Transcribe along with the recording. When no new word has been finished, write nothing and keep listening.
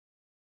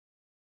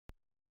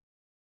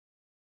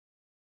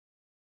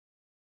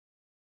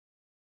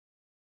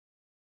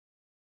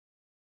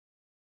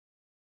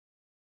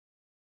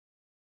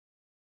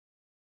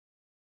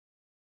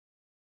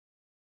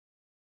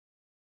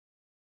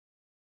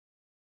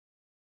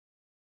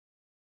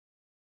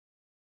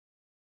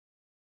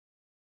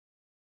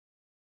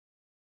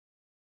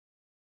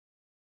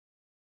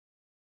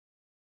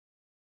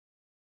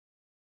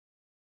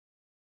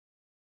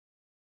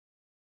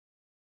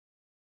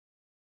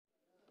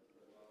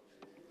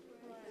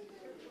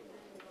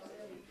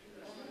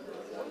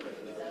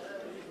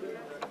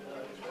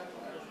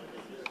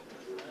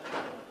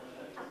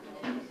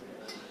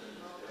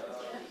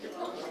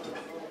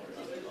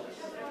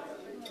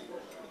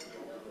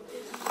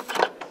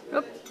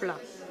plein.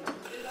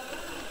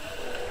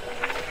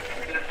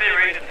 The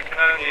theory that you can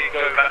only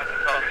go back to the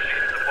time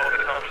machine to what the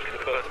time machine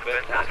the first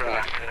event. That's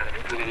right.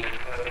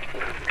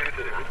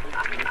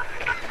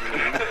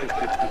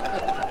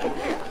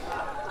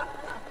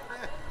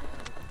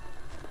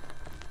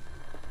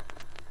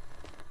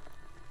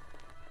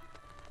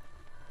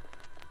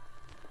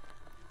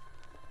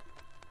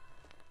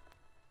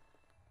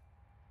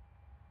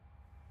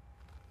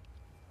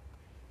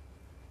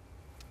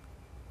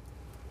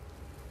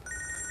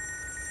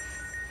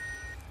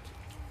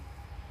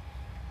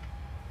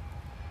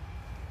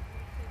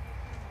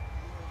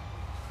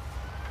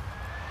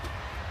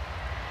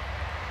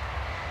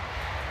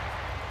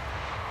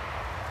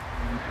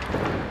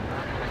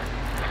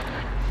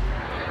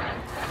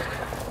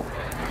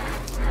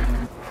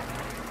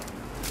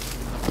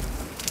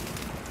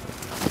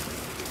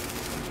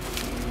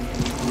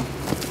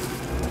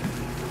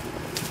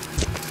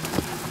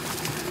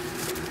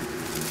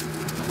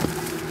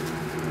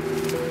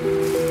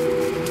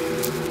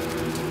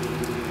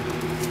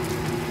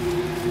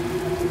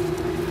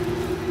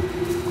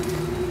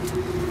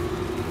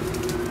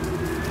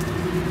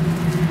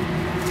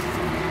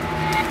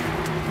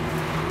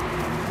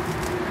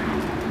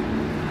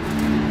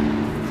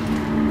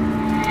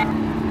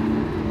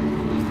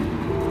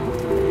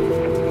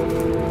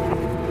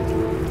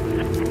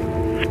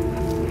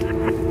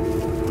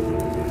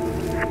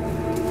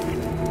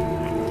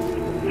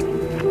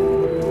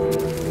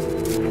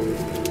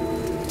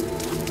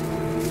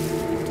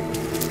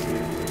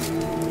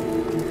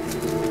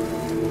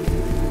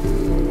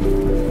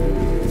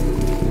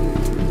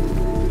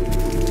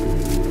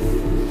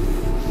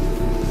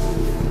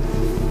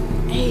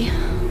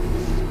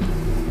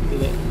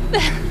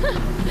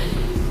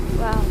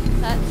 Wow,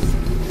 that's...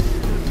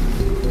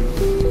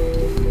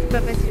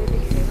 pas facile à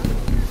décrire, hein.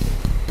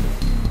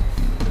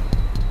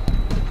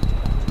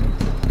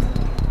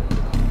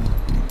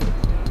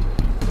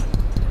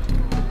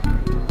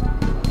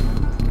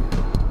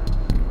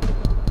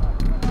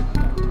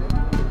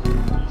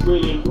 It's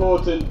really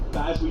important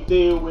that as we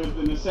deal with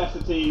the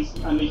necessities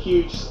and the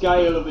huge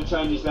scale of the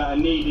changes that are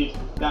needed,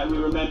 that we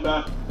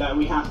remember that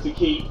we have to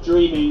keep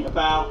dreaming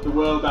about the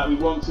world that we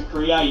want to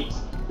create,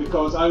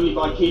 because only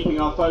by keeping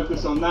our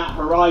focus on that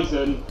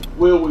horizon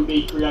will we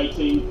be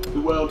creating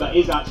the world that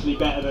is actually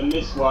better than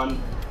this one.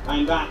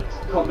 And that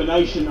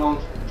combination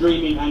of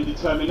dreaming and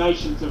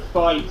determination to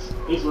fight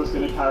is what's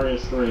going to carry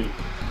us through.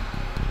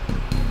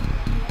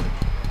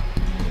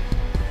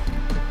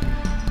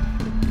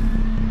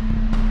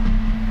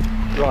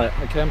 Right,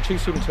 okay, I'm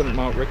Chief Superintendent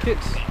Mark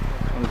Ricketts.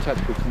 I'm the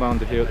Tactical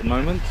Commander here at the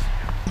moment,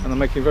 and I'm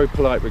making a very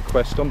polite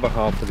request on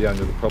behalf of the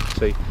owner of the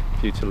property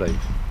for you to leave.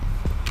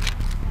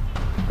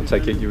 And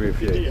take it your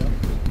review.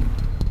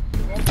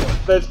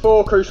 There's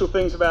four crucial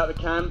things about the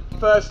camp.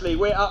 Firstly,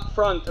 we're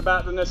upfront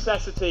about the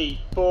necessity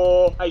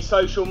for a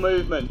social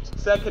movement.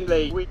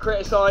 Secondly, we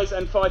criticise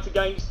and fight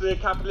against the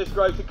capitalist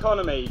growth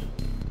economy.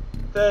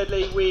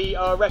 Thirdly, we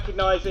are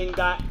recognising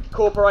that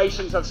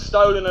corporations have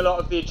stolen a lot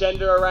of the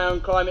agenda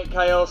around climate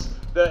chaos,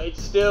 that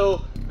it's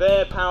still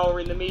their power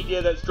in the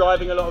media that's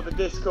driving a lot of the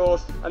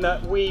discourse, and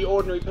that we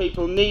ordinary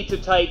people need to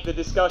take the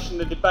discussion,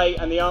 the debate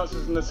and the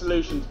answers and the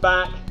solutions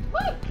back.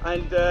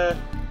 And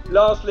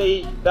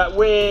lastly, that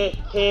we're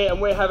here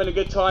and we're having a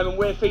good time and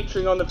we're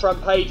featuring on the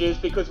front pages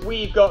because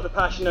we've got the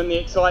passion and the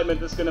excitement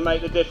that's going to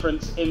make the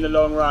difference in the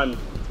long run.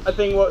 I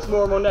think what's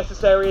more and more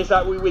necessary is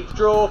that we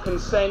withdraw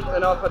consent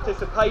and our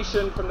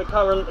participation from the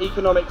current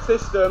economic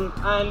system,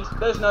 and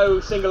there's no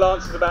single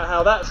answers about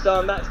how that's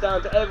done. That's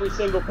down to every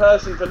single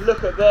person to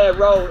look at their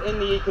role in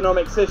the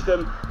economic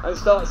system and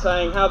start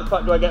saying, how the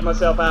fuck do I get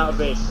myself out of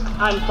this?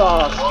 And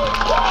fast.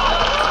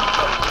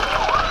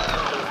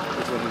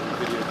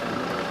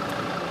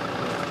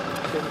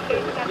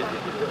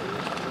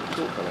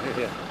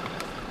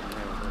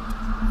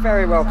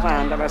 Very well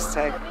planned, I must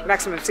say.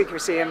 Maximum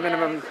secrecy and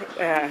minimum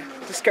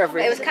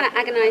discovery. It was kind of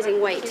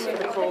agonising wait for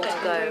the call to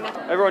go.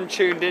 Everyone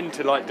tuned in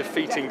to like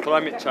defeating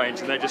climate change,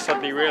 and they just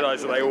suddenly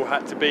realised that they all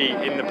had to be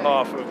in the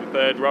path of the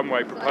third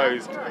runway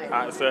proposed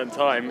at a certain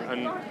time,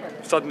 and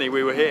suddenly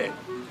we were here.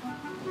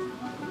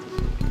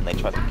 And they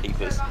tried to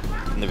keep us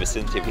in the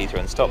vicinity of Heathrow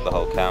and stop the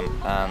whole camp,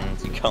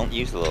 and you can't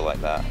use the law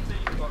like that.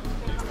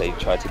 They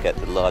tried to get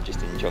the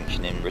largest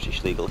injunction in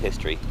British legal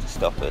history to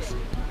stop us,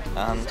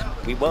 and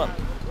we won.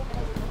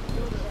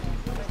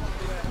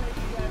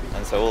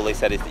 And so all they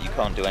said is that you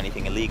can't do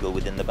anything illegal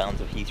within the bounds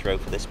of Heathrow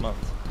for this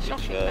month.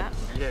 Shocking, that.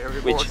 Yeah,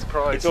 Which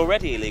it's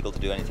already illegal to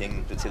do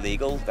anything that's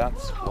illegal.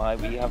 That's why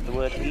we have the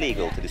word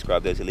illegal to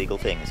describe those illegal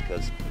things,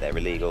 because they're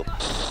illegal.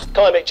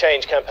 Climate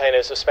change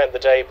campaigners have spent the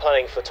day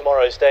planning for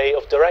tomorrow's day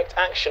of direct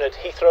action at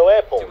Heathrow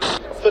Airport.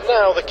 For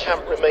now, the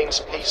camp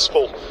remains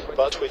peaceful,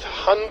 but with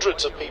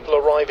hundreds of people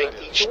arriving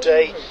each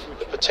day,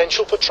 the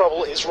potential for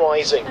trouble is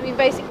rising. I mean,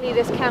 basically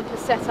this camp is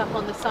set up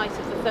on the site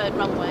of the third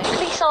runway.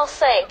 Police are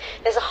saying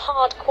there's a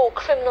hardcore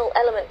criminal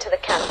element to the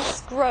camp.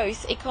 This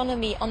growth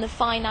economy on a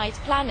finite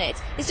planet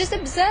is just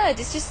absurd.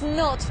 It's just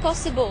not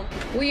possible.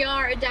 We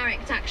are a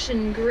direct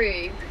action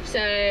group,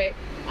 so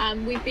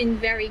We've been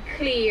very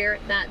clear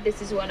that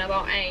this is one of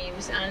our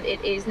aims, and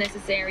it is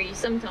necessary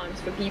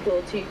sometimes for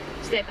people to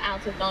step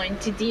out of line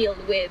to deal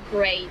with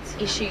great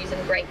issues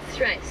and great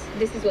threats.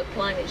 This is what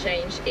climate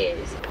change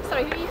is.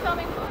 Sorry, who are you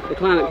filming for? The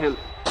climate camp.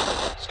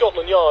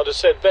 Scotland Yard has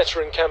said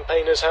veteran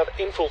campaigners have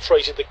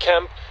infiltrated the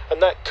camp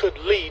and that could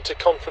lead to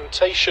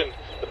confrontation.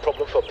 The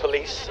problem for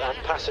police and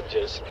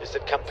passengers is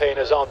that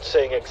campaigners aren't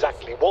saying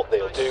exactly what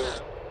they'll do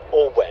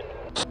or when.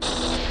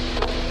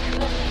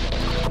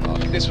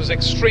 This was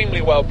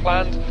extremely well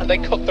planned and they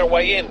cut their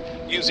way in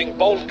using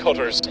bolt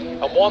cutters,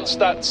 and once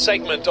that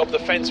segment of the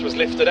fence was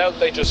lifted out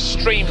they just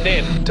streamed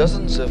in.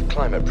 Dozens of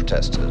climate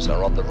protesters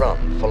are on the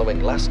run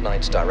following last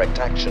night's direct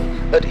action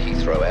at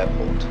Heathrow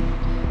Airport.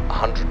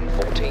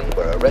 114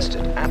 were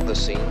arrested at the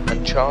scene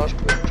and charged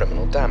with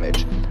criminal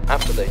damage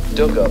after they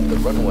dug up the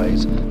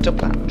runways to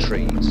plant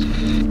trees.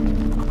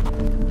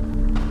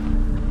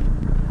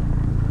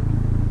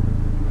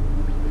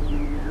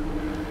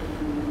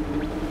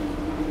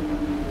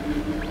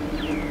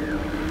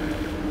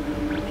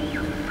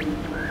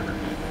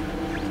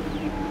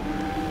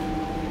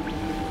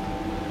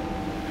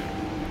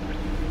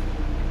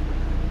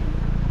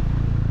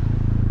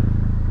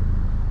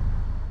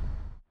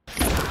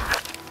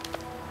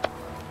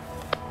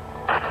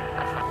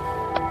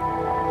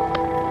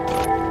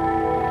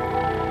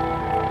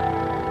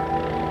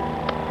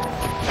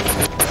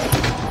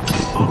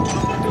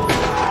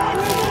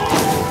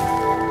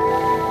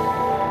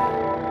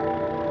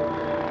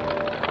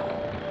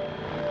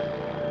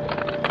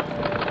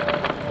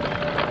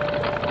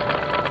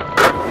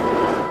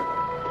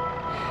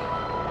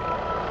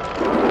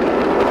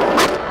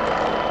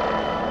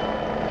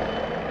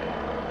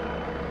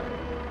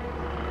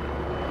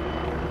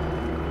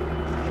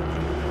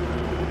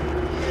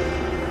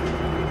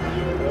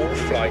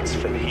 Flights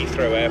from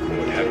Heathrow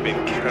Airport have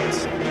been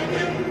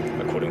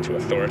cancelled. According to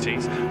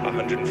authorities,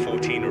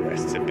 114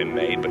 arrests have been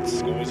made, but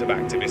scores of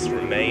activists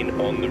remain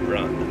on the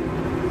run.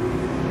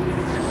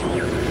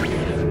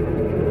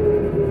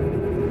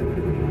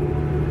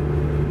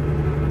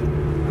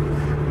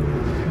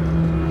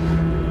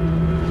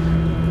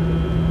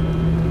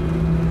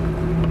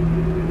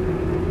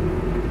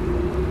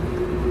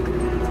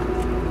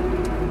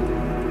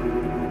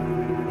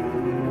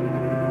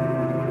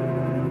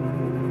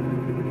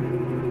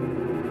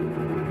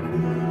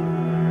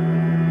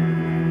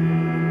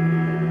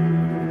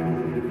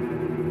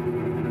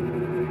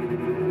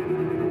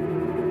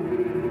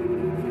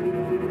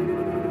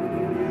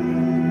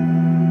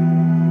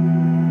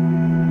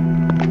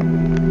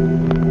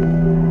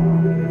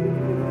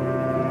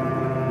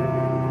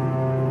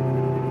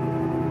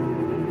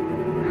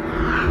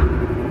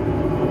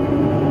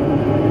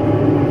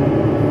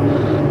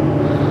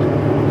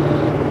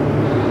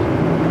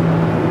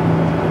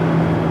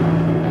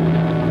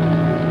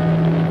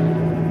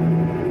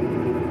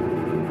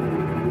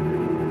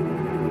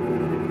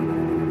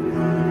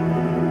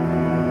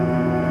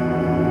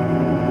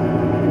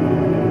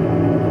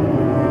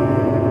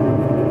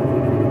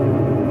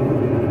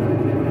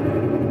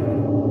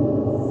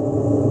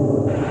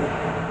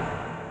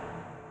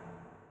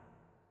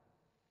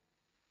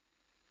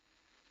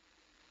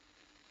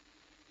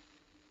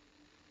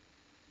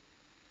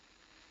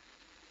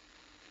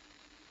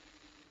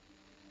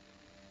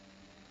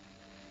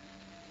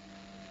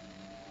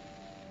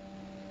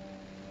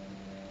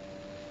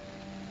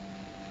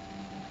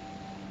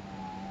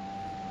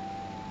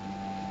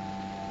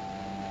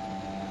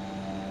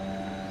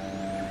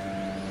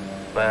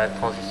 La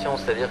transition,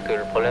 c'est-à-dire que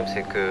le problème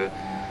c'est que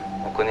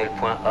on connaît le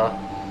point A.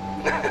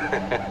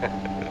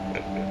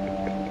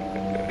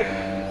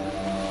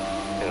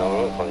 Et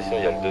normalement, la transition,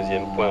 il y a le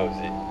deuxième point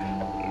aussi,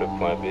 le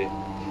point B.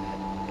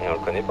 Et on le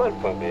connaît pas, le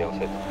point B en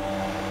fait.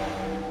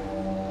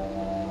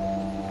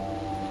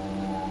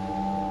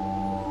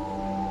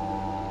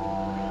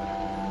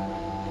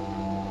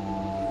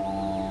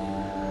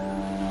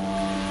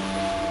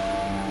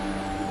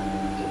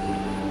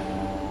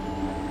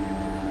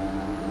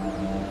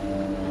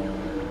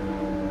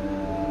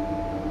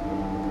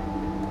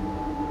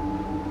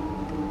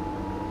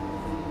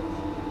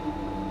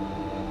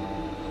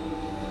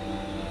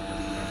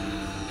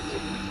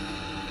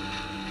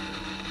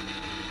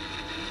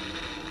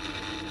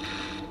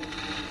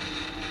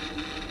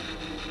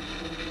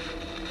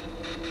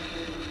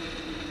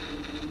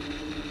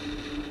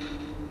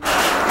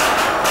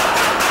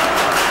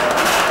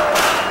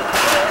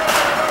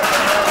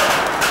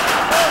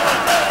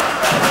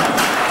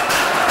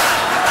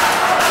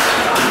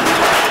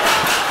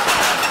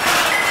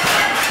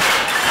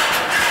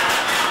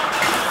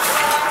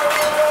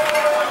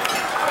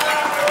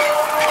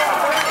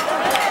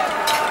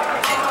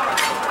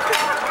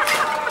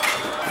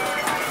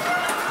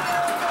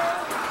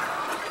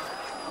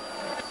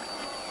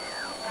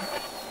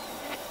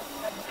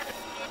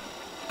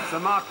 The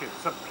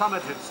markets have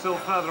plummeted still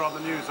further on the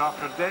news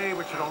after a day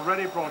which had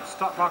already brought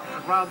stock markets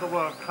around the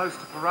world close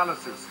to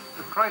paralysis.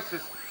 The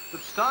crisis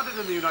that started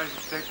in the United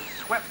States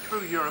has swept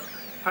through Europe,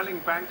 felling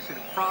banks in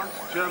France,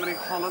 Germany,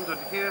 Holland, and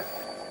here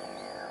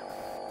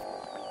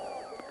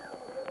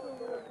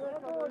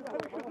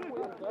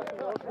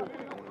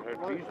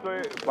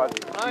je, pa...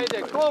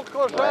 Ajde,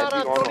 koliko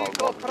žara,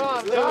 toliko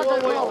pravde u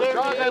ovoj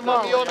zemlji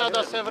jednog i ona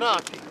da se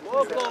vrati.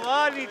 Koliko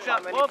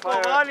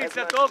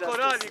vanica, toliko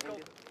radnika.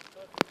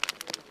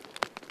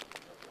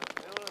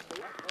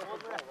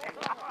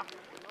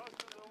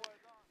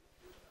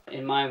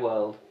 In my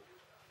world,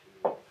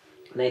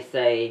 they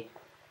say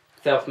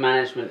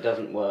self-management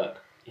doesn't work.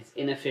 It's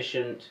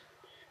inefficient.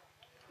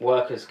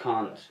 Workers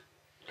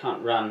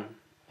can't run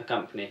a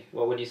company.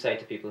 What would you say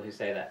to people who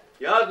say that?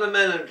 Ja sam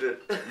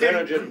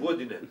menadžer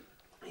godine.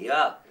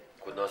 Ja,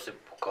 kod nas se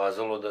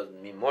pokazalo da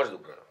mi možda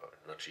upravljamo.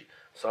 Znači,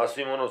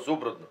 sasvim ono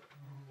suprotno.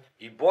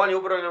 I bolje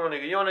upravljamo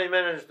nego i onaj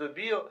menadžer što je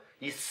bio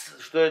i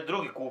što je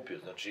drugi kupio.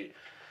 Znači,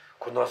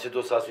 kod nas je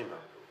to sasvim...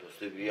 To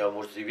ste, ja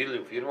možda ste i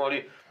videli u firmu,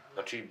 ali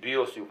znači,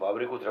 bio si u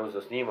fabriku, treba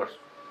da snimaš.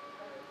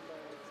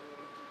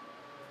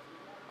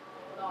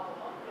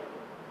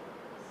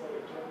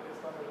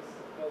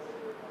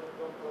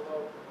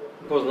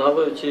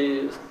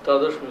 Poznavajući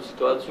tadašnju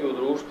situaciju u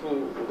društvu,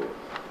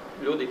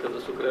 ljudi kada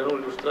su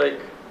krenuli u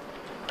štrajk,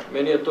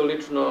 meni je to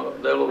lično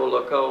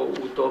delovalo kao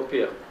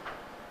utopija.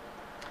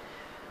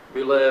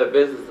 Bila je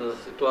bezizlazna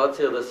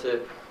situacija da se,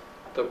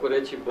 tako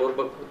reći,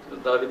 borba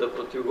Davida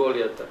protiv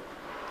Golijata.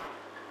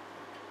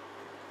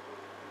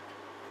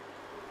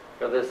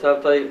 Kada je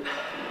sav taj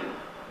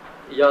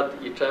jad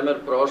i čemer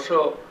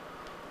prošao,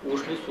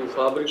 ušli su u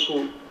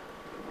fabriku,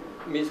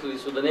 mislili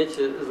su da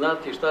neće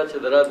znati šta će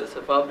da rade sa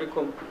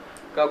fabrikom,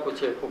 kako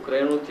će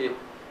pokrenuti,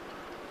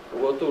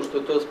 pogotovo što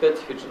je to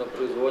specifična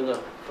proizvodnja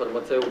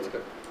farmaceutska.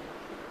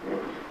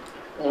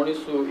 Oni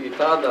su i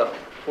tada,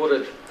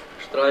 pored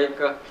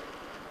štrajka,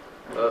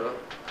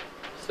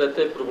 sve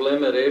te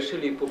probleme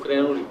rešili i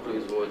pokrenuli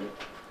proizvodnju.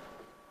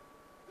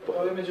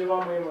 Ali među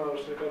vama ima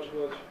štrajkača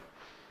dođe?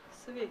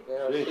 Svi.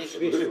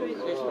 Svi.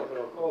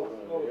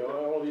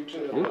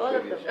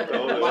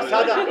 Ma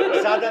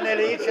sada ne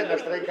liče na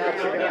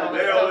štrajkače. Ne.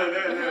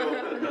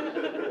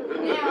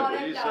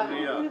 Nisam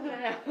ni ja.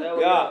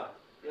 Ja,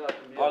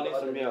 ali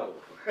nisam ja.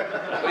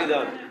 3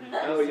 dana.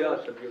 Evo ja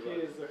sam bio.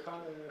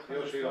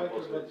 Još imam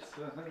posljedice.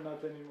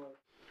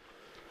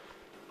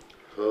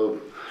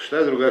 Šta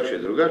je drugačije?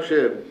 Drugačije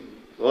je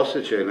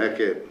osjećaj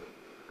neke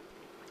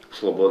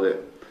slobode,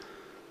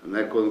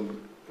 nekog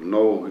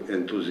novog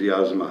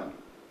entuzijazma,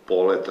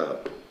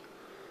 poleta.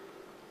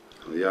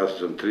 Ja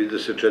sam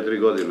 34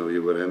 godine u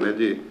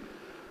Jugoremediji,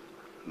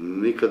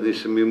 nikad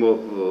nisam imao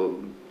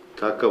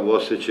takav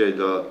osjećaj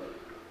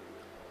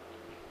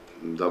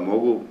da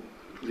mogu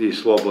i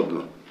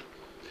slobodno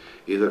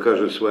i da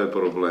kažem svoje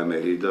probleme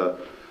i da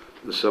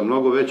sa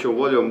mnogo većom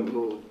voljom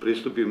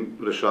pristupim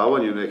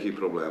rešavanju nekih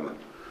problema.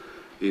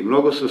 I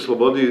mnogo sam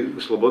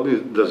slobodniji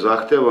da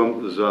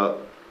zahtevam za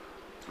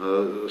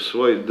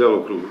svoj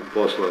delokrug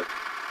posla.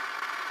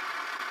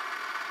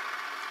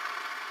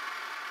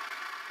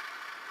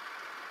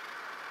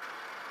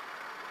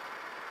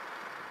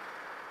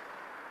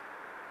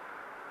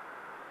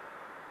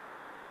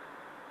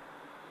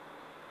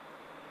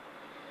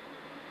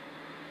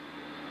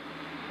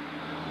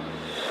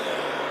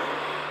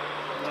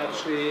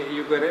 Znači,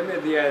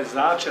 Jugoremedija je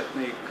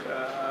začetnik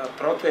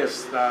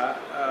protesta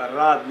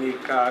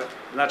radnika.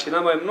 Znači,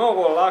 nama je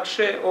mnogo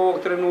lakše ovog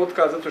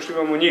trenutka zato što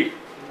imamo njih.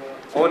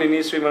 Oni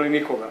nisu imali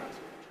nikoga.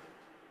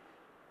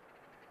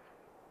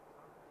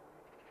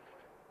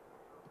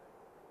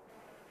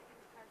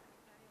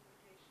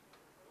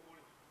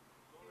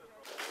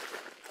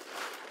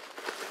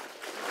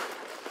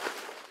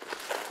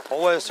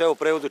 Ovo je sve u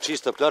prevodu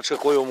čista pljačka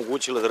koju je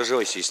omogućila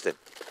država i sistem.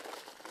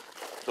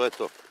 To je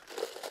to.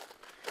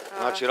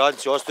 Znači,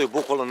 radnici ostaju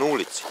bukvalno na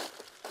ulici,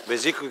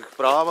 bez ikakvih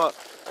prava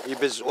i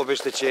bez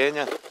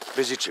obeštećenja,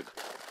 bez ičega.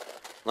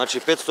 Znači,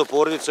 500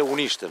 porodica je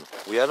uništeno.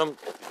 U jednom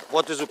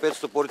potezu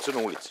 500 porodica na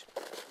ulici.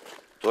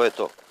 To je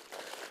to.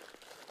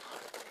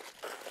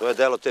 To je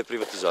delo te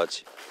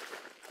privatizacije.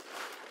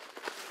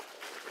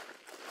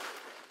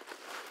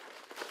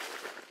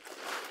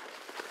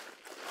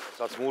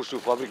 Sad smo ušli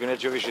u fabriku i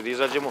nećemo više da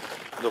izađemo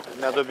dok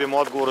ne dobijemo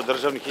odgovor od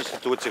državnih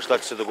institucija šta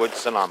će se dogoditi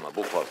sa nama,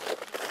 bukvalno.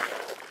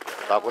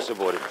 Tako se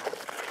borimo.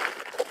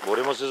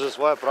 Borimo se za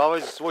svoja prava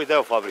i za svoj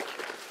deo fabrike.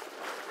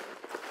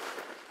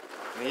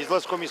 Ne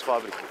izlaskom iz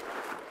fabrike.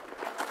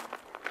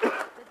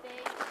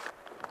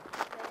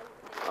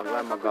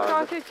 Kako se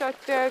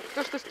osjećate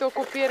to što ste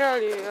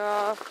okupirali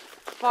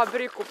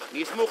fabriku?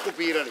 Nismo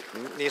okupirali.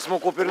 Nismo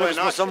okupirali,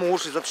 smo samo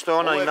ušli zato što je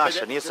ona i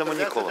naša, nije samo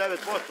njihova.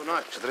 49%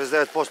 naša.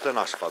 49% je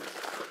naša fabrika.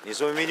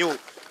 Nismo mi nju...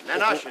 Ne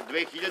naše,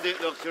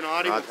 2000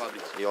 akcionari u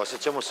fabrici. I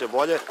osjećamo se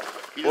bolje,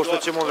 pošto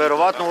ćemo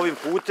verovatno ovim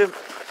putem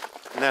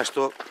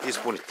nešto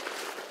ispuniti.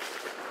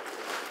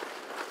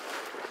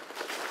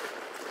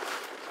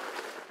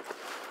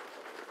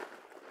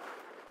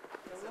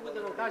 Mogu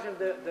da vam kažem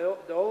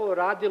da ovo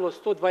radilo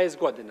 120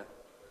 godina.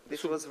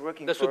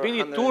 Da su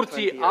bili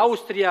Turci,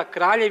 Austrija,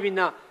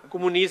 Kraljevina,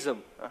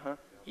 komunizam.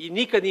 I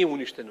nikad nije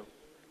uništeno.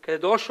 Kada je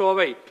došao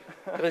ovaj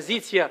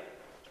tranzicija,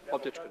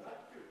 opljačkana.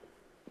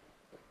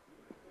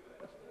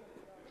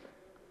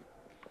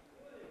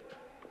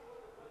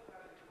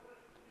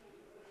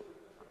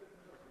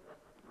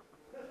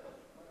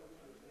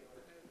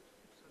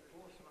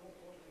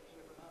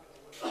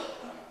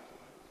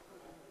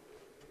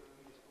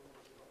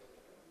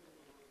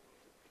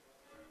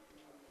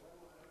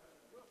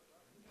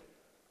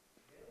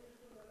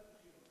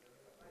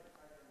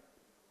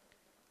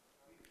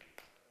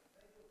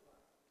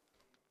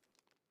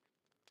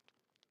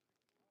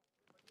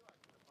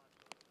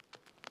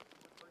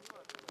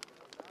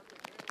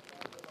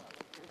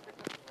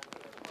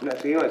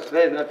 Znači ima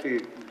sve,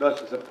 znači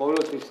dosta sam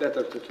ponosni sve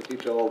to što se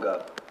tiče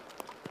ovoga.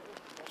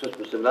 Što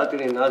smo se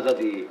vratili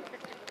nazad i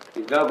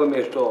drago mi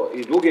je što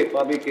i druge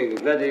fabrike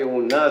gledaju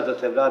u nas da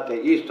se vrate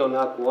isto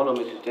onako u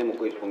onome sistemu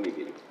koji smo mi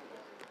bili.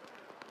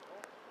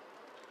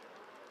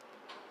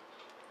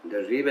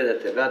 Da žive, da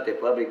se vrate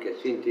fabrike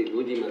svim tim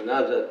ljudima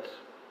nazad,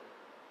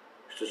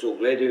 što se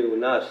ugledaju u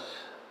nas.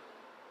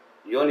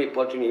 I oni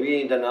počinju,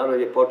 vidim da narod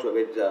je počeo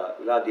već da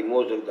radi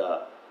mozak,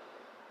 da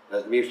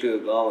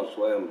razmišljaju glavom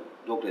svojom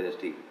dokle da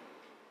stignu.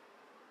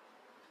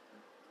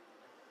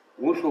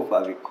 Ušao u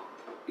fabriku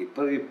i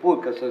prvi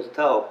put kad sam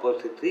stao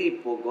posle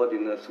 3,5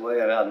 godine na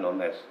svoje radno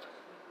mesto.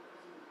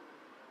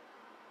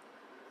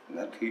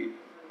 Znači,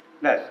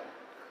 ne znam,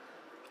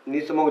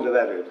 nisam mogu da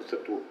verujem da sam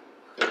tu.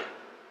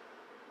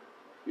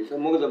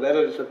 Nisam mogu da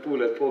verujem da sam tu,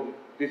 da to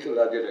nisam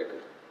radio rekao.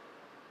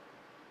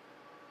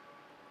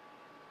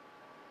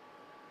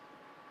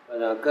 Pa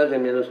da vam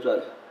kažem jednu stvar,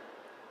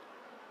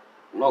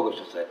 mnogo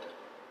sam sretan.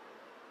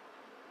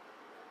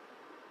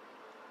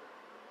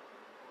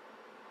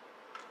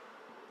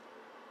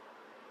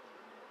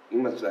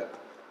 Ima sve.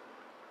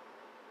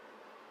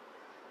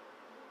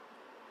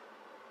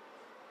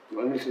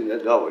 Ali mislim da je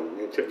dovoljno,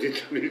 neće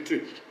biti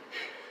niti.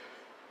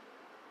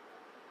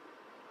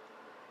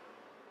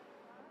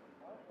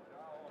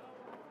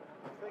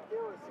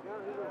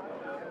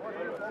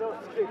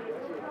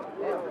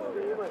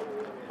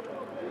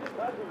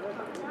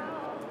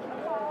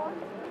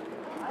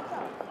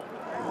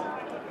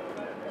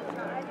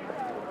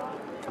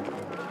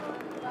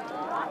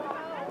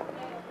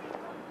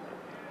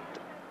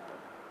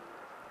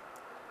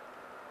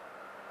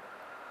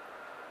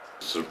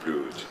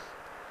 Iscrpljujuće.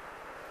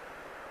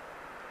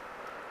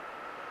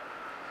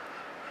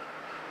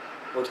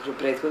 Od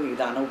prethodnih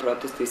dana u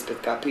protestu ispred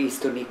kapi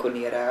isto niko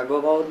nije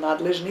reagovao od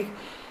nadležnih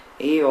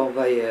i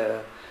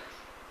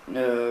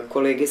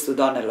kolege su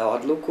donele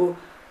odluku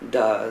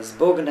da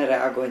zbog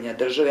nereagovanja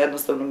države,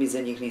 jednostavno mi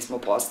za njih nismo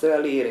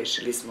postojali i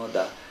rešili smo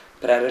da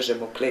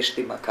preležemo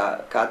kleštima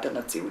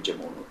katanac i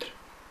uđemo unutra.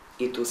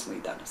 I tu smo i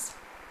danas.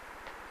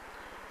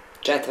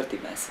 4.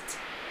 mesec.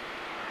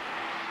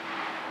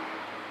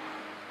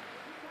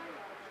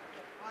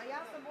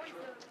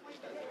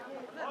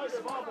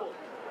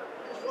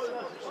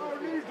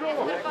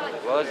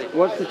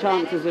 What's the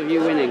chances of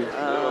you winning?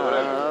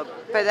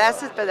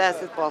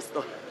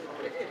 50-50%.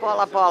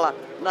 Pola-pola,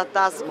 na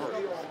ta smo.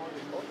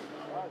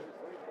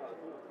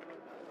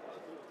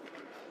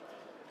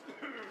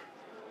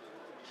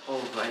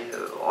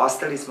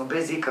 Ostali smo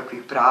bez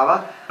ikakvih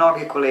prava.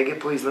 Mnoge kolege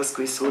po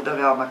izlasku iz suda,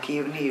 veoma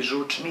kivni i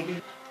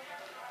žučni,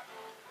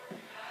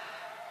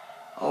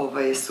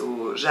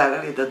 su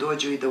želeli da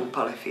dođu i da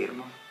upale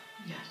firmu.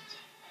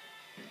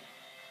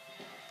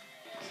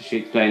 She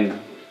explained.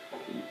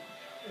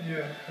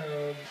 Yeah,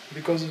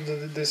 because of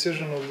the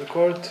decision of the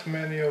court,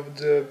 many of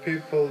the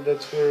people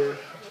that were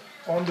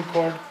on the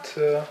court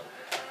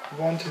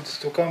wanted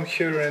to come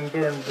here and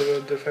burn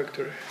the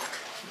factory.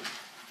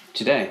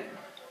 Today?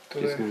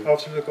 Today,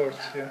 after the court,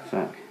 yeah.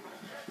 Fuck.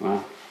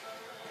 Wow.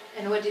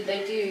 And what did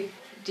they do?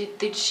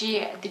 Did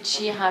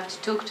she have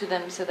to talk to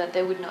them so that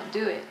they would not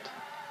do it?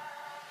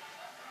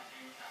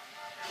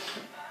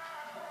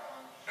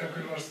 Kako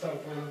je vaš stav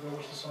pored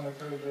toga što su oni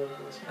hteli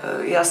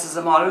Beograd? Ja sam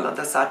zamolila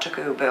da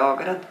sačekaju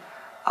Beograd,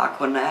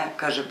 ako ne,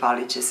 kaže,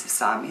 palit će se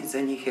sami,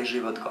 za njih je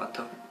život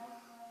gotov.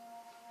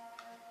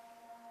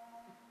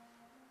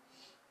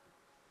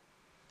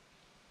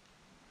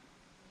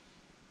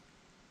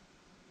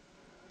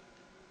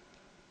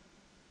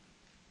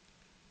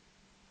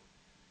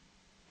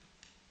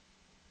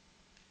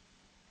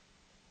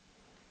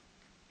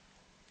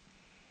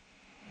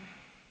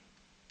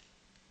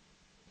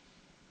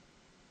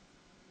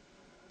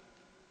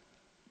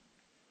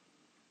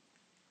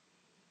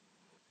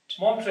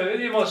 Momče,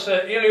 vidimo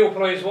se ili u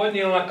proizvodnji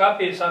ili na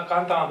kapi sa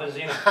kantama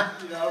benzina.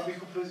 Ja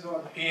bih u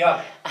proizvodnji. I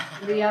ja.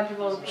 Ja bih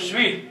volila.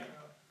 Svi.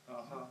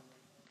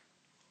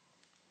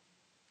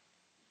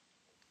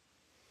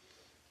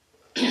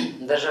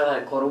 Država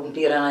je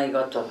korumpirana i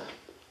gotova.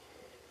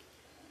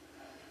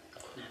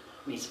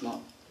 Mi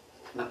smo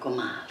ovako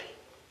mali.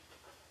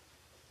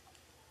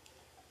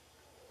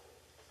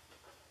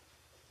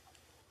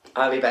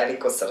 Ali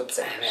veliko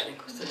srce.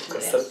 Veliko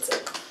srce.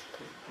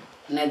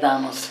 Ne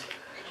damo se.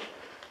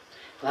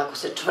 Ovako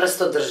se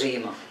čvrsto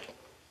držimo.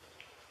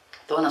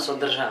 To nas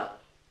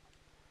održava.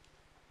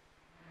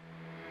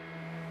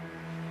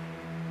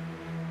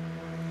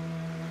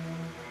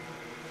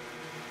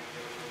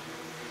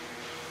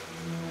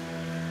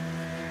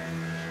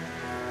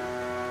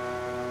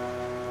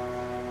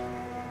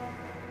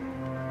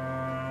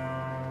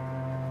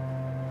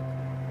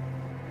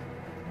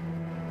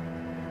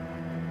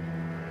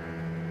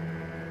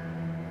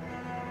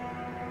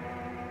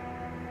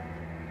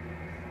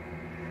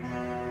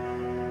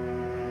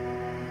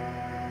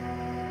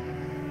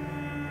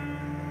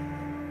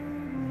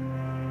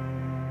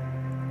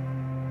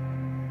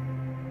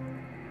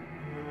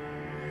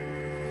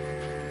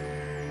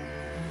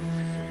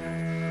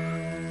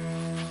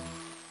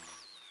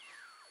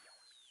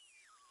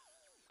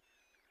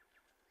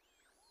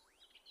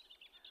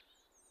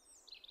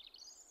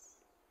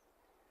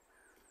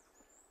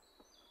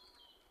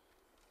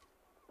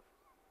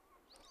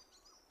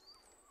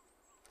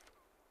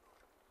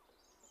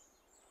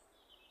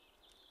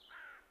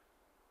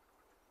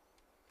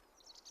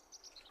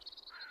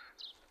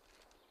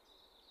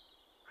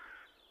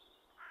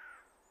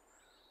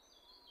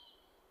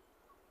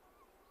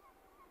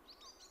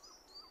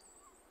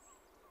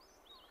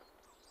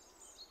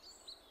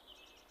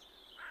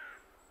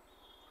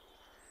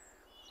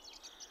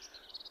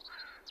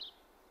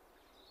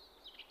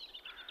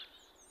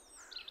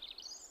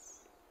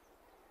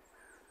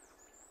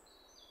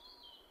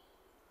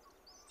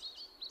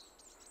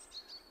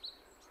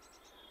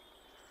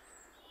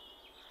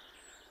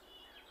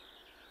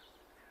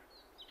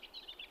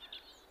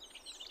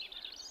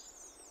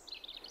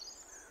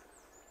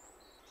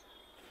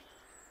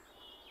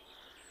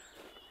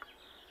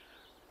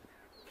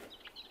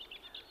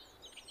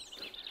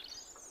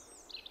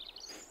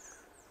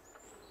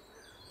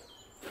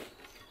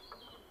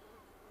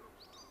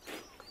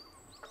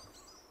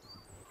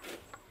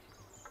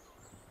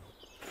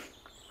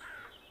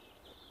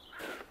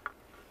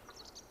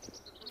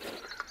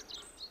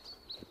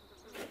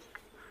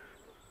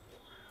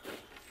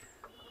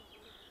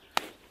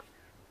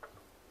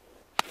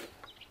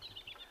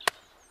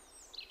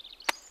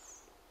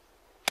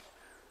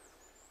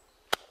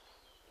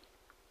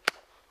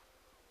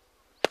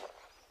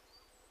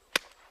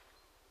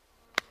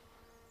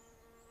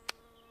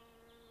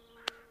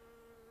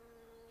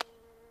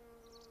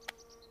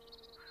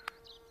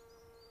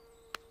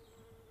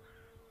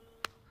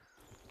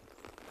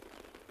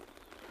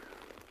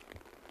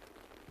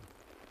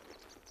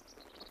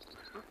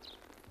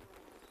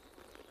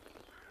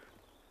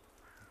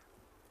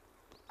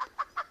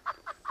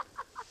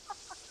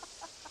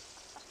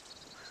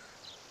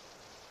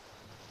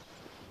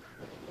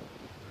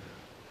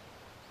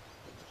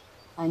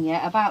 And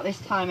yeah, about this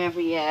time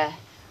every year,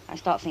 I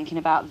start thinking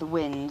about the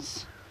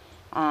winds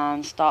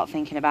and start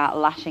thinking about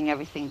lashing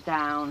everything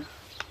down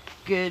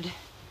good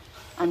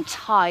and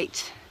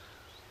tight.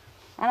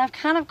 And I've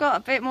kind of got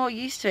a bit more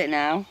used to it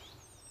now.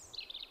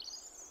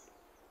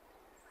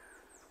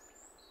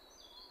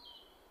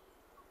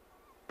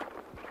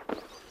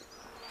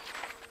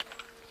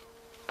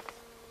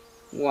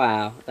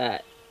 Wow,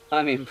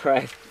 I'm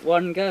impressed.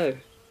 One go.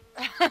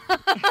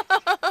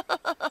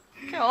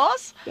 Of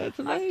course. That's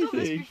amazing. I've done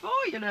this before,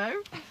 you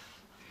know.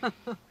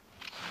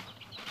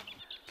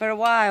 For a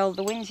while,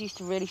 the winds used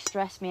to really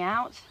stress me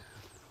out.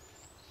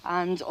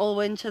 And all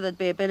winter there'd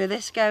be a bit of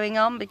this going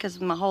on because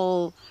my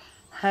whole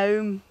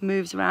home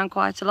moves around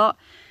quite a lot.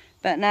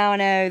 But now I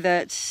know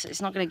that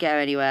it's not going to go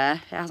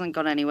anywhere. It hasn't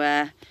gone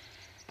anywhere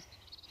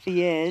for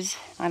years.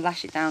 I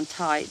lash it down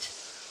tight.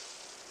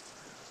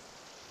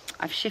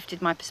 I've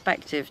shifted my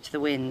perspective to the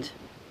wind.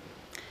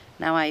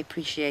 Now I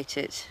appreciate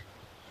it,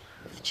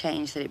 the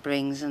change that it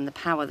brings and the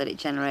power that it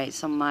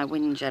generates on my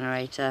wind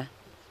generator.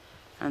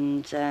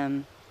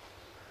 And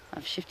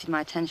I've shifted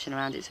my attention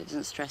around it so it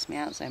doesn't stress me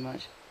out so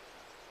much.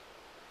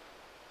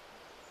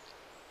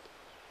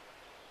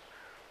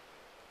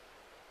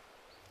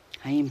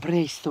 I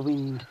embrace the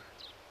wind.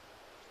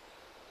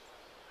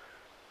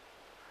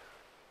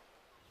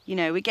 You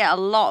know, we get a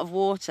lot of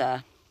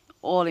water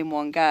all in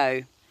one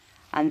go,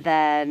 and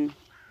then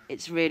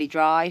it's really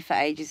dry for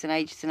ages and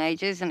ages and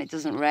ages, and it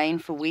doesn't rain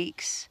for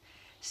weeks.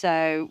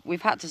 So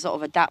we've had to sort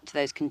of adapt to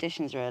those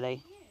conditions,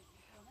 really.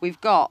 We've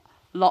got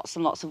lots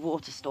and lots of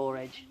water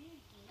storage,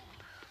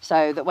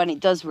 so that when it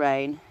does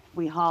rain,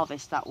 we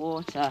harvest that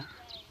water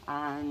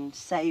and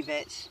save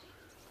it.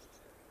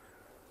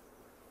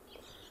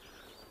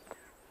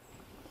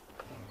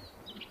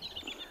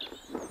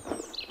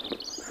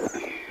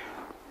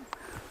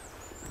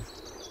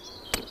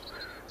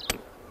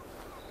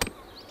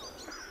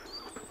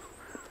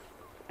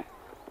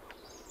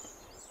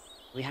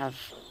 We have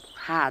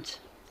had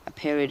a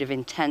period of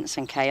intense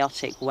and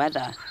chaotic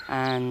weather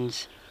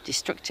and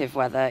destructive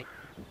weather.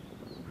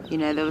 You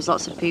know, there was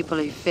lots of people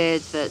who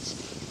feared that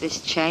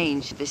this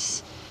change,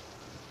 this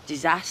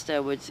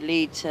disaster would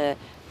lead to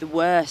the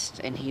worst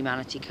in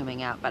humanity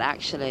coming out, but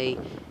actually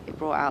it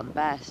brought out the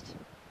best.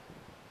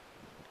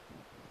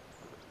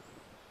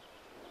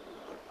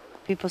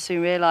 People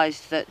soon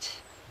realised that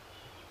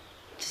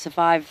to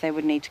survive they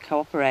would need to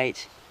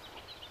cooperate.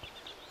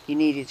 You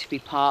needed to be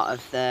part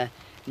of the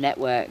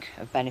network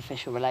of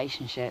beneficial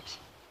relationships.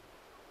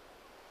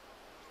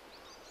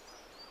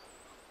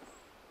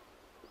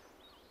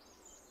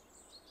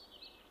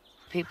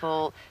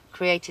 People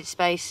created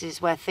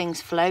spaces where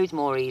things flowed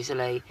more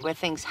easily, where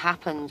things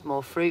happened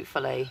more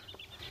fruitfully.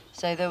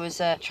 So there was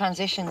a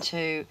transition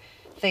to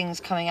things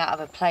coming out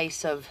of a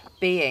place of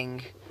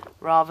being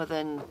rather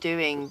than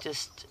doing,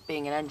 just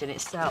being an end in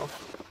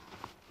itself.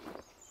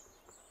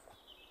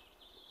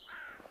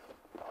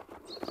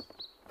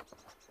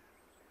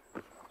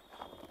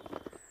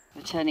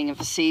 The turning of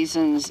the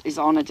seasons is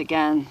honoured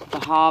again. The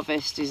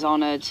harvest is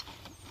honoured.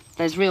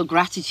 There's real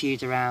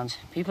gratitude around.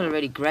 People are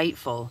really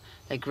grateful.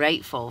 They're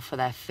grateful for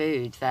their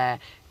food. They're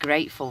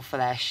grateful for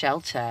their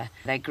shelter.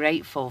 They're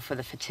grateful for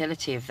the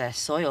fertility of their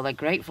soil. They're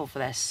grateful for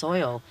their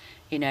soil,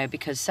 you know,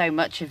 because so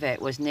much of it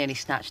was nearly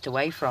snatched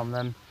away from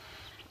them.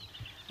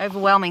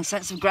 Overwhelming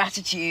sense of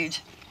gratitude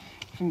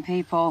from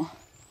people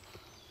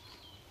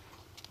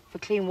for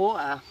clean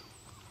water,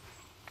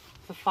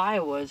 for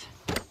firewood.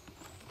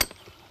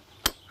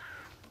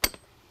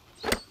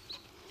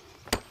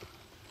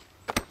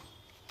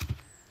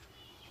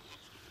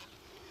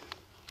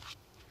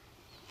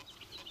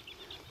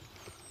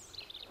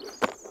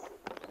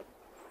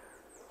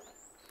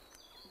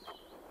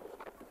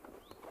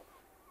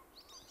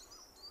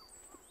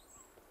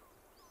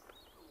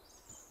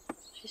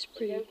 She's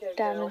pretty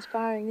damn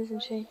inspiring,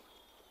 isn't she?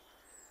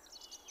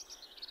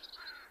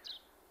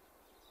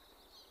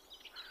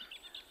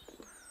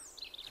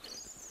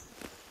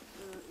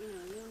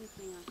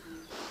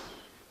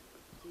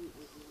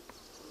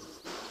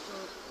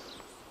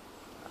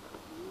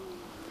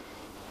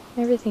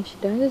 Everything she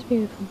does is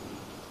beautiful.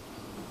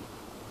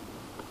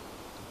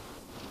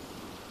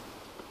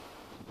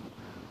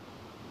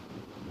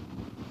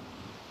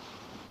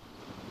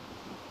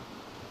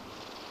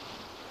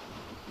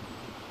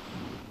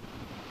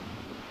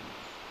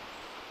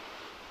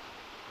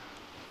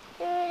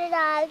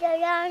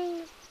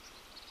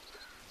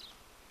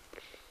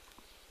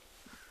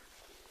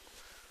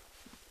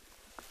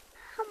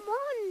 Come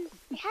on,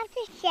 we have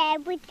to share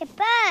with the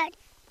bird.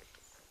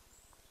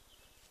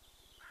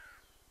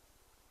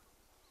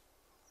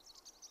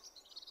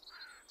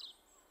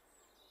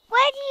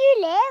 Where do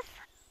you live?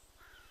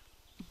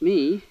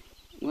 Me?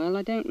 Well,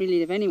 I don't really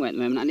live anywhere at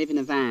the moment. I live in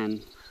a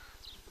van.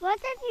 Why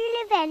don't you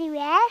live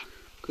anywhere?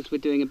 Because we're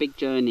doing a big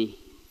journey.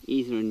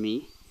 Isa and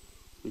me.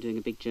 We're doing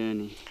a big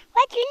journey.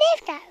 Where do you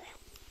live though?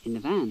 In the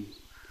van.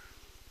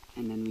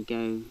 And then we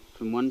go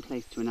from one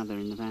place to another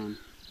in the van.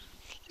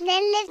 And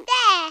then live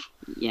there?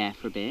 Yeah,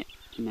 for a bit.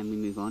 And then we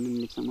move on and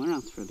live somewhere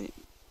else for a bit.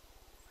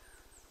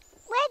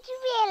 Where do you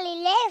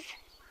really live?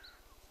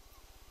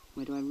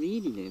 Where do I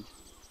really live?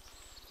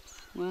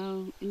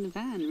 Well, in the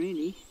van,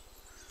 really.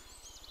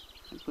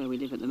 That's where we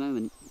live at the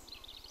moment.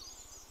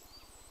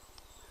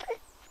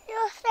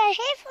 You'll stay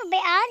here for a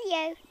bit, aren't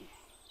you?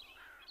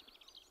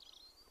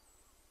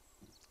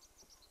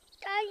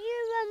 Do you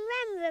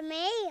remember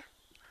me?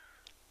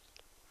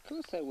 Of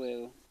course I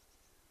will.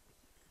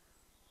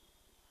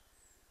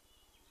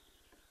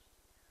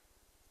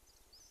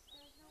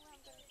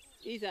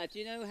 Isa, do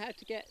you know how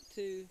to get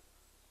to...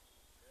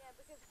 Yeah,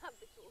 because I'm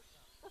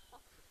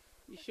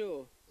You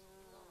sure?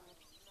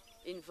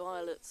 in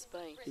violet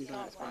space. In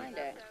violet space. Find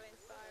it.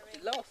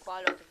 Lost.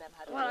 Quite a lot of them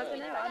had. Well, I don't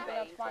know. I haven't been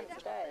able to find it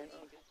today.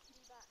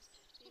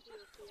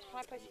 Can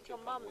I post it to your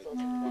mum's or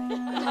something? No,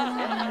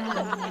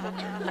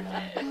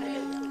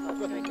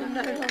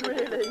 not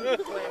really.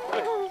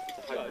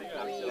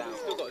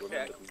 Still got to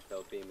check.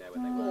 They'll be there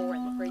when they were. Or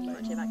in pretty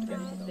much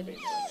evacuated the village.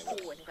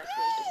 Or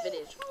evacuated the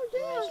village.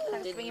 I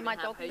was bringing my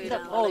dog food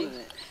out. All of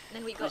it.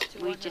 Then we got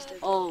to. We just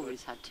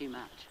always had too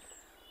much.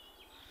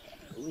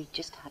 We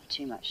just had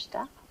too much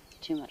stuff.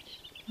 Too much.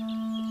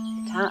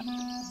 The tap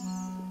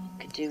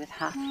could do with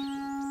half the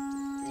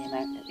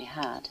amount that we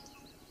had.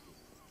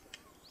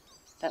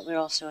 But we're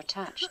also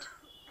attached.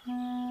 We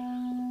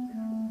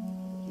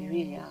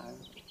really are.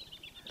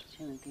 As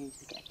human beings,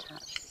 we get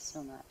attached to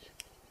so much.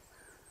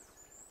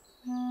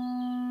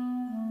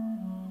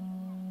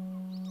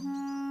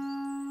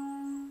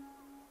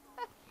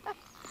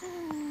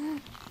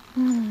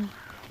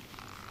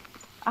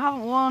 I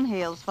haven't worn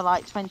heels for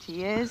like 20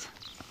 years.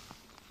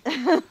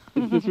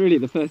 Is this really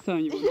the first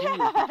time you've worn heels?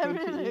 Yeah,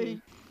 really.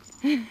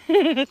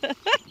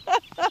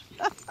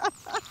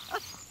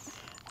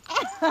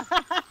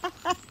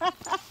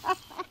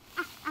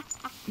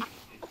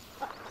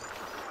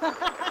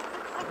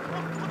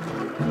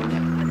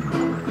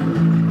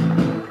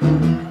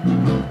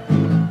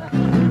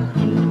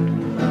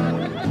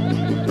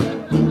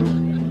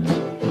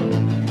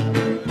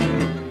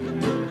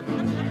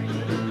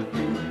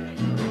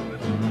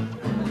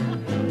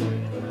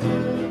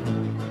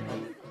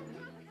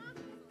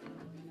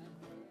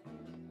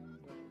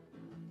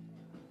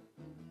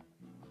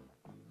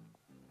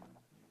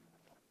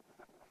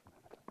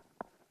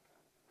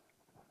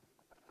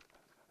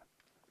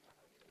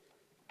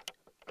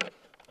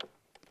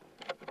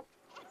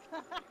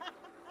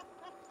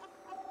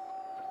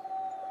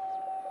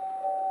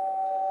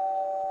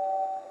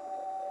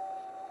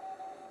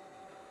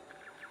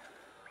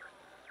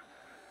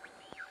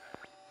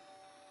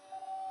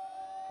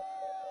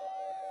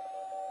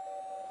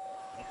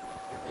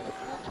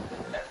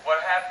 What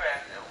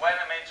happened when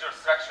a major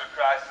structural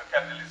crisis of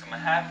capitalism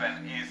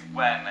happens is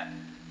when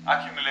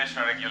accumulation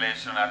and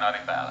regulation are not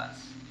in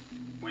balance.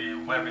 We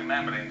were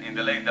remembering in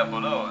the late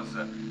 00s,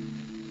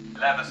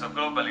 levels of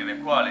global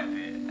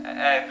inequality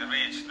had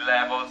reached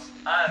levels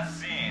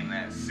unseen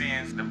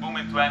since the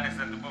booming 20s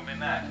and the booming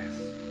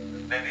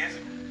 90s. That is,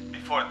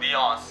 before the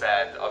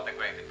onset of the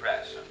Great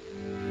Depression.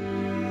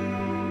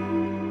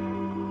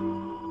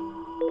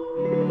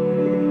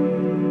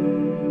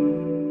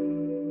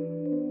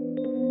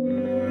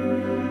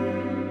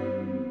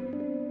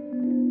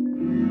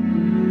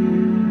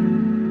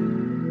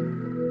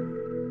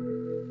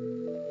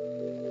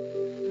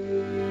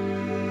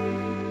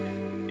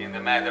 In the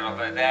matter of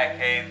a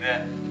decade,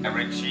 a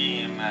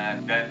regime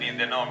that had been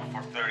the norm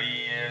for 30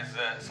 years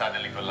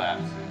suddenly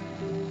collapsed.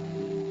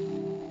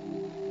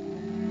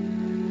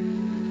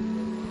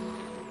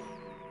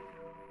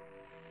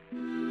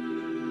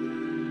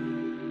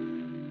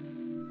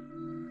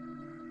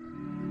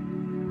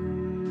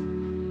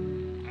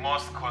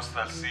 Most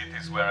coastal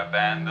cities were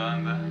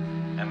abandoned,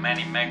 and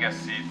many mega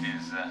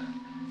cities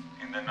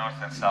in the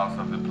north and south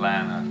of the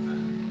planet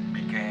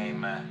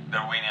became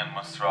Darwinian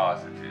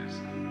monstrosities.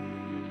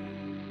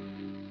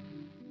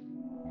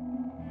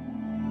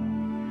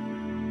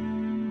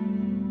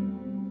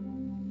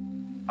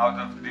 Out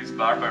of this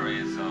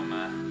barbarism,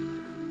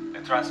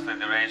 a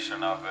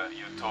transfederation of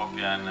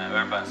utopian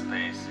urban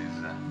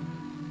spaces,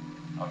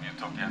 of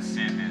utopian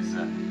cities,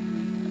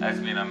 has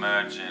been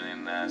emerging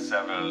in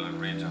several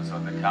regions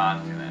of the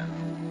continent.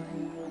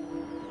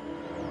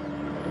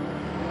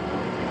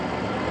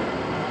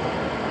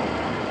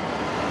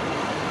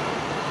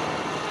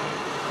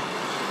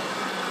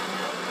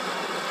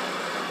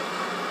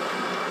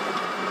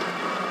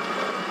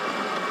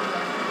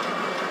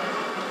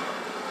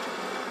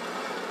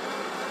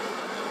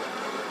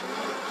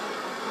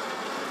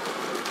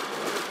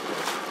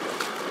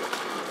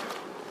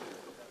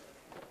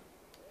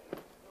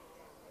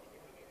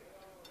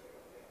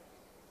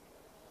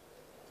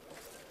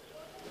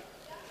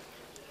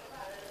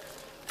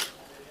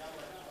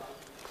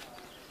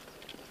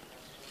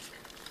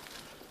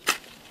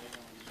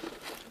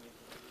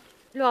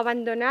 Lo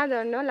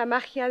abandonado, ¿no? La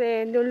magia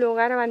de un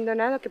lugar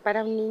abandonado que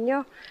para un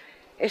niño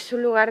es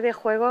un lugar de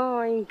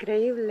juego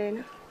increíble,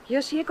 ¿no?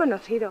 Yo sí he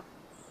conocido.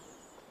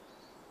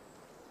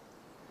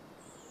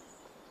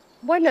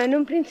 Bueno, en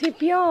un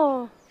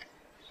principio,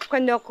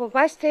 cuando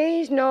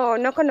ocupasteis,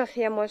 no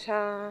conocíamos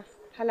a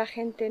la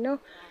gente,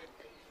 ¿no?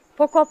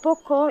 Poco a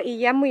poco y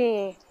ya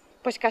muy,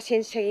 pues casi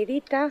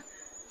enseguidita,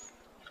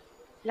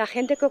 la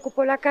gente que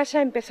ocupó la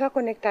casa empezó a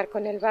conectar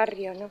con el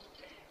barrio, ¿no?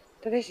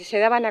 Entonces se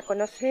daban a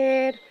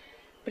conocer,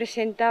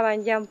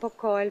 presentaban ya un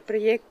poco el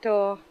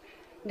proyecto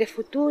de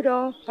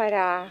futuro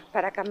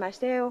para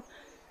Camasdeu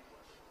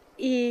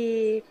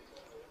y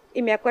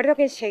me acuerdo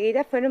que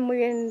enseguida fueron muy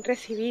bien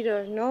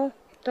recibidos, ¿no?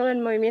 Todo el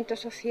movimiento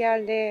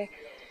social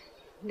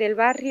del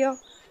barrio,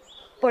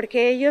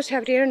 porque ellos se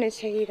abrieron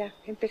enseguida,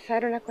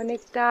 empezaron a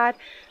conectar,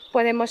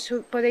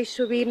 podéis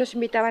subir, nos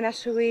invitaban a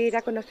subir,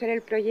 a conocer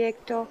el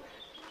proyecto.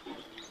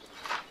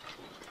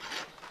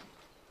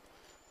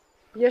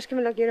 Yo es que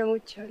me lo quiero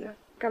mucho, ¿no?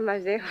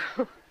 Camasdeu.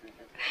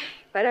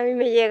 Para mí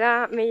me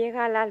llega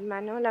al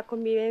alma, ¿no? La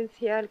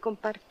convivencia, el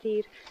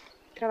compartir,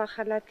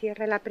 trabajar la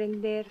tierra, el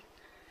aprender.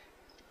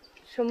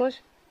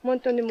 Somos un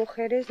montón de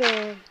mujeres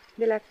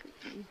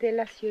de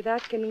la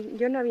ciudad que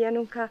yo no había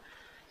nunca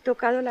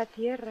tocado la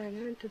tierra,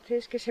 ¿no?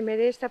 Entonces que se me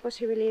dé esta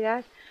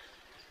posibilidad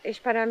es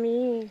para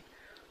mí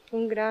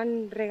un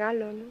gran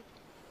regalo, ¿no?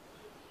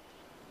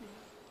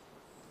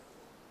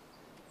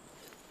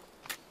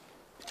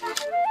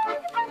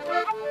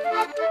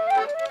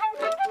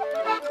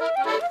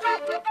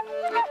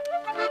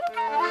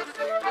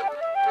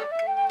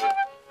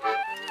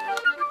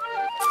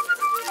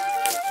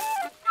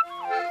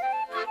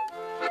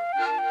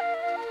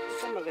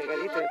 Es más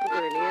delgadito, esto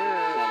que venía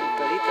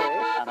pintadito,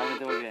 ¿eh? Ahora me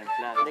tengo que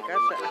inflar. De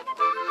casa.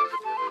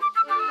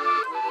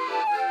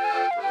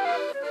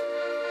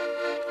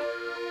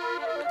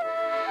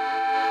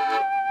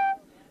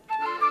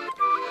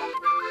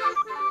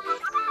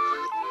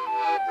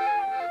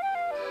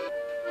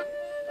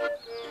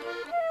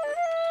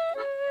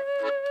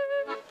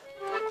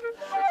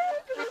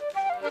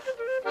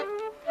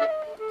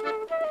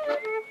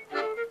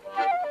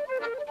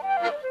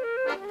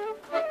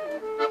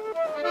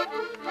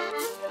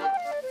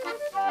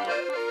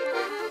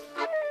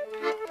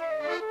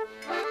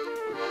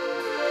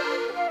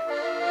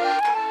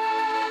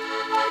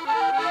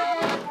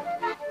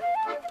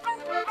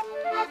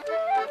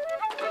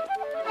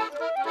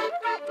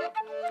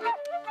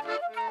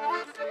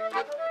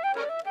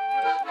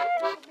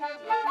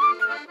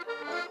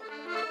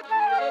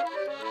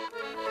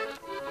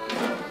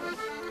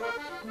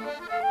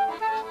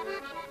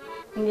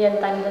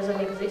 Indian time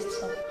doesn't exist,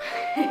 so.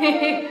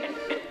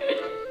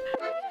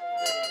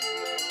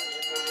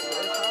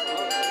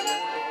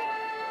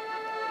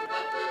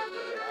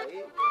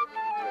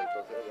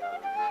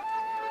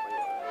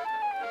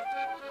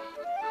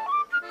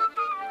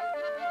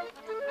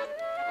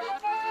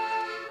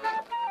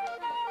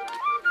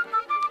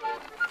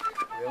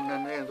 De una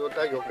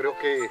anécdota, yo creo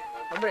que...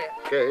 Hombre.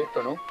 ¿Qué es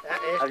esto, no?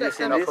 Esta Es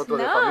una foto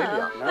de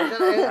familia.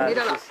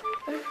 Mírala.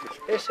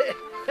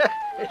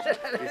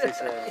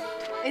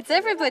 It's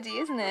everybody,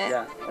 isn't it?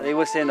 Yeah, they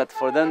were saying that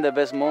for them the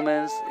best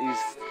moments is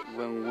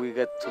when we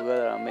get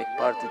together and make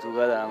party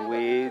together and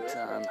we eat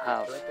and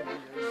have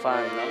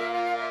fun,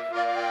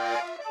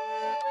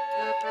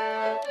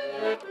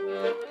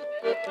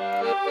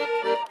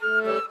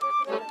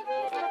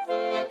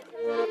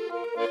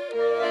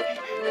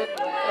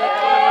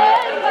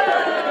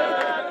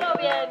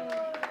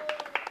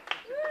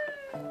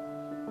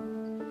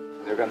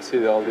 You can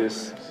see all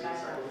these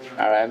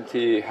are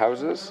empty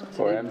houses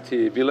or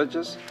empty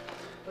villages,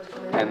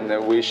 and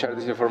we share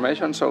this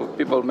information so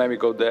people maybe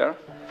go there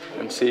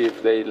and see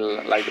if they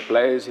like the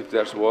place, if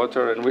there's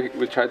water, and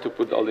we try to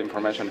put all the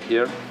information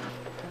here.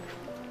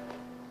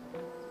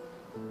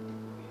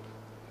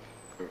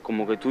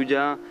 Como que tú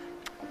ya,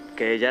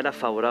 que ya eras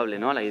favorable,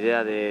 ¿no? A la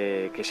idea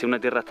de que si una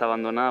tierra está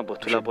abandonada, pues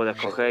tú la puedes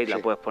coger y la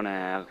puedes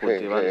poner a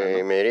cultivar.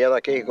 Sí, me iría de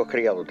aquí y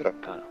cogería otra.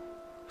 Claro.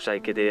 O sea,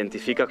 y que te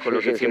identificas con lo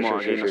que hicimos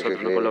aquí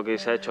nosotros, no con lo que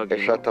se ha hecho aquí.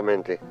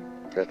 Exactamente,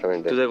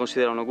 exactamente. ¿Tú te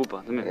consideras un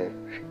ocupa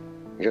también?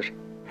 Yo sí.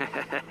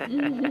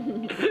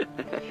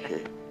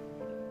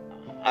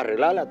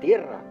 Arreglar la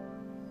tierra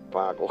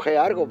para coger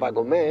algo, para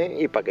comer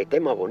y para que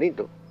esté más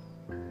bonito.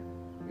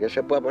 Ya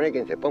se puede poner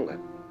quien se ponga.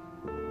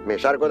 Me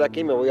salgo de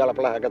aquí, me voy a la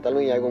Plaza de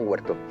Cataluña y hago un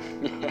huerto.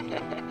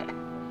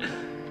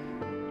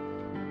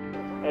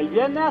 El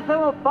viernes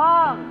hacemos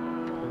pan.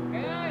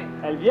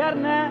 El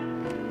viernes.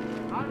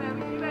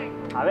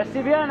 A ver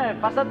si vienes,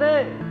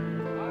 pásate.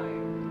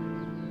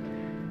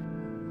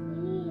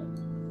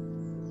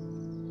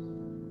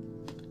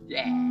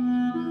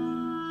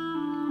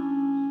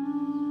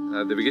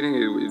 At the beginning,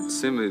 it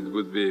seemed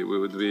we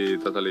would be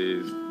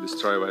totally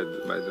destroyed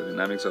by the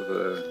dynamics of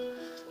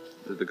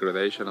the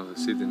degradation of the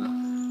city, no?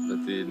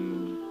 But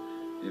in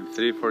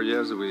 3-4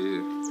 years,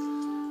 we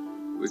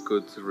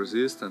could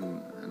resist,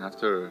 and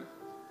after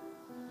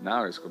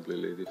now it's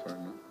completely different.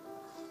 No?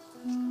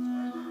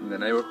 In the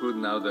neighborhood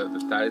now, the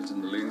tides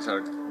and the links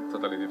are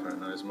totally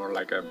different. No? It's more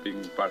like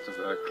being part of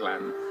a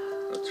clan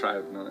or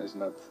tribe. No, it's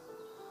not.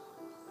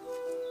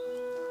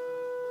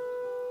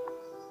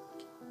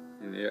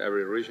 In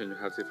every region, you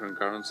have different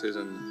currencies,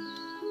 and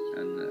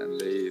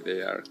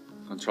they are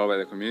controlled by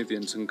the community.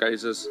 In some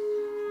cases,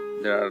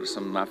 there are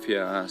some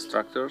mafia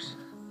structures,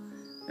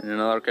 and in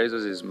other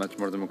cases, it's much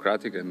more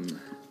democratic and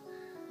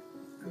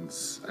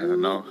I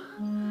don't know,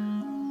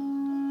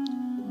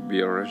 be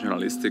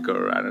regionalistic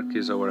or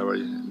anarchist or whatever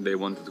they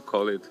wanted to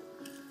call it.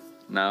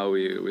 Now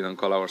we don't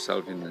call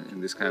ourselves in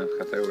this kind of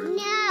category.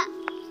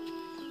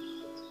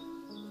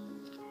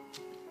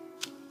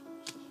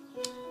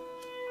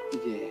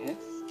 Yes.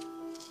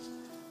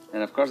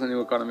 And of course the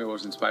new economy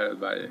was inspired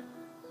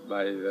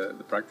by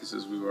the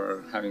practices we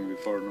were having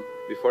before. No?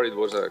 Before it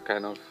was a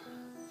kind of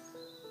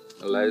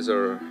a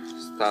laser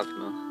stuff,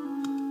 no?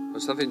 It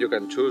was something you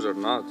can choose or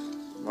not,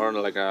 more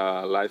like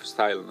a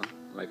lifestyle, no?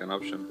 Like an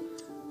option.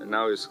 And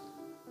now it's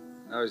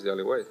the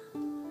only way.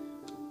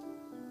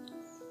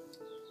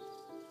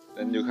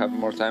 Then you have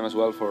more time as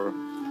well for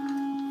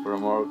a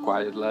more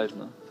quiet life,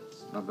 no?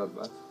 It's not that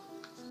bad.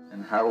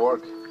 And hard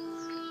work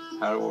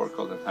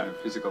all the time,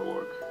 physical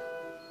work.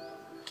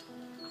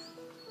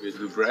 We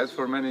do bread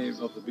for many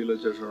of the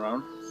villagers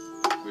around.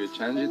 We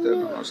change it,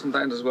 and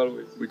sometimes as well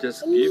we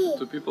just give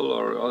to people,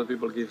 or other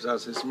people give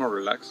us. It's more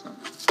relaxed, no?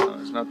 So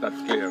it's not that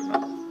clear, no?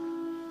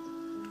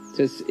 So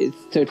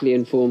it's totally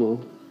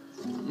informal?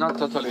 Not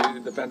totally,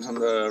 it depends on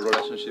the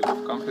relationship of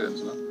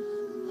confidence, no?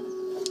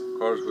 Of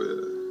course,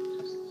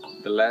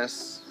 the less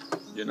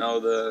you know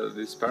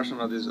this person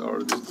or this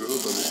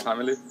group or this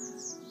family,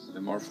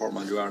 the more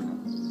formal you are, no?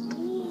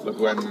 But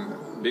when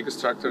big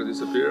structure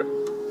disappear,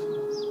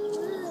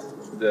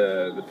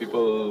 the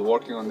people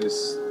working on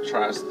this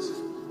trust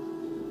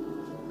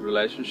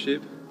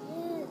relationship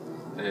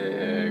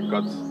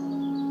got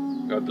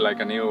like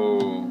a new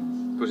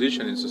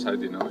position in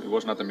society. No, it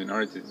was not a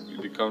minority.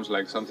 It becomes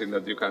like something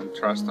that you can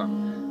trust on,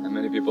 and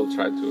many people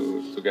try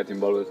to get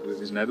involved with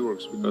these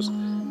networks because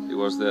it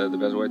was the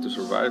best way to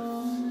survive.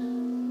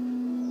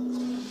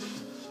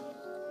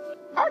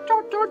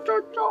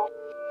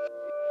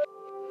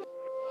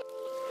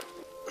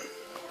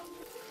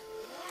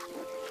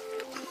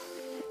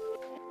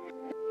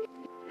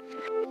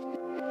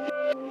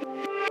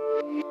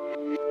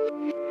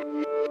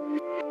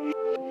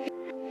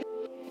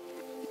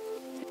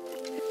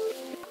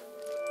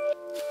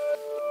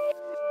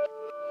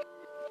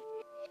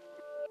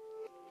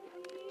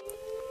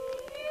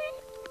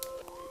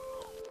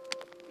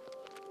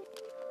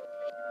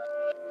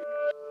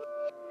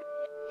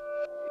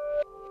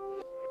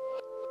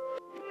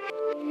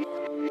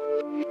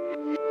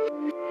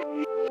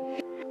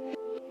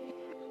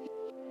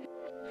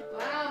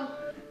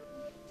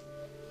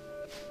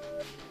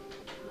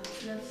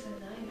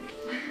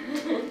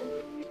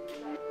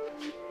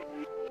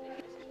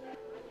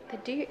 They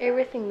do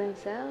everything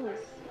themselves.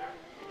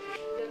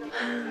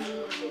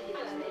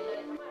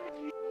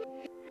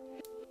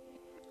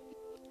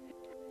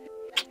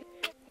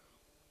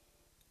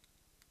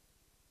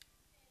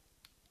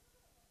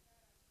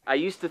 I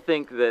used to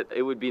think that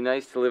it would be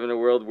nice to live in a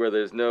world where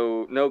there's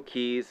no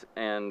keys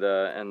and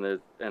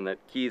that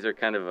keys are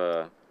kind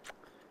of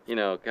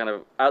kind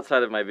of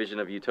outside of my vision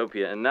of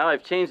utopia. And now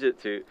I've changed it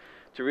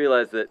to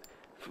realize that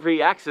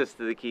free access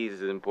to the keys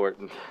is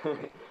important,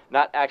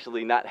 not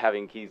actually not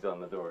having keys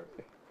on the door.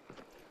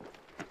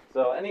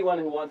 So anyone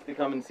who wants to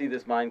come and see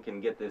this mine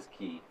can get this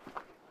key.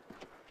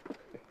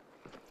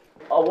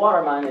 A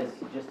water mine is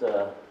just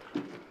a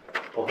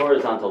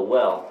horizontal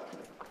well.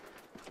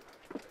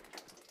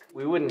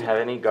 We wouldn't have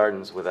any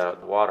gardens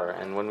without water,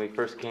 and when we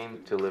first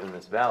came to live in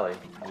this valley,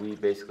 we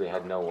basically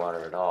had no water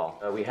at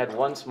all. We had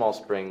one small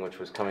spring which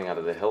was coming out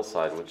of the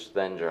hillside, which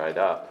then dried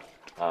up.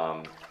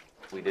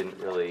 We didn't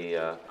really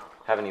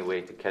have any way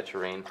to catch a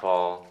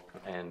rainfall,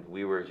 and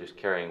we were just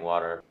carrying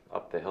water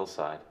up the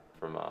hillside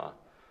from a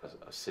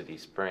city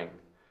spring.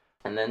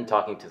 And then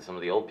talking to some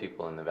of the old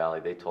people in the valley,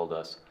 they told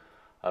us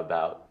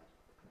about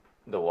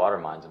the water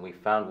mines, and we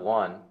found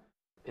one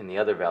in the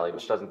other valley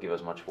which doesn't give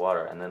us much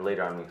water, and then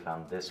later on we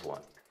found this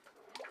one.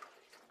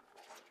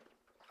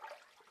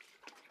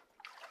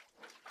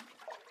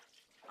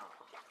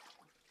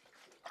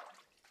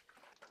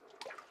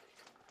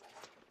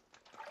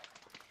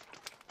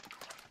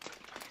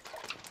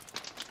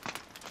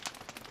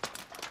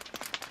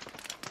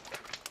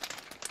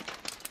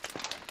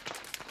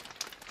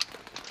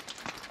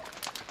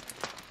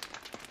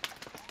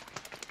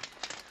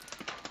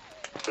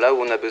 Là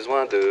où on a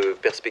besoin de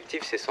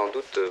perspectives, c'est sans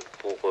doute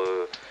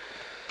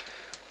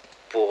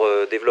pour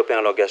développer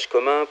un langage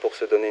commun, pour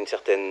se donner une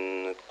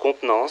certaine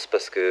contenance,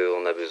 parce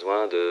qu'on a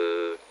besoin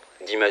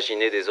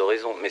d'imaginer des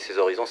horizons. Mais ces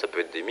horizons, ça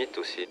peut être des mythes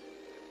aussi.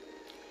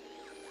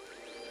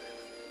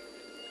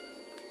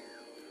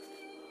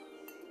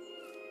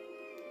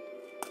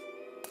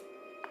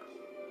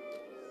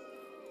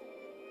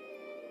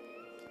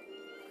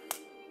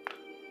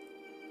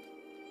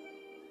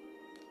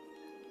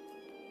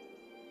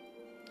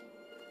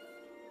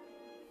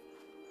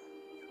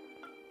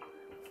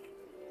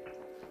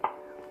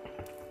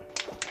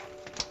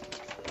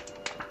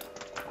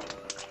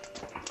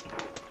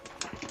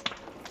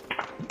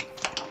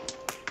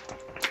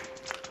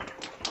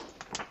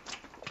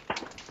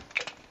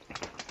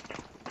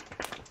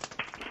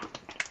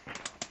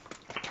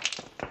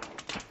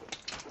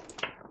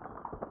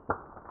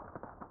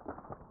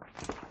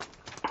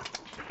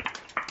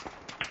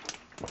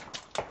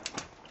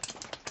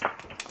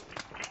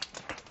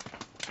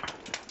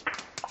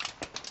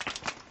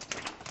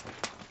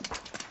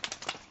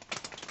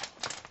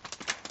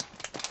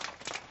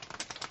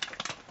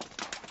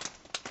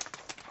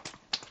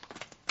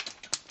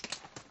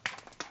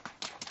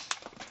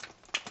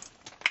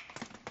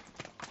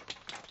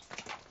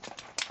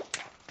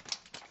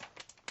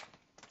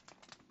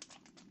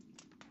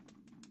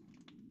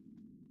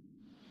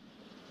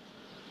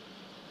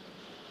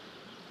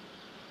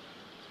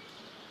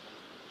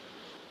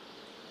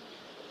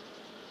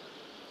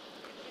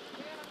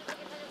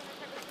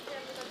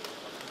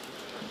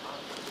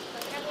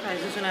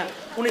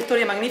 una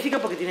historia magnífica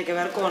porque tiene que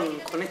ver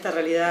con esta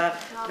realidad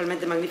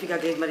realmente magnífica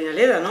que es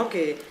Marinaleda, ¿no?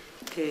 Que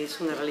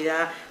es una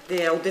realidad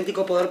de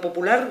auténtico poder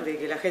popular, de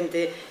que la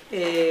gente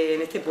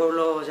en este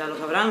pueblo, ya lo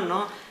sabrán,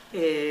 ¿no?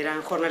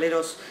 Eran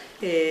jornaleros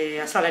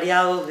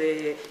asalariados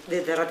de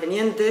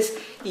terratenientes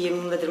y en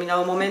un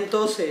determinado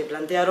momento se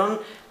plantearon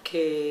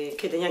que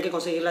tenían que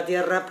conseguir la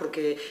tierra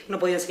porque no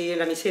podían seguir en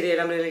la miseria y el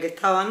hambre en el que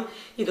estaban,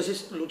 y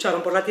entonces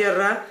lucharon por la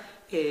tierra,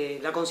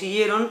 la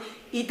consiguieron,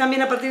 y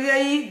también a partir de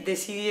ahí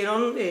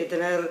decidieron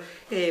tener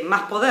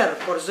más poder,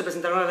 por eso se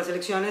presentaron a las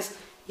elecciones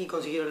y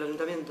consiguieron el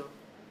ayuntamiento.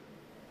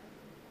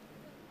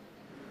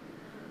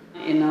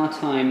 In our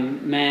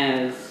time,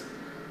 mayors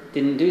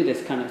didn't do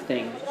this kind of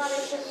thing.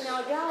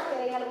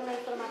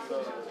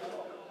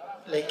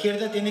 La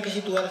izquierda tiene que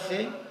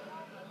situarse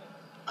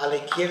a la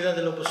izquierda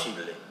de lo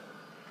posible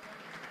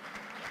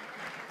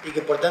y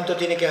que por tanto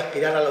tiene que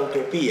aspirar a la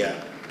utopía,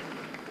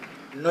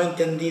 no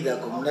entendida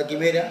como una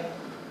quimera,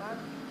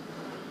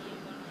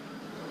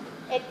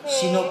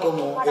 sino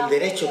como el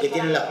derecho que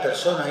tienen las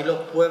personas y los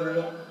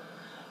pueblos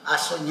a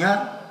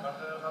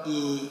soñar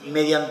y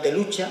mediante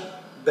lucha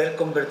ver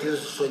convertidos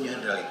sus sueños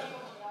en realidad.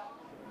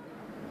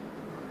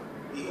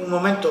 Y un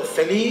momento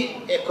feliz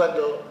es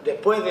cuando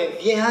después de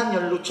 10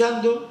 años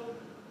luchando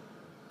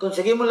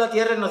conseguimos la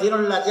tierra y nos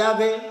dieron la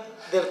llave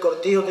del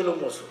cortijo del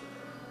humoso.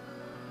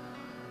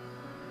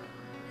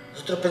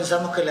 Nosotros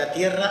pensamos que la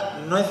tierra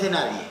no es de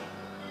nadie,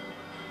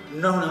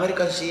 no es una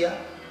mercancía,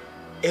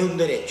 es un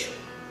derecho.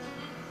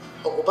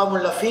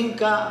 Ocupamos la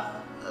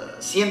finca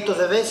cientos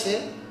de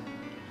veces,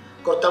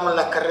 cortamos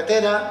las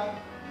carreteras,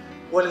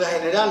 huelgas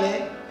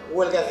generales,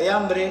 huelgas de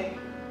hambre,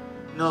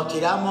 nos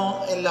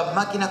tiramos en las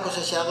máquinas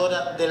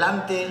cosechadoras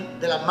delante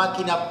de las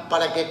máquinas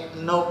para que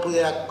no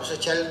pudiera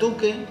cosechar el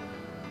duque.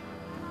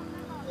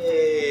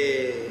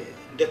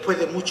 Después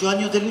de muchos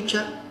años de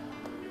lucha,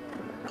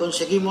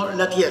 conseguimos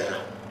la tierra.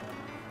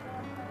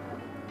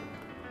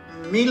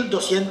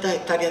 1.200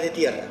 hectáreas de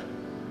tierra,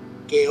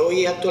 que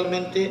hoy es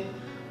actualmente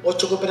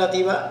 8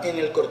 cooperativas en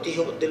el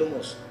cortijo del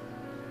humoso.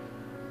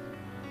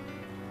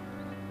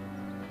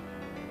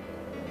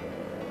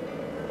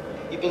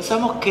 Y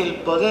pensamos que el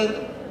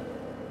poder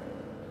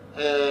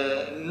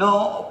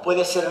no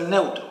puede ser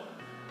neutro,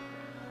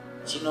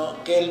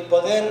 sino que el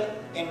poder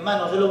en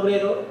manos del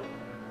obrero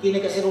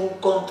tiene que ser un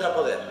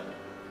contrapoder.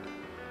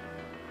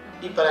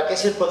 Y para que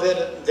ese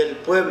poder del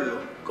pueblo,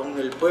 con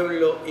el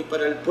pueblo y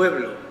para el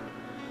pueblo,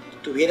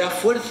 tuviera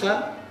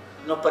fuerza,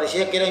 nos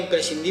parecía que era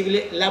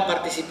imprescindible la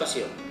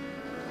participación.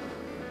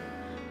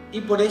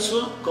 Y por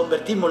eso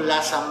convertimos la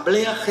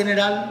Asamblea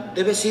General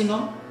de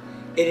Vecinos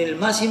en el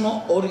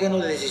máximo órgano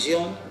de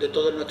decisión de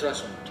todos nuestros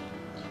asuntos.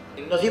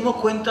 Nos dimos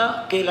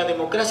cuenta que la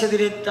democracia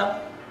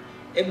directa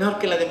es mejor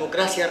que la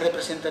democracia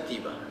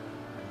representativa,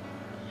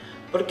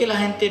 porque la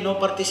gente no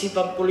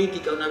participa en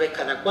política una vez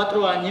cada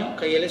 4 años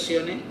que hay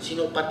elecciones,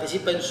 sino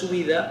participa en su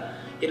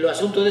vida, en los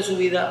asuntos de su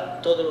vida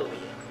todos los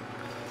días.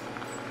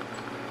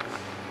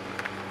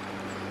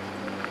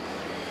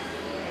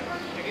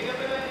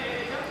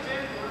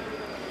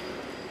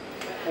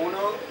 Uno,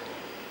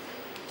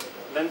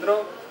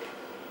 dentro.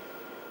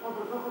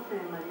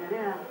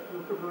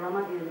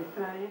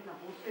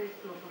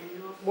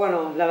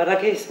 Bueno, la verdad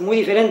que es muy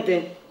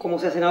diferente como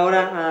se hacen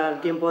ahora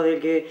al tiempo del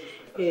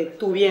que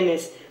tú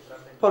vienes,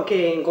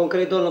 porque en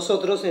concreto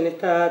nosotros en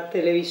esta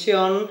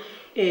televisión,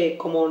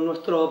 como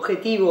nuestro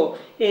objetivo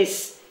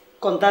es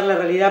contar la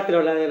realidad,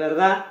 pero la de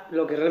verdad,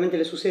 lo que realmente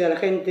le sucede a la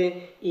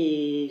gente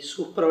y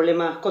sus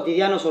problemas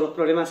cotidianos o los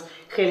problemas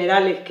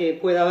generales que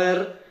pueda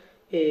haber,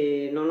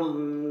 no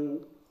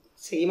nos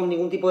seguimos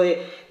ningún tipo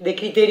de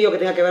criterio que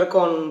tenga que ver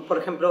con, por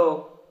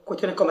ejemplo,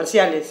 cuestiones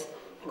comerciales,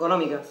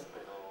 económicas.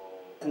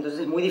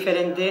 Entonces es muy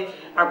diferente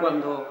a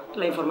cuando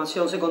la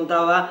información se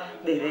contaba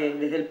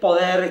desde el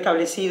poder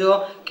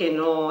establecido que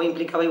no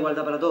implicaba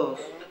igualdad para todos.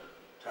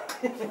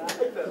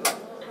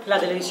 La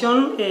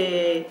televisión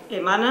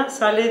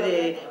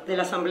sale de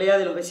la asamblea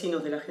de los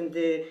vecinos, de la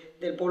gente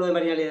del pueblo de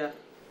Marinaleda.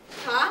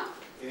 ¿Ah?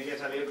 Tiene que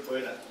salir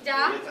fuera.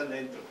 ¿Ya? Ahí están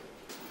dentro.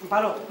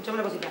 Amparo, escúchame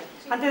una cosita.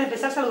 Antes de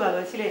empezar saludando,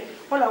 decirle,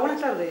 hola, buenas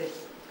tardes.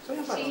 Soy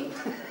Amparo. Sí.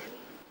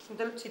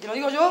 Si te lo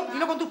digo yo,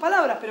 dilo con tus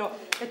palabras, pero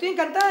estoy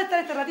encantada de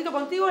estar este ratito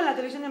contigo en la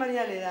televisión de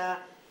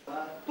Marinaleda.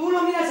 Tú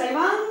lo miras a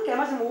Iván, que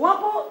además es muy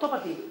guapo, todo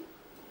para ti.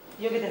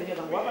 Yo que te veo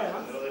tan guapa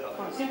además.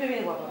 Bueno, siempre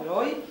vienes guapa, pero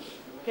hoy,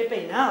 qué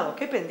peinado,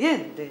 qué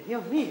pendiente,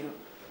 Dios mío.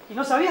 Y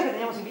no sabías que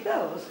teníamos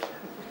invitados.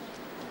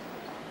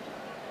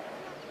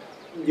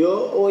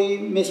 Yo hoy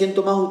me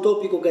siento más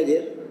utópico que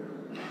ayer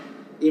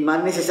y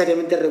más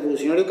necesariamente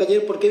revolucionario que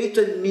ayer, porque he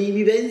visto en mi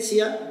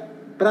vivencia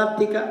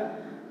práctica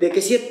de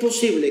que sí es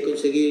posible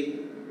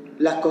conseguir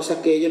las cosas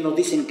que ellos nos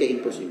dicen que es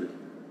imposible.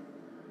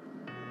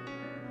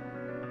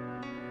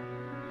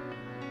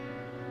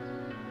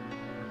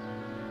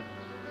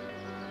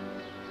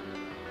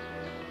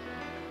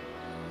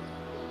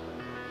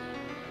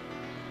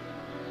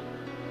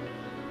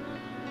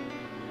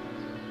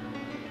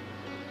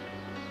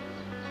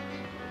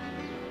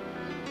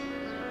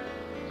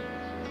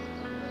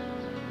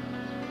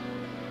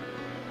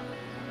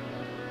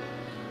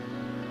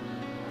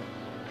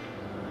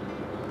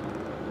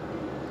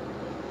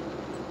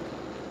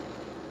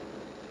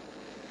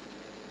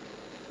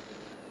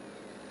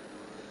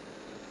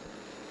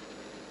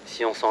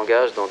 Si on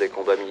s'engage dans des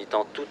combats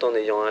militants tout en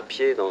ayant un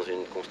pied dans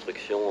une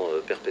construction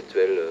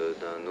perpétuelle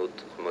d'un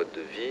autre mode de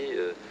vie,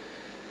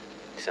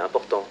 c'est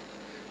important.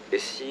 Et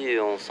si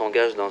on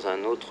s'engage dans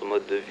un autre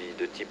mode de vie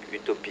de type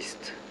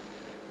utopiste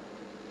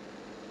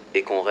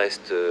et qu'on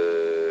reste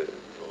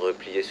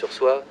replié sur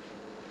soi,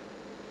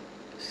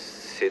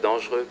 c'est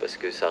dangereux parce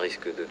que ça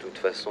risque de toute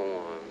façon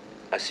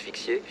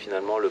asphyxier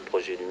finalement le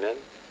projet lui-même.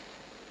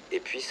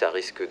 Et puis ça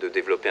risque de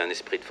développer un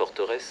esprit de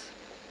forteresse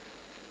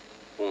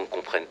où on ne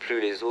comprenne plus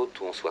les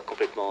autres, où on soit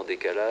complètement en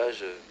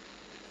décalage.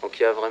 Donc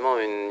il y a vraiment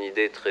une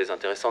idée très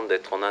intéressante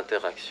d'être en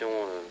interaction,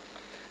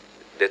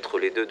 d'être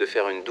les deux, de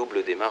faire une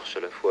double démarche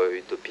à la fois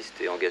utopiste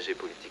et engagée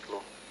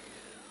politiquement.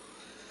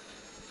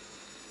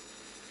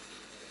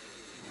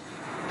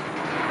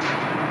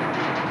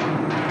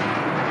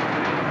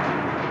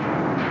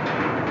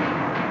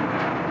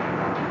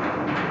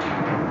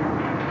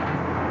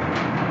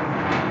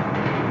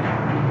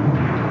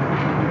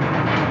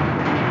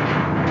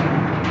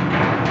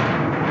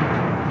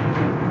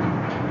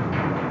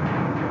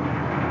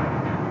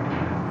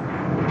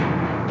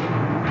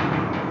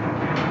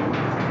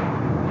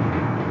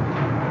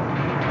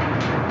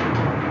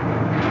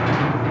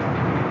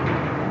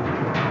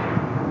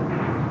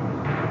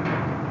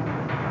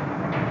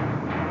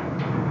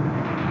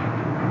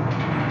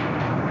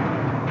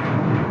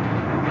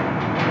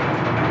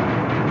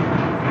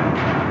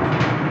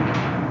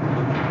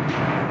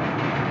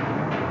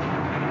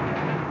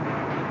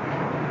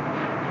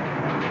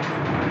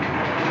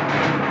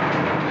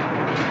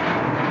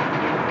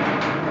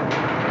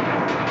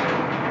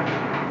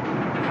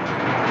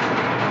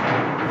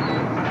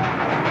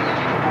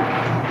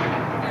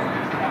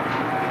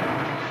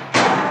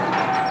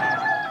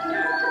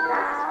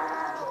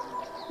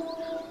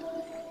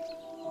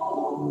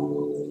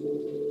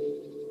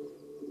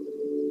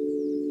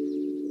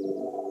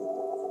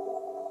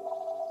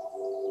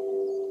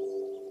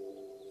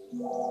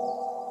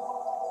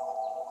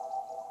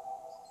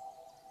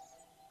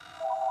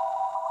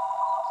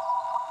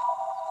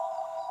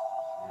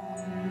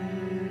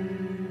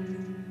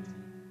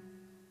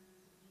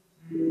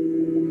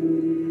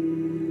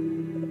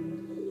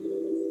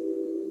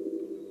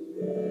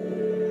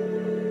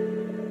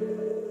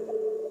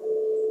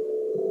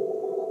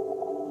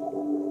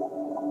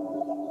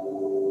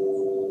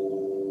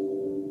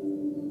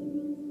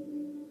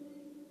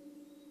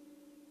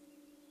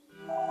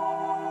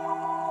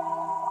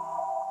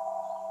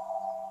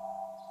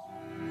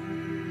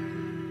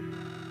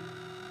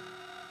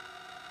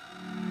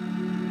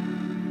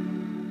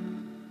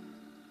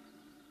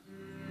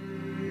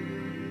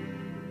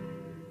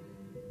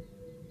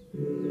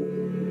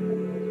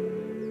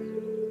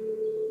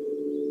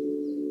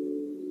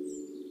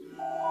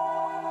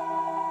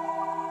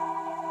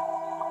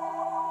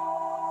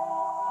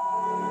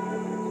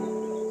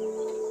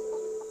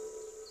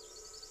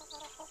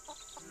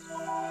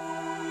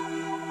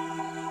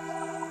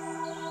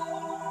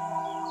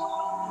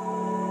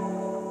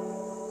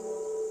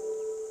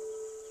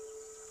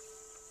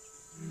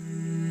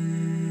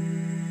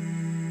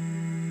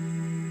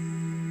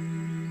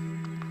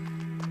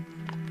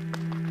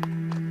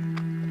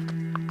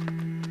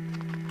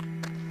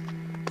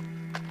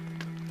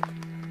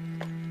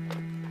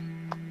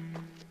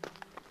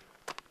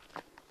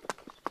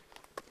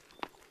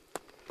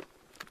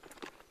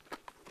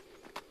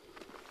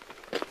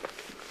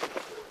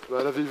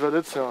 La Vieille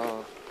Valette, c'est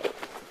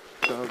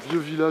un vieux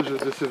village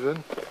des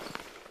Cévennes.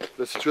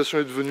 La situation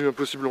est devenue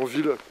impossible en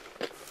ville.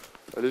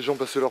 Les gens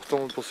passaient leur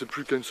temps, ne pensaient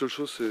plus qu'à une seule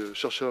chose, c'est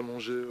chercher à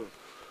manger,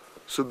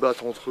 se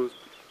battre entre eux.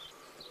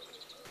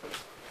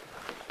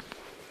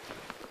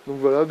 Donc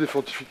voilà, des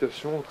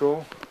fortifications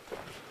encore.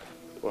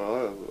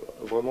 Voilà,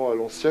 vraiment à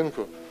l'ancienne,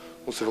 quoi.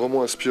 On s'est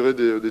vraiment inspiré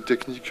des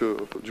techniques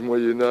du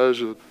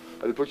Moyen-Âge.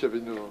 À l'époque, il y avait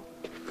une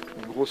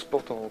grosse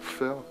porte en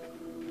fer.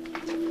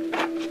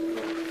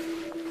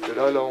 Et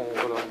là, on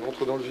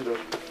entre dans le village.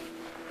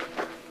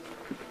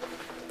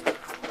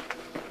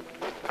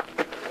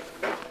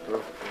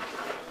 Voilà.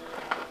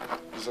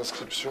 Des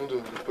inscriptions de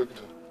l'époque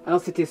de... Alors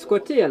c'était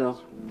squatté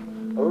alors?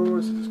 Ah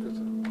oui, c'était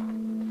squatté.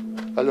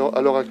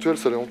 À l'heure actuelle,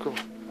 ça l'est encore.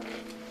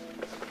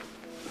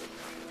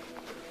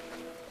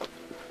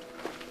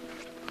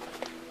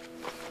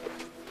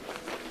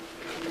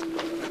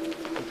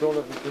 Donc là, on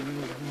a fait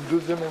une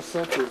deuxième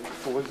enceinte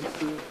pour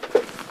résister.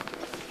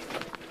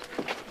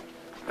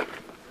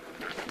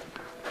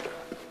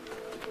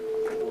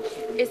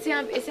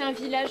 Et c'est un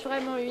village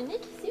vraiment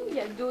unique ici, ou il y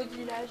a d'autres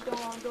villages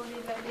dans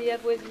les vallées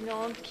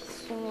avoisinantes qui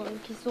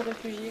sont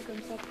réfugiés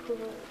comme ça pour...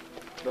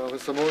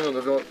 Récemment, il y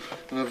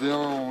en avait un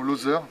en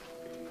Lozère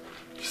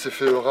qui s'est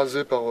fait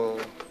raser par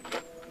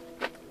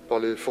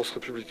les forces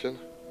républicaines.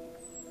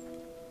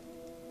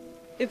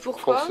 Et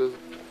pourquoi? Françaises.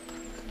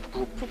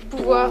 Pour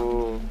pouvoir...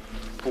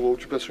 Pour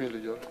occupation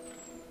illégale.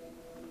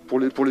 Pour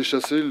les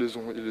chasser, ils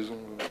ont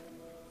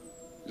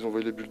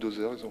envoyé les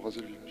bulldozers, ils ont rasé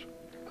le village.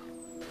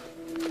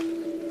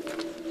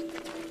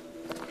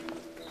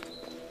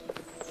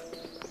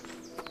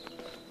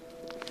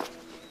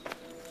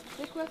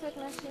 C'est quoi cette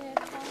machine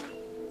étrange?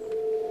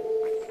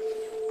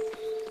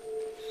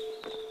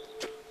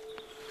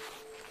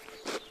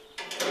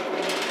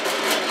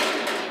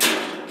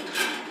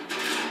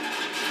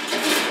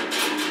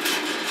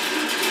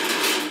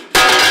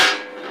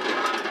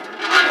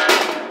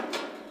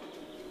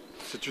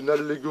 une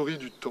allégorie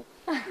du temps.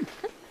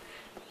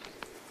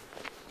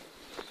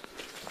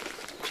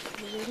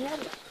 Génial.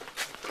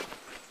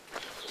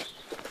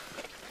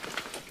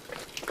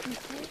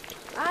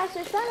 Ah,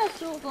 c'est ça la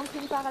source dont tu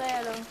me parlais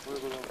alors. Oui,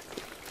 voilà.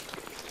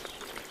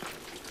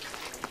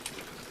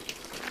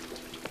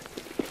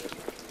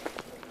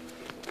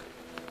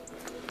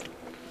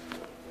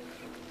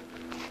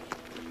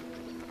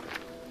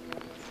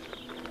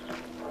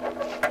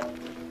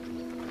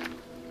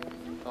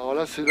 Alors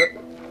là,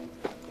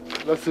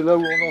 c'est là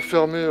où on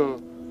enfermait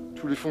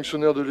tous les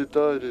fonctionnaires de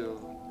l'État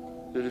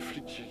et les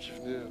flics qui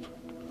venaient.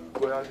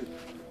 Ouais, allez.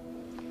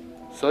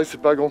 C'est vrai que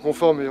c'est pas à grand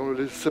confort, mais on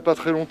les laissait pas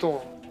très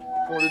longtemps. Hein.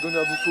 Quand on les donnait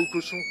à bouffer aux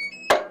cochons.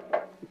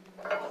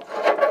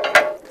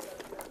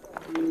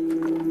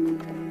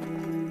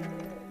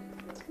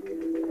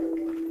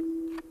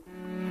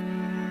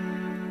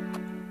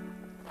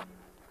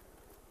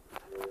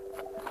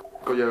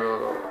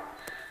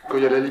 Quand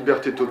il y a la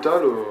liberté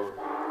totale,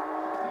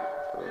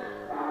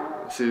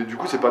 du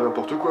coup c'est pas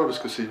n'importe quoi, parce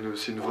que c'est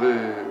une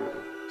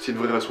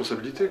vraie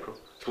responsabilité, quoi.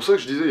 C'est pour ça que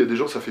je disais, il y a des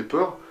gens ça fait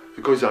peur,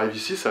 et quand ils arrivent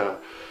ici, ça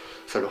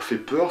leur fait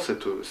peur,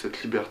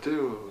 cette liberté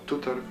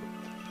totale.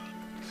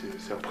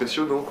 C'est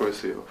impressionnant, quoi.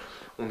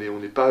 On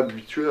n'est pas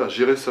habitué à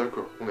gérer ça,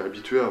 quoi. On est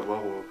habitué à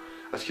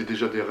ce qu'il y ait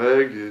déjà des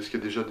règles, et ce qu'il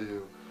y ait déjà des...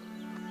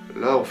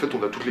 Là, en fait,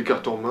 on a toutes les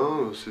cartes en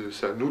main,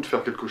 c'est à nous de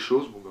faire quelque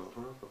chose. Bon, bah,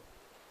 voilà, quoi.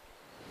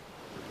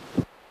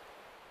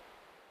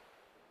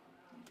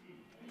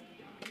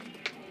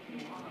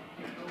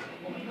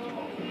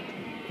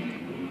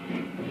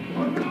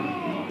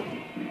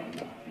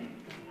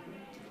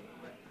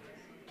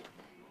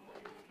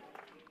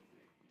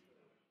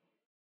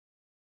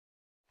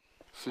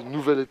 C'est une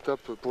nouvelle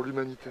étape pour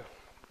l'humanité.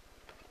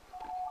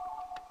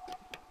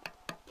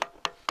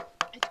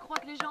 Et tu crois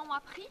que les gens ont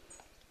appris?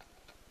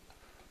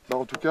 Bah,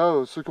 en tout cas,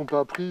 ceux qui n'ont pas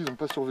appris, ils n'ont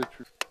pas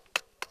survécu.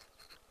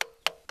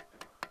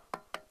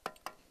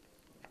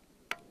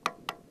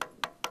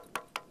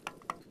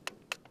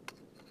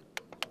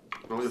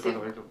 Non, il n'y a pas de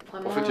règle.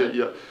 En fait,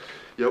 il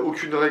n'y a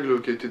aucune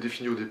règle qui a été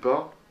définie au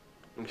départ.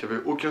 Donc il n'y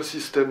avait aucun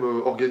système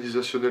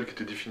organisationnel qui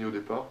était défini au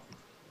départ.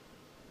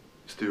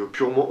 C'était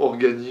purement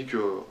organique.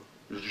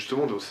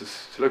 Justement,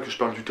 c'est là que je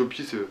parle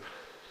d'utopie. C'est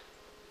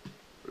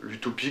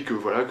l'utopie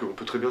voilà, qu'on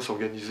peut très bien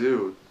s'organiser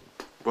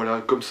voilà,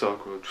 comme ça,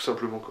 quoi, tout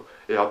simplement, quoi.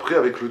 Et après,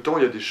 avec le temps,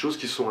 il y a des choses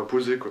qui se sont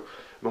imposées, quoi.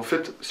 Mais en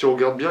fait, si on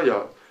regarde bien, il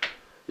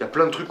y a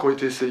plein de trucs qui ont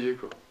été essayés,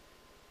 quoi.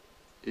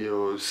 Et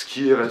ce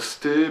qui est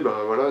resté, ben,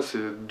 voilà,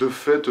 c'est de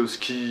fait ce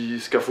qui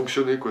a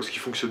fonctionné, quoi. Ce qui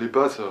ne fonctionnait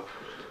pas, ça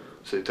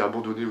a été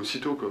abandonné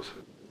aussitôt, quoi.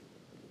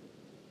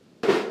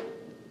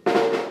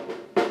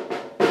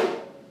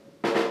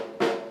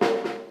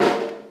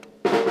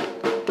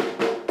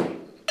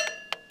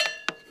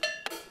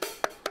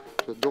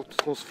 J'adore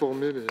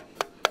transformer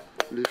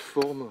les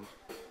formes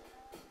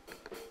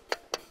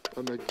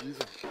à ma guise.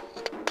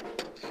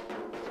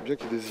 C'est bien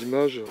qu'il y ait des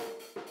images.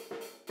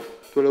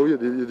 Toi, là où il y a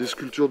des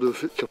sculptures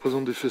qui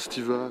représentent des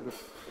festivals,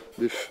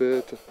 des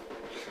fêtes.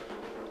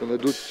 Il y en a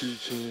d'autres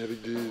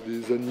avec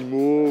des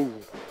animaux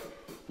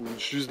ou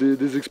juste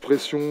des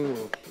expressions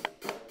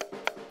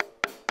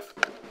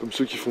comme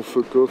ceux qui font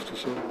fuck off, tout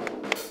ça.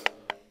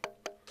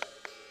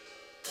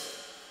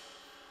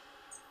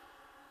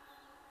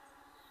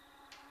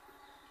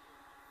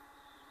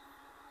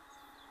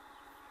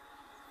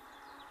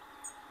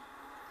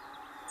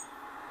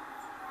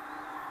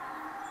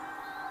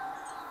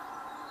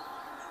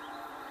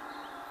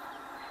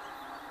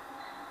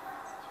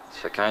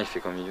 Chacun il fait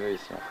comme il veut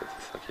ici en fait,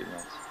 c'est ça qui est bien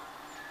aussi.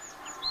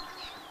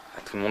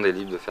 Tout le monde est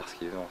libre de faire ce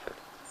qu'il veut en fait.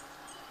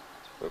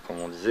 Comme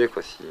on disait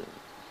quoi, si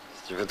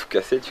tu veux tout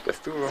casser, tu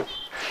casses tout. Hein.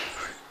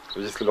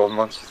 Faut juste le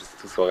lendemain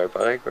tout soit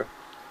réparé quoi.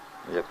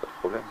 Il n'y a pas de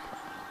problème. Quoi.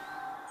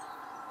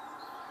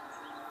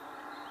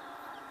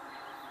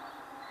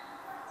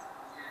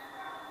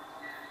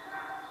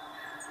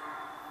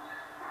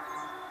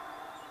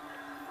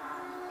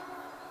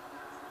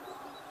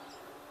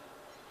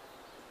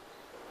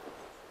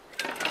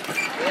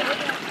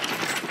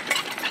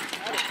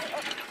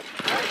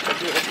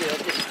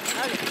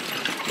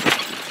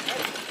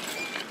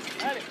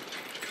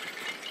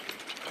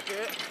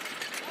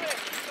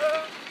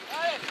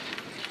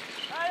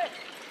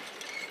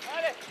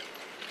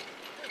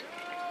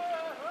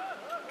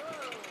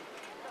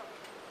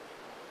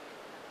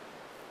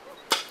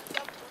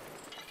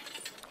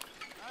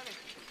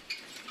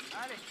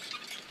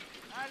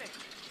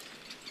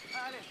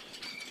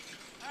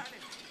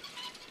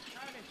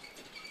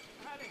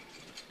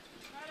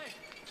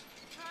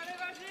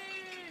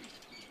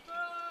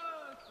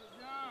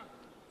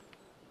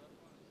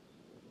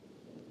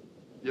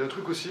 Il y a un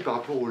truc aussi par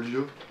rapport au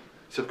lieu,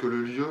 c'est-à-dire que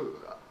le lieu,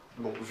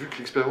 bon, vu que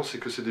l'expérience c'est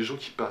que c'est des gens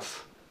qui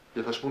passent, il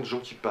y a vachement de gens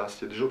qui passent,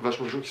 il y a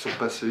vachement de gens qui sont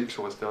passés, qui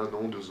sont restés 1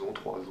 an, 2 ans,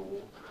 3 ans,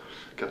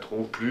 4 ans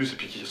ou plus, et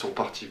puis qui sont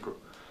partis, quoi.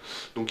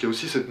 Donc il y a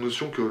aussi cette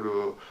notion que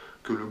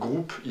le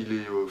groupe, il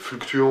est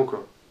fluctuant,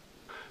 quoi.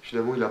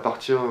 Finalement, il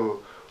appartient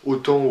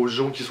autant aux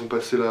gens qui sont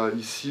passés là,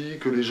 ici,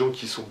 que les gens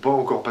qui ne sont pas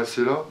encore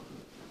passés là.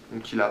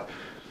 Donc il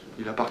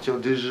appartient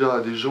déjà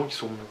à des gens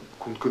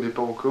qu'on ne connaît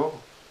pas encore.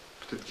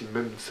 peut-être qu'il y en a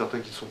même certains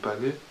qui ne sont pas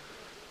nés.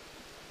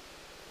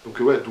 Donc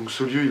ouais, donc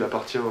ce lieu il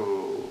appartient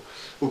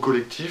au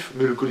collectif,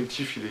 mais le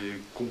collectif il est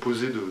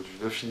composé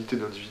d'une infinité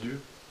d'individus,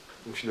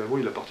 donc finalement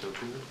il appartient à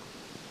tout le monde.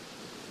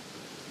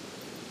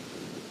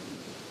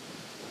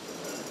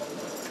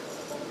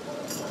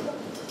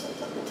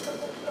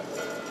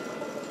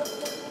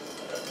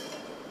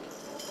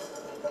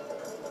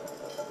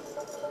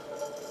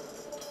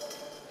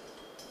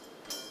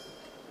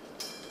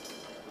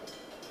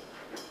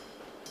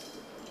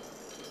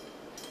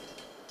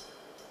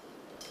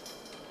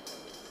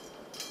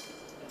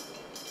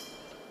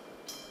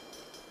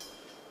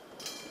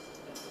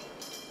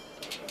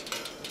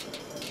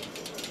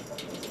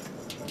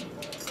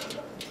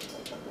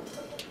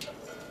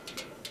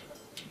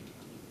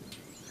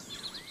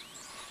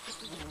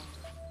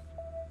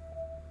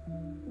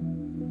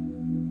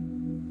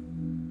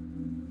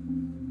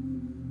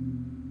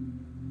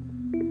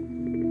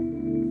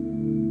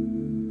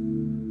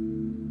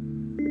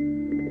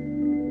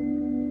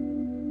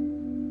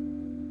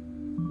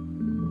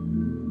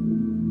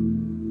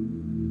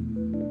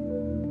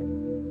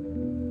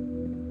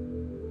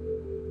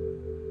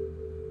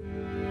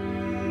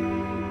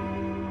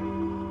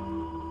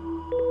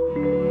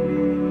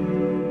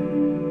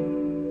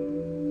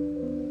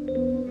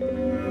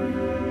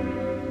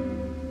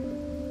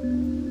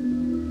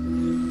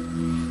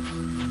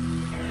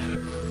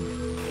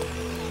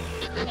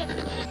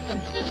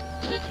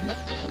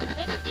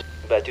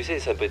 Bah, tu sais,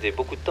 ça peut être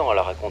beaucoup de temps à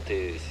la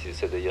raconter.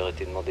 Ça a d'ailleurs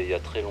été demandé il y a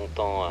très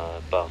longtemps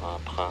par un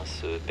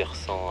prince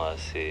persan à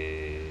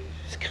ses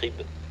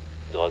scribes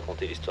de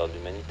raconter l'histoire de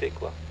l'humanité,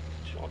 quoi.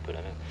 C'est toujours un peu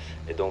la même.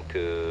 Et donc,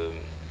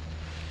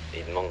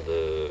 il demande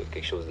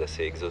quelque chose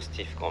d'assez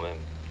exhaustif quand même.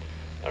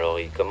 Alors,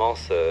 il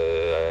commence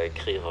à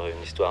écrire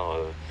une histoire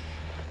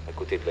à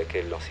côté de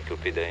laquelle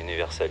l'Encyclopédia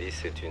Universalis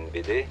est une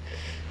BD.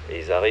 Et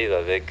ils arrivent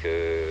avec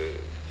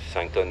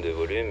 5 tonnes de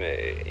volume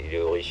et il est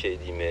horrifié, il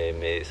dit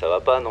mais ça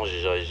va pas, non,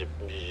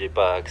 j'ai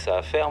pas que ça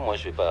à faire, moi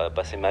je vais pas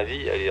passer ma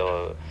vie à lire.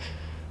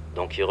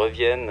 Donc ils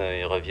reviennent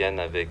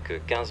avec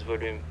 15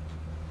 volumes.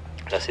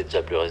 Là c'est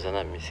déjà plus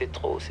raisonnable, mais c'est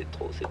trop.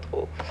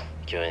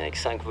 Ils reviennent avec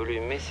 5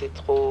 volumes, mais c'est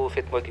trop,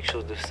 faites-moi quelque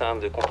chose de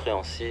simple, de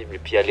compréhensible, et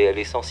puis aller à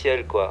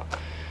l'essentiel, quoi.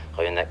 Ils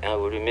reviennent avec 1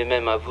 volume, mais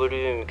même un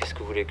volume, qu'est-ce que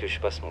vous voulez que je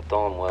passe mon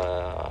temps, moi,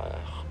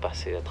 à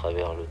repasser à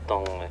travers le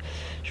temps?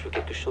 Je veux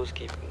quelque chose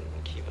qui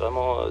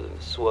vraiment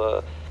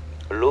soit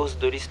l'os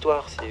de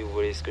l'histoire, si vous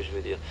voyez ce que je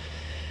veux dire.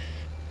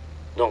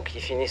 Donc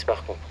ils finissent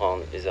par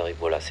comprendre, ils arrivent,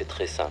 voilà, c'est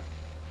très simple.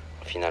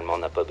 Finalement, on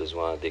n'a pas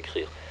besoin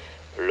d'écrire.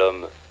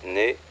 L'homme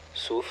naît,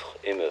 souffre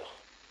et meurt.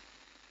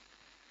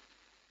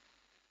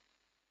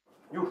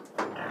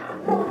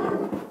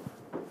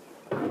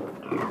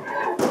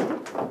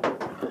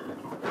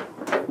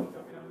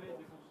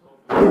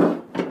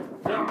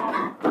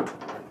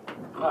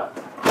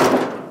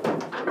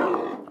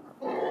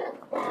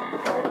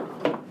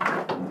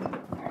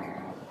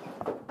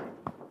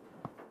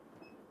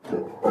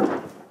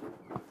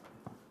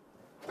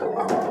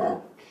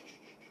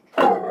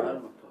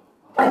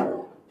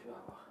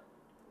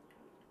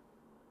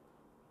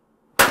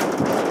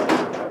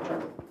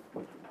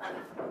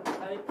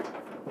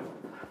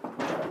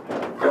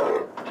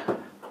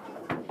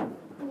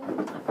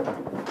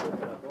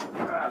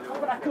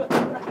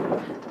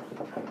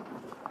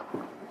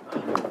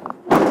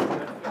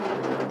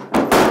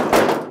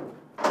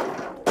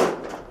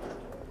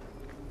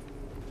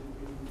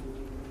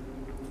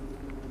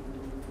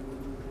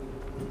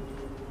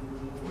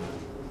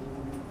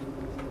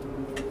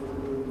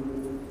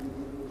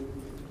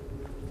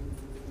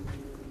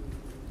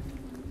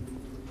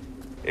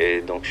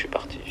 Et donc je suis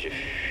parti, j'ai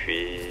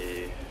fui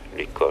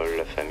l'école,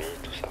 la famille,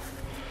 tout ça.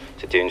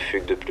 C'était une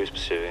fugue de plus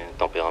parce que j'avais un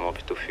tempérament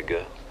plutôt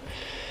fugueur.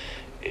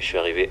 Et je suis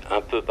arrivé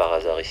un peu par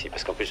hasard ici,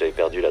 parce qu'en plus j'avais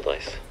perdu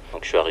l'adresse.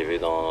 Donc je suis arrivé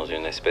dans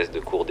une espèce de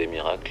cour des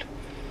miracles,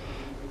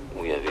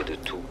 où il y avait de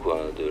tout,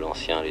 quoi, de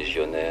l'ancien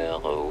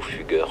légionnaire aux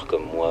fugueurs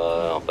comme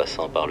moi, en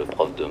passant par le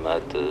prof de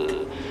maths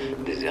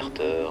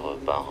déserteur,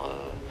 par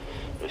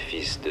le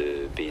fils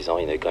de paysan.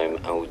 Il y en avait quand même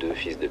 1 ou 2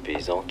 fils de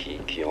paysans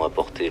qui ont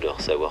apporté leur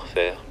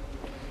savoir-faire.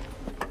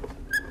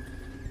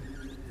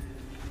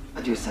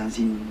 Radio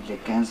Saint-Zine, il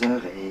est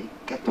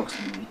 15h14,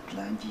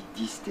 lundi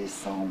 10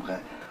 décembre.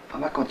 On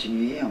va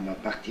continuer, on va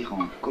partir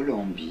en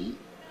Colombie.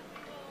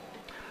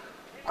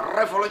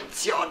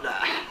 Révolution.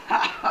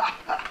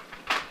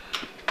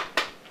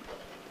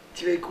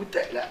 Tu vas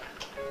écouter là.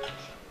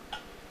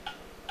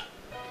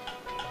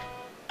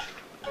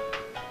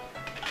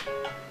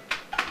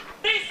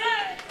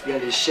 Il y a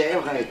les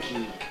chèvres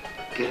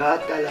qui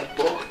grattent à la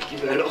porte, qui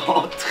veulent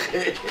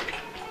rentrer.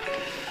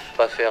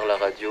 Pas faire la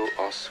radio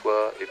en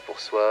soi et pour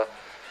soi,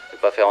 ne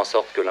pas faire en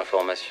sorte que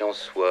l'information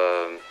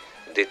soit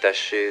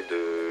détachée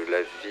de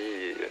la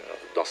vie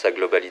dans sa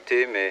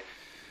globalité, mais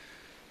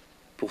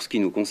pour ce qui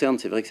nous concerne,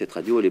 c'est vrai que cette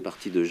radio, elle est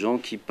partie de gens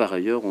qui, par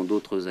ailleurs, ont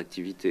d'autres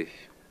activités.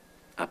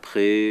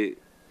 Après,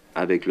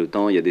 avec le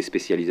temps, il y a des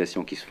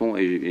spécialisations qui se font,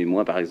 et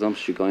moi, par exemple,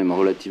 je suis quand même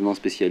relativement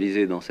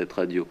spécialisé dans cette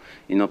radio.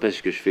 Il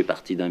n'empêche que je fais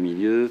partie d'un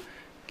milieu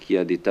qu'il y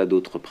a des tas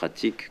d'autres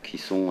pratiques qui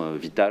sont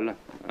vitales,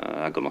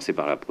 à commencer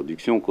par la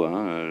production, quoi,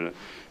 hein,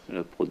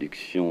 la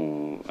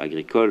production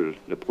agricole,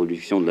 la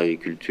production de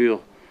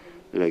l'agriculture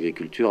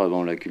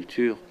avant la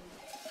culture.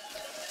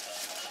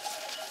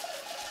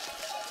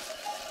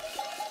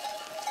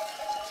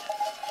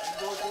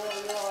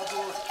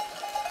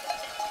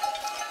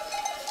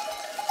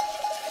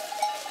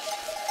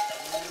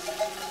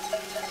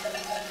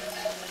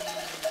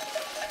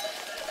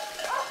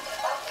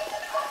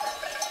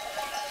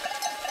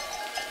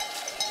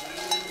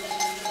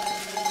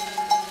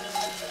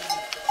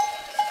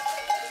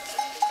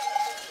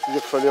 Il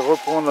fallait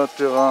reprendre un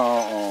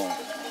terrain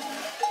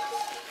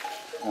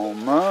en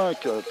main,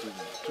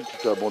 tout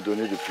était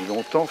abandonné depuis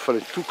longtemps, il fallait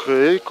tout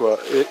créer, quoi,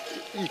 et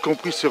y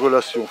compris ses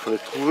relations. Il fallait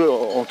trouver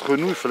entre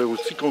nous, il fallait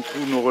aussi qu'on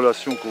trouve nos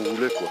relations qu'on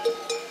voulait, quoi.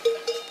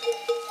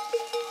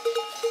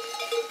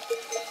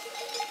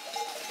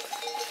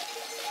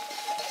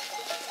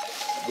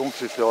 Donc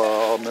c'était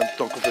en même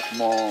temps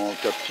complètement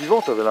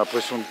captivant, tu avais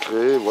l'impression de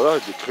créer, voilà,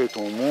 de créer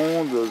ton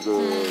monde,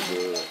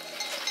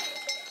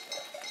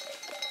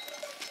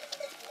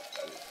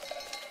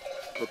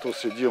 Quand on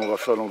s'est dit on va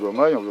faire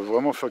Longomaille, on veut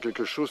vraiment faire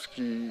quelque chose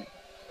qui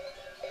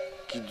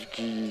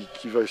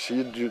va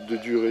essayer de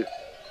durer.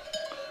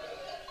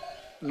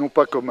 Non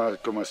pas comme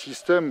un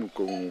système,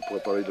 comme on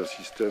pourrait parler d'un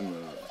système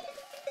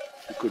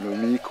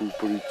économique ou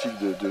politique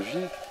de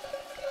vie,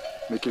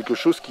 mais quelque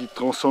chose qui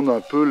transcende un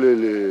peu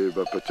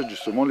peut-être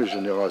justement les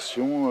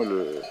générations et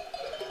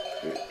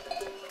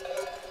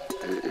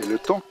le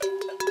temps.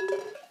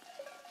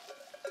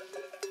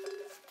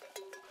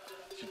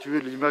 Si tu veux,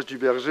 l'image du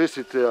berger,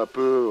 c'était un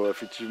peu,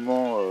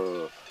 effectivement,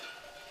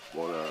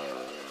 bon,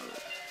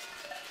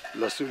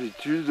 la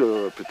solitude,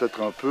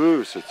 peut-être un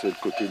peu, c'est le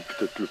côté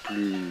peut-être le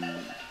plus,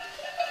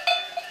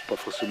 pas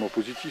forcément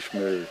positif,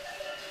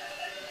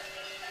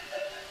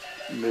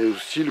 mais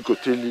aussi le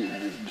côté, une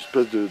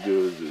espèce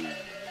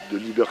de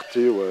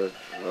liberté, ouais,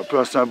 un peu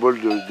un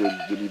symbole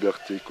de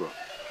liberté, quoi.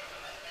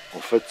 En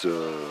fait,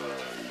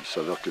 il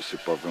s'avère que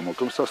c'est pas vraiment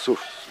comme ça, sauf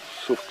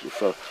que,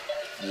 enfin,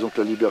 disons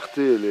que la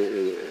liberté,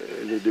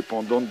 elle est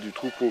dépendante du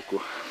troupeau,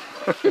 quoi.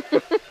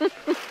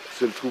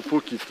 C'est le troupeau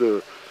qui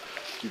te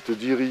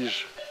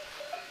dirige.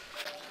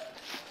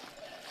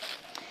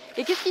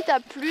 Et qu'est-ce qui t'a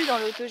plu dans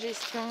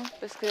l'autogestion?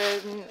 Parce que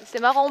c'est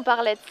marrant, on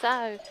parlait de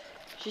ça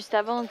juste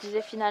avant, on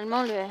disait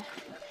finalement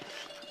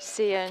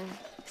c'est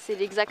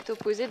l'exact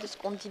opposé de ce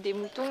qu'on dit des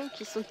moutons,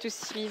 qui sont tous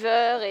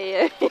suiveurs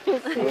et... Ouais.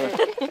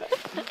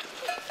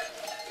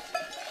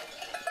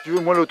 Tu veux,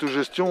 moi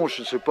l'autogestion,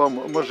 je sais pas,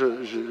 moi je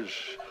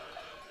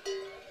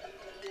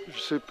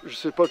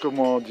sais pas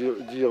comment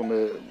dire,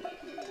 mais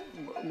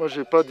moi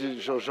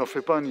j'en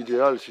fais pas un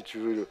idéal, si tu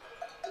veux.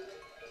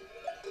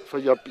 Enfin,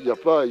 il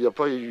n'y a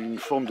pas une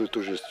forme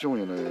d'autogestion, à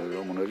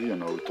mon avis, il y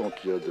en a autant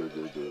qu'il y a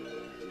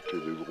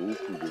de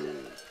groupes ou de...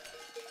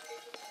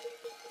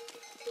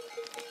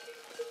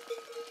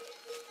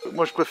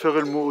 Moi je préférais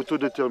le mot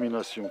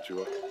autodétermination, tu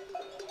vois.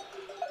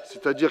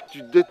 C'est-à-dire que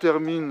tu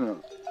détermines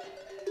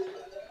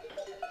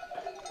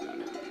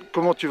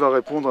comment tu vas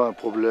répondre à un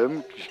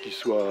problème, qu'il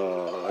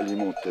soit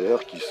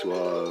alimentaire, qu'il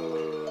soit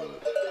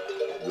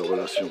de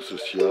relations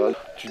sociales.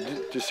 Tu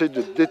essaies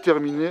de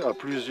déterminer à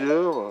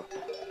plusieurs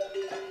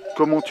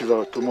comment tu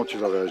vas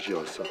réagir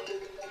à ça.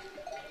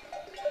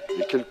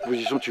 Et quelle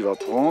position tu vas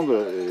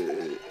prendre.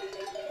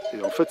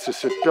 Et en fait, c'est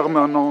cette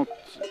permanente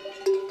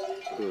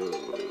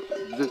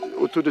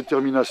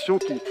autodétermination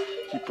qui,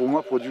 pour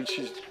moi,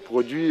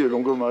 produit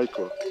Longomaille,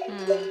 quoi.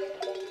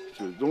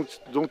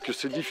 Donc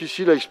c'est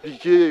difficile à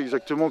expliquer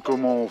exactement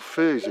comment on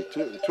fait.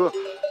 Tu vois,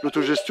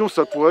 l'autogestion,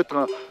 ça pourrait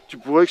être tu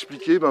pourrais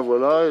expliquer, ben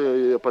voilà,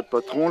 il n'y a pas de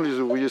patron, les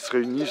ouvriers se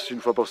réunissent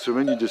une fois par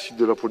semaine, ils décident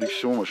de la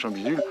production, machin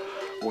bidule.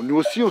 Bon, nous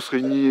aussi, on se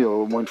réunit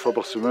au moins une fois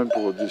par semaine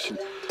pour décider.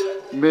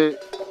 Mais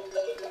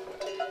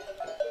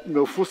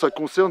au fond, ça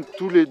concerne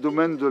tous les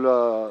domaines de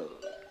la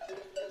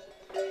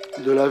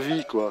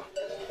vie, quoi.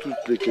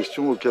 Toutes les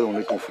questions auxquelles on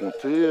est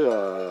confronté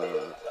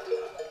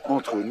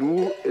entre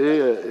nous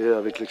et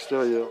avec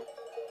l'extérieur.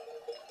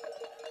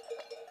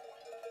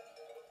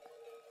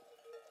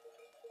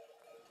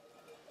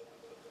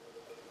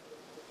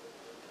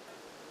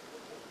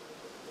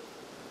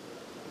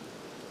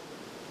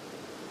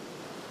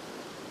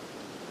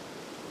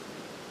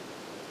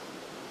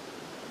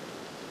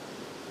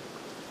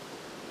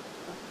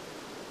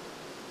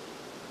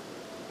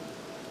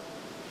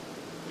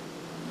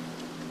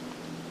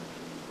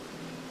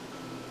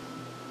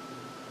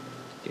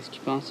 Qu'est-ce que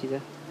tu penses, Isa?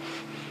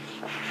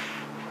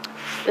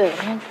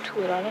 Rien du tout.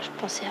 Alors là, je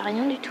pensais à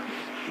rien du tout.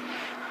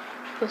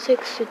 Je pensais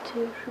que c'était,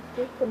 je sais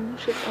pas, comme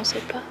je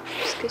pensais pas.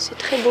 Parce que c'est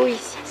très beau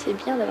ici. C'est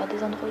bien d'avoir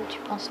des endroits où tu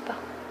penses pas.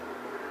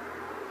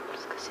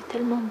 Parce que c'est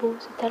tellement beau,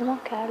 c'est tellement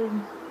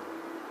calme.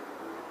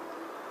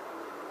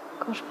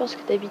 Quand je pense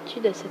que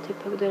d'habitude, à cette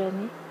époque de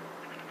l'année,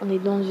 on est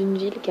dans une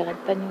ville qui arrête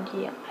pas de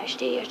nous dire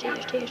achetez, achetez,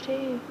 achetez, achetez.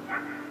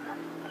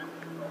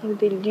 Avec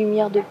des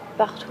lumières de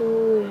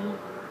partout.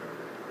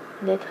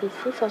 D'être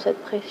ici sans cette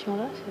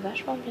pression-là, c'est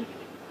vachement bien.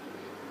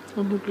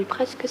 On oublie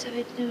presque que ça va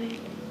être Noël.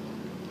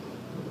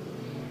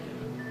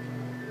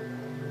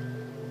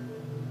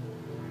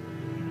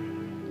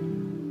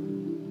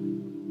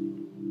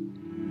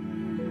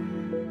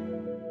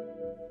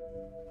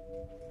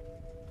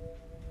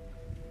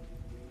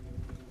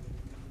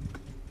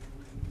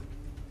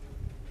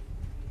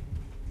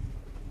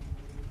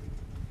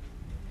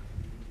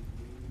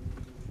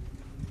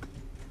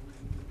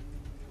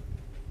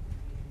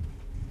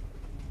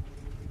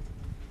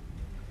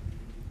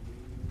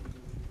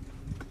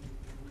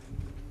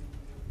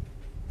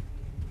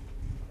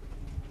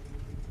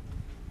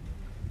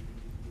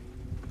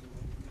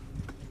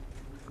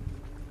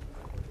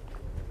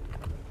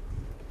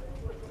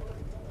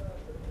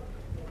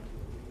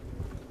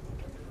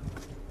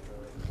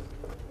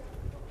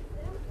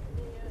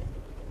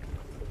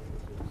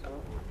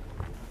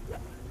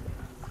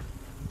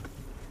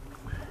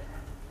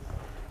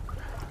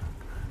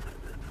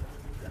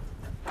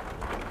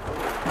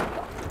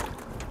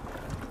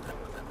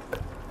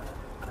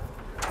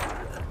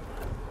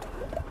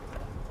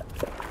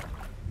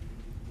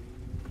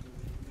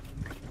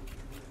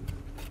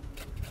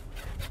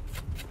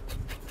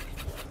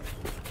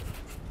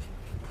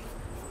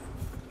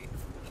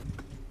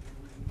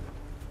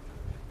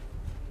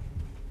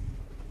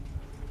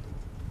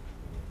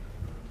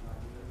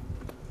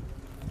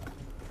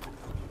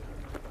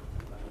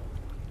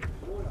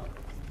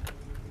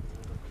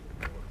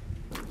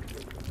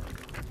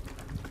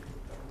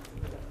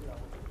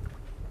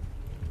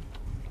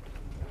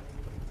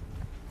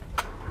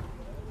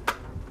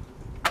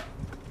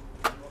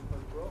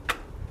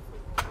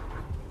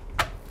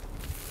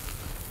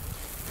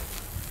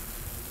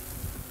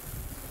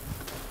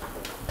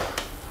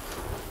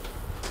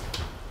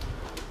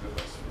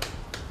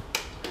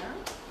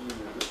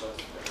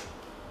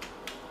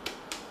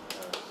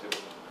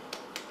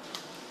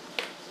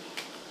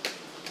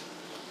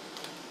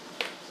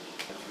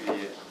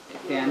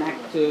 C'est un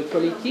acte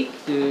politique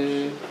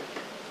de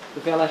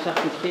faire la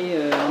charcuterie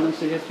en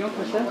autogestion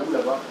comme ça?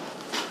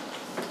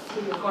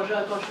 Quand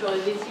je suis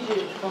arrivée ici,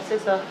 je pensais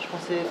ça. Je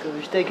pensais que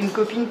j'étais avec une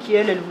copine qui,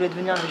 elle voulait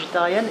devenir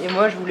végétarienne et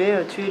moi, je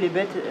voulais tuer les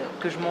bêtes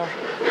que je mange.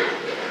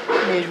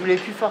 Mais je voulais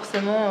plus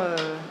forcément...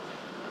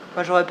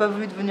 Enfin, j'aurais pas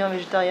voulu devenir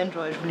végétarienne,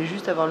 je voulais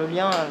juste avoir le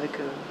lien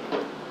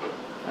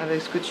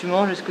avec ce que tu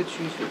manges et ce que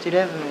tu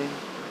t'élèves.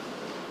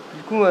 Mais...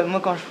 Du coup,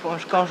 moi,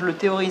 quand je le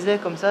théorisais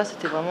comme ça,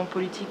 c'était vraiment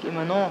politique. Et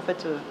maintenant, en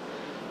fait,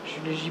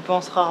 j'y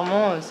pense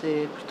rarement.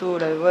 C'est plutôt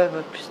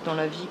plus dans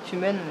la vie que tu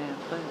mènes, mais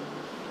après...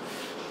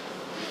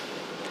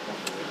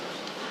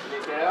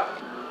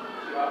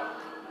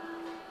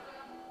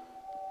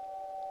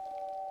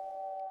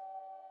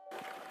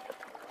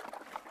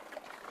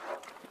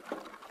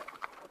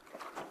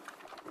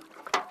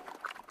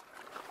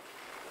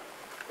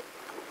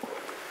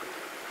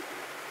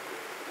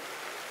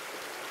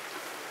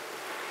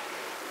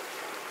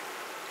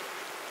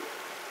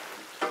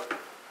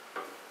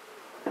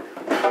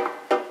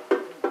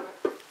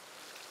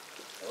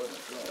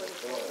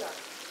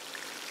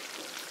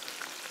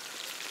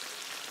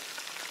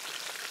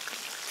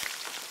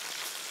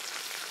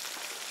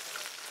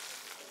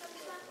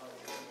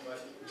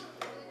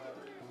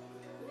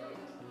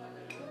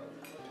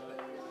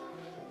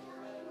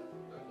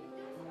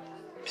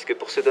 Puisque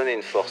pour se donner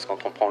une force,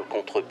 quand on prend le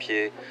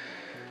contre-pied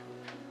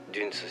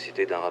d'une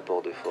société, d'un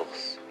rapport de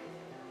force,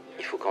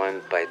 il faut quand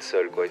même pas être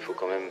seul, quoi. Il faut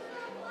quand même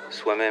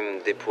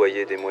soi-même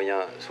déployer des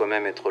moyens,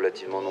 soi-même être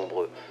relativement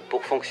nombreux.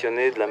 Pour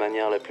fonctionner de la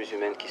manière la plus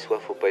humaine qui soit,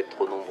 il ne faut pas être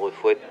trop nombreux.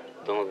 Il faut être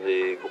dans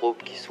des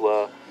groupes qui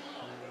soient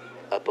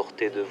à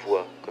portée de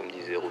voix, comme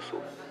disait Rousseau.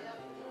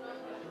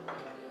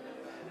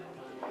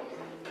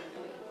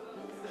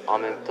 En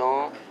même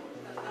temps,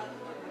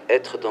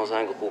 être dans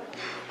un groupe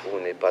où on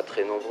n'est pas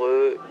très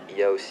nombreux, il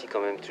y a aussi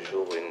quand même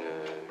toujours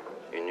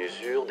une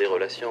usure des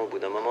relations au bout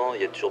d'un moment,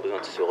 il y a toujours besoin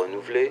de se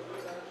renouveler.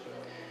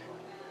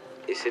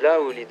 Et c'est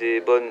là où l'idée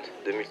est bonne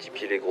de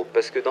multiplier les groupes,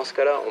 parce que dans ce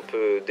cas-là, on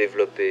peut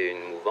développer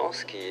une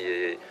mouvance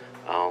qui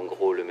a en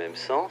gros le même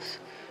sens,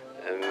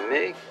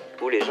 mais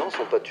où les gens ne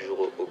sont pas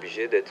toujours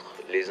obligés d'être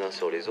les uns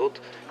sur les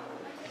autres,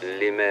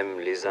 les mêmes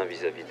les uns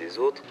vis-à-vis des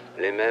autres,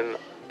 les mêmes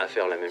à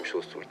faire la même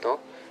chose tout le temps.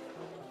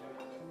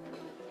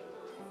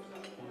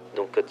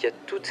 Donc quand il y a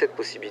toute cette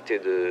possibilité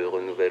de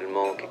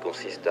renouvellement qui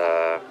consiste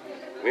à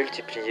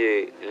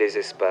multiplier les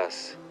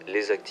espaces,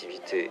 les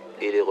activités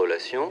et les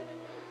relations,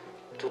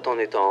 tout en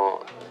étant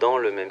dans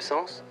le même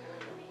sens,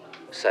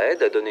 ça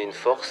aide à donner une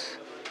force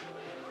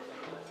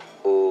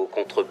au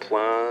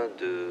contrepoint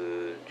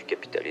du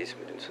capitalisme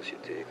d'une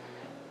société.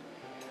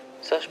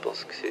 Ça, je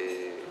pense que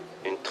c'est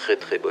une très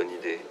très bonne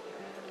idée,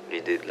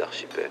 l'idée de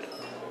l'archipel.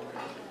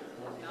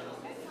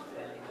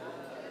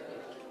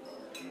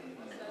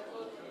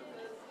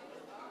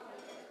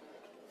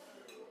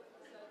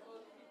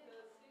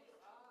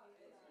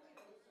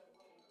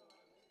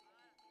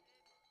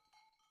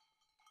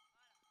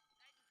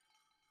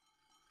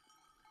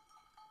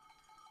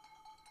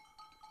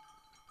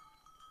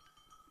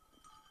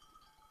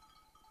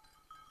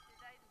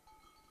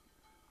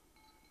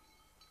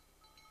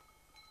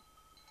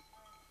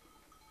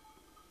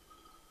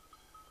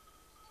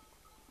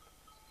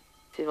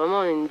 C'est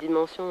vraiment une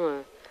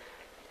dimension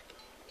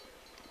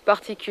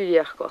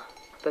particulière, quoi.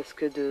 Parce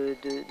que de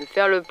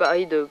faire le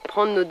pari, de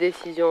prendre nos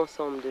décisions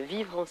ensemble, de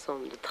vivre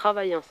ensemble, de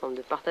travailler ensemble,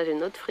 de partager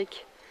notre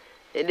fric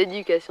et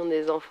l'éducation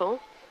des enfants,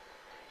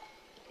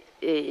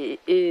 et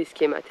ce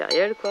qui est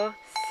matériel, quoi,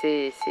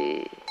 c'est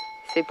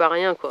pas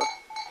rien, quoi.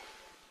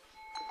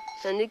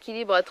 C'est un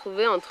équilibre à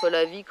trouver entre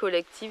la vie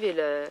collective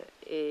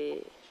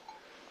et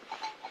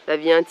la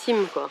vie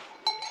intime, quoi.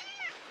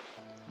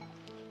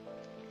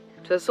 De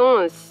toute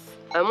façon,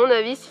 à mon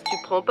avis, si tu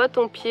prends pas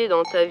ton pied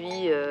dans ta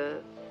vie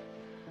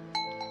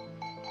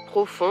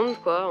profonde,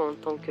 quoi, en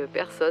tant que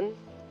personne,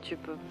 tu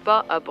peux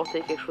pas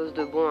apporter quelque chose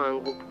de bon à un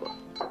groupe, quoi.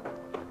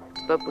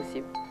 C'est pas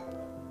possible.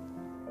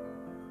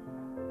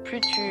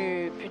 Plus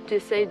tu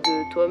essayes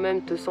de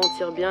toi-même te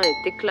sentir bien et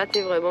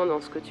t'éclater vraiment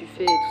dans ce que tu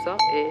fais et tout ça,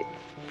 et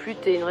plus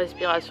t'es une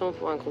respiration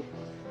pour un groupe.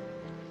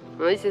 À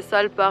mon avis, c'est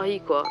ça le pari,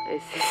 quoi. Et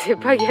c'est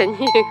pas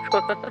gagné,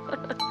 quoi.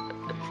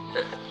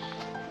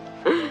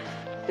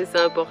 Et c'est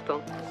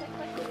important.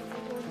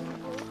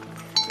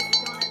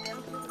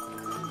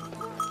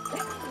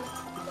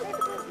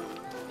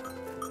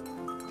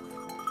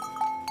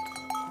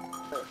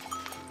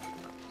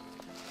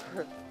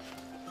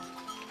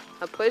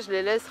 Après, je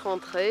les laisse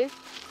rentrer.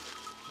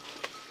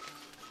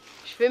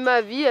 Je fais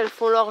ma vie, elles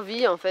font leur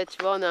vie, en fait.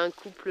 Tu vois, on est un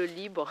couple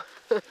libre.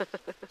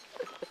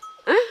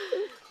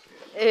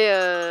 Et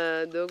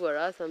donc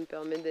voilà, ça me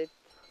permet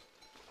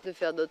de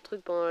faire d'autres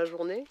trucs pendant la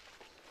journée.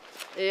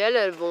 Et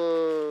elles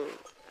vont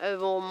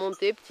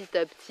remonter petit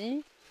à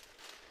petit,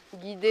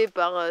 guidées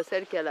par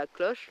celle qui a la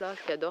cloche, là,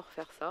 qui adore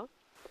faire ça.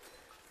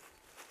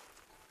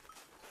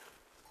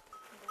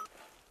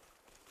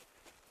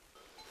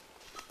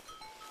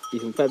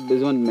 Ils n'ont pas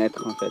besoin de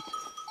maître, en fait.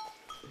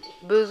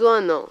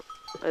 Besoin, non.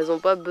 Elles n'ont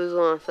pas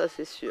besoin, ça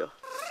c'est sûr.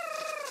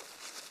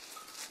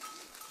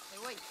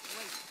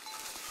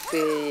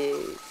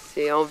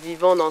 c'est en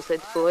vivant dans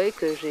cette forêt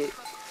que j'ai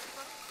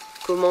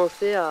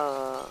commencé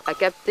à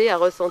capter, à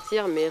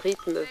ressentir mes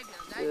rythmes,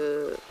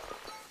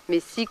 mes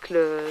cycles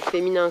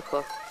féminins,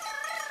 quoi.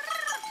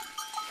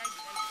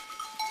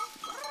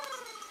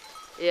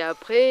 Et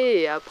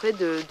après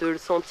de le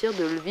sentir,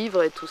 de le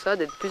vivre et tout ça,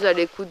 d'être plus à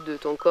l'écoute de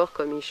ton corps,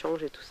 comme il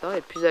change et tout ça,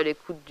 et plus à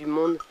l'écoute du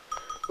monde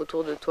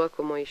autour de toi,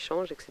 comment il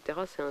change, etc.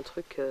 C'est un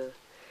truc,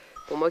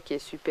 pour moi, qui est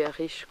super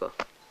riche, quoi.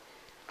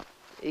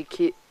 Et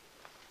qui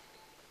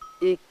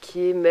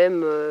est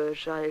même,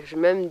 j'ai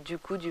même du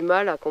coup du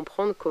mal à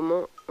comprendre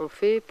comment on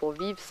fait pour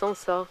vivre sans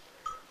ça,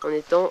 en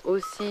étant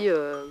aussi,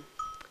 je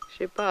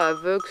sais pas,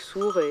 aveugle,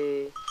 sourd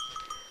et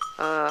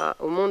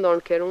au monde dans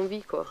lequel on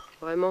vit, quoi,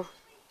 vraiment.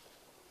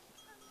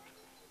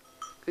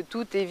 Que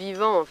tout est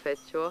vivant, en fait,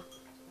 tu vois.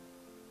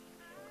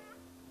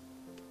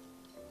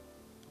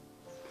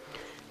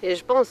 Et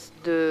je pense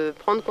de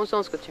prendre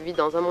conscience que tu vis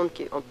dans un monde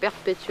qui est en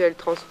perpétuelle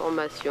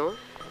transformation,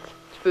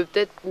 tu peux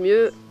peut-être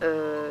mieux,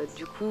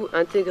 du coup,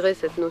 intégrer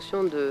cette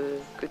notion de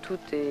que tout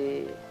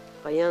est,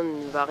 rien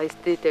ne va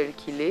rester tel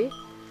qu'il est,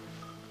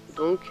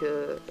 donc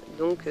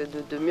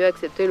de mieux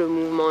accepter le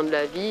mouvement de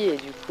la vie et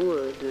du coup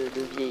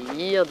de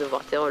vieillir, de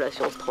voir tes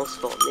relations se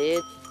transformer.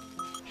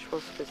 Je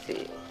pense que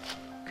c'est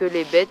que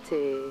les bêtes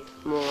et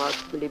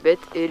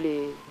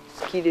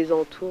ce qui les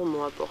entoure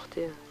m'ont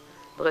apporté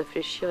de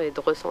réfléchir et de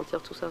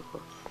ressentir tout ça, quoi.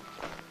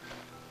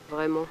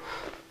 Vraiment.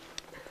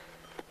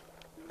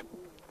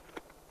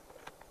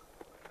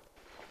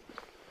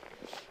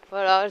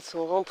 Voilà, elles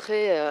sont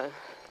rentrées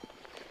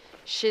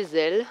chez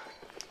elles.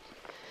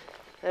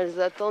 Elles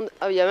attendent.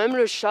 Ah, il y a même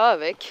le chat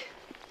avec.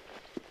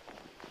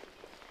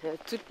 Il y a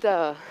toute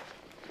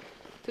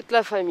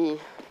la famille.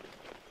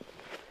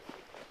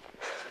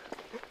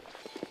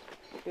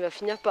 Il va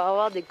finir par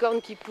avoir des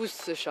cornes qui poussent,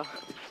 ce chat.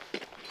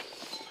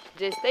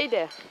 Jay, stay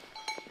there.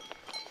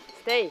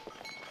 Stay.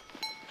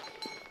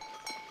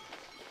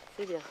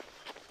 C'est bien.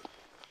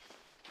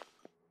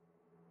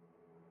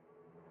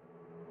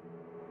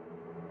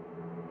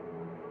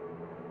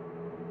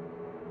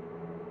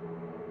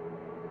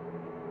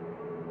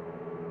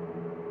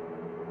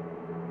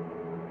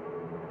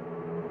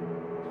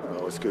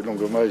 Alors, est-ce que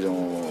Longomaille,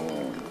 on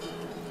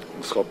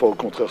ne sera pas au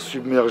contraire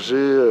submergé,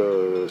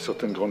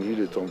 certaines grandes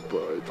villes étant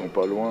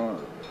pas loin,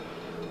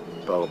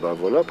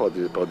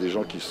 par des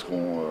gens qui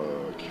vont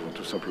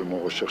tout simplement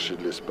rechercher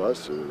de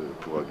l'espace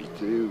pour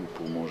habiter ou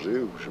pour manger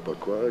ou je sais pas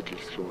quoi.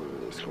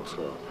 Est-ce qu'on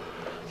sera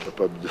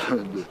capable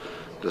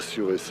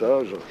d'assurer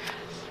ça, genre,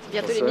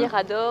 bientôt les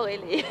miradors et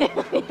les...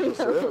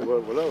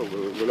 voilà,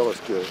 ou alors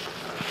est-ce que...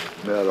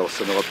 Mais alors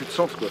ça n'aura plus de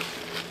sens, quoi.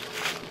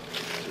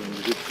 On est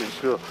obligé de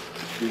construire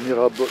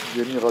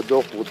des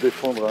miradors pour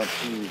défendre un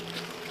petit...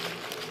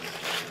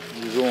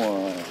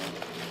 disons,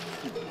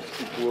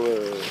 qui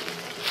pourrait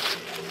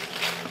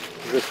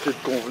rester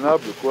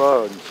convenable,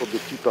 quoi, une sorte de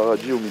petit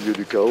paradis au milieu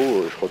du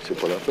chaos, je crois que c'est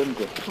pas la peine,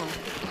 quoi.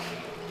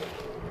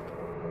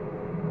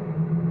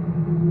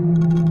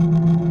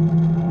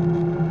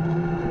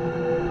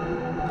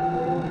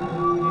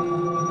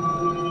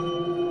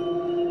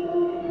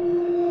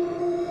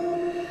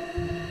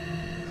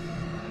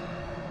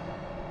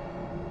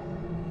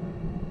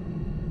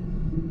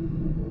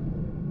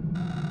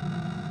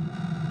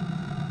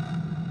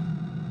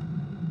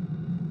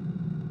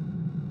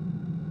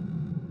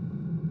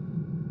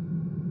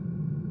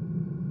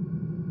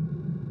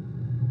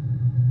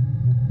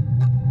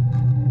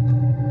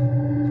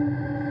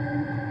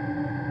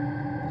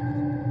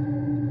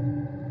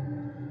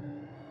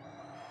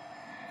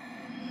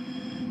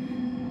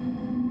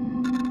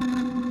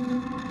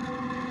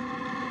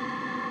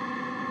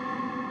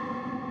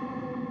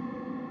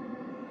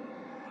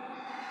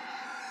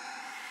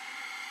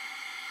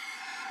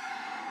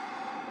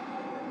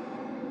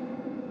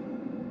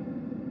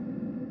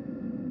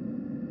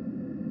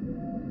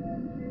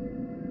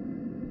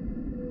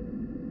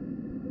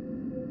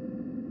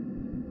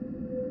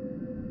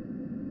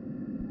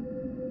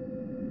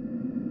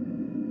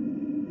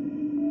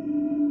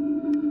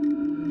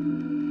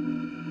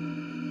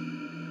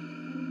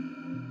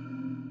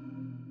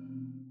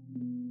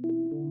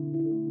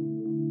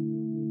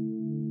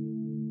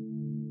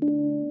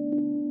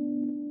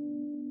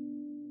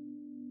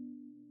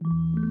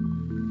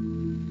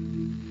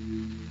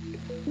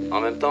 En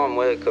même temps,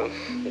 moi, comme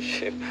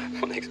j'ai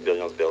mon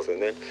expérience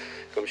personnelle,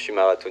 comme je suis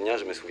marathonien,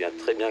 je me souviens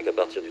très bien qu'à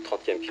partir du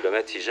 30e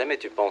kilomètre, si jamais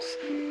tu penses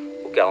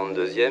au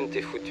 42e,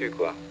 t'es foutu,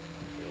 quoi.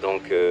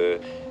 Donc,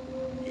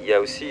 il y a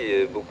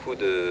aussi beaucoup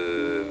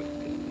de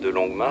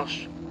longues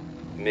marches,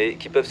 mais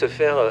qui peuvent se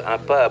faire un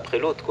pas après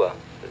l'autre, quoi.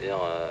 C'est-à-dire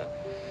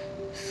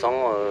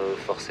sans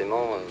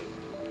forcément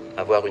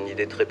avoir une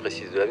idée très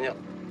précise de l'avenir.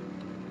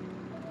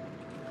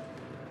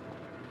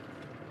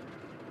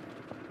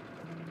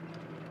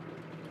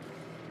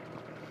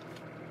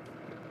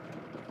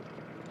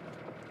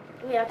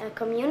 We are a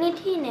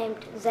community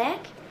named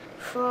ZAC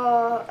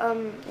for,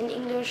 in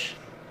English,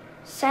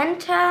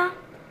 Center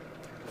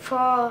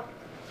for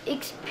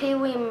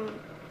Experimental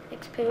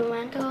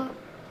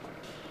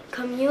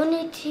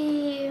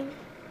Community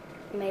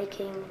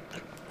Making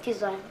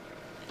Design.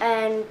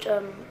 and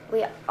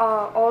we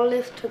are all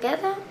live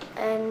together,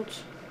 and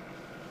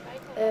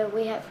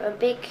we have a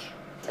big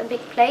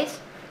place,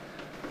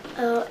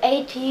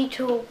 80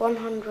 to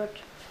 100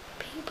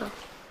 people.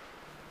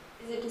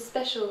 Is it a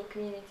special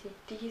community?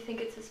 Do you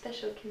think it's a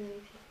special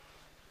community?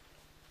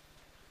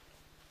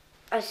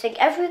 I think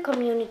every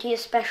community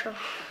is special.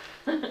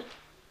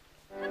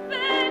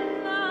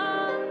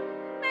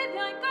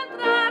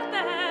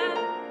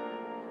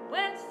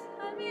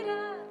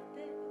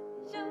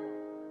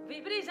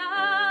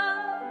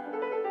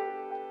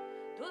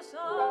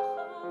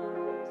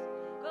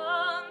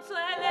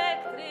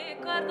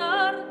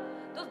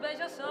 Tus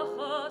bellos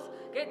ojos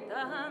que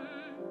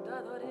tanto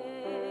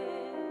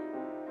adoré.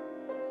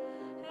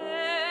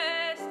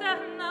 Esta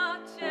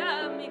noche,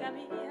 amiga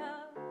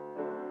mía,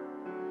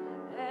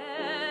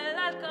 el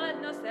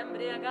alcohol nos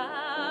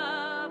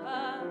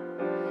embriagaba.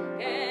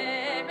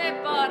 ¿Qué me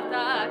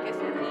importa que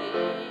se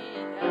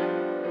rían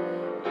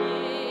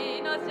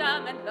y nos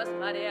llamen los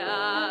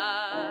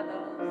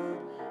mareados?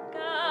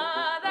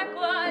 Cada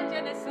cual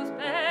tiene sus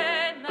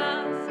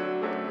penas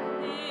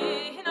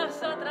y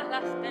nosotras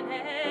las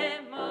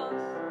tenemos.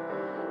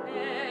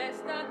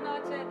 Esta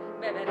noche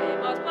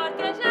beberemos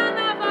porque ya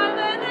no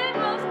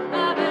volveremos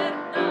a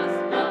vernos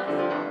más.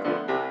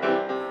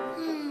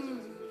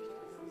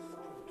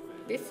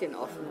 Bisschen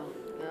offener.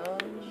 Ja.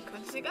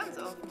 Kannst du ganz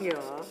offen? Ja,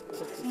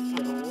 das ist so.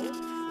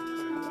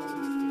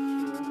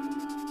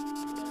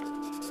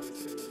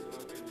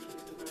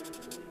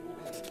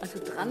 Also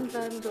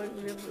dranbleiben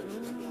sollten wir.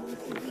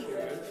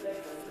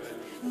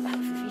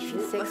 Wie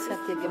viel Sex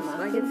habt ihr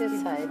gemacht in der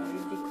Zeit?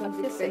 Wie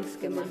Konsequenz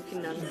gemacht?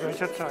 In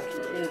welcher Zeit?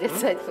 In der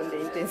Zeit von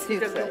der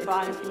Intensivzeit. Der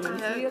globalen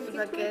Finanzierung.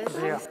 Über Geld.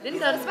 Sehr.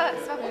 Linda, das war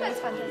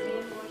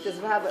Romance-Fantasie.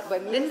 Das war aber bei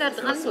mir. Linda,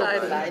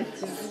 dranbleiben.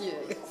 Sex?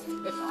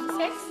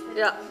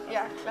 Ja.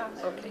 Ja, klar.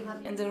 Okay.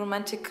 In the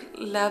romantic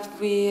love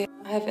we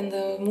have in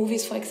the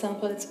movies, for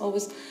example, it's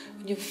always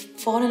when you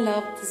fall in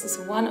love, this is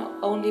one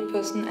only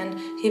person and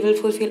he will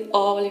fulfill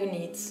all your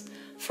needs.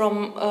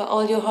 From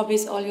all your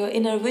hobbies, all your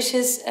inner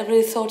wishes,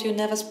 every thought you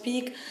never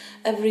speak,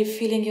 every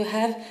feeling you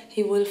have,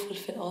 he will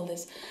fulfill all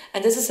this.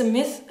 And this is a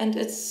myth and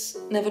it's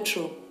never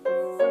true.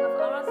 Song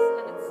of ours,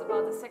 and it's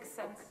about the sixth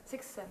sense.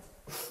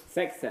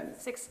 Sixth sense.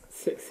 Sixth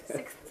sense.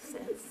 Sixth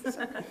sense.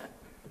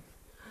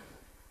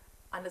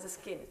 Under the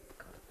skin.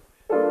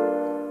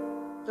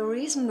 The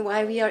reason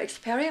why we are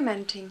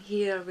experimenting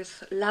here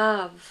with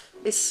love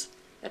is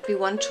that we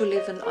want to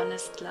live an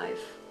honest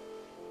life.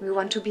 We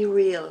want to be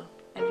real.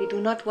 And we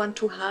do not want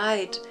to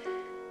hide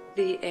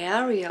the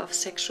area of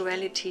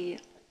sexuality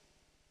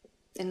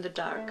in the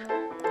dark.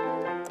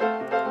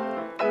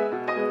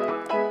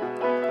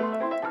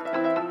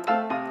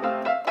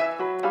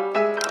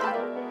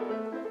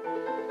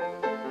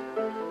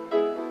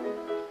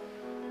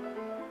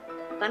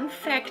 One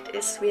fact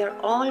is we are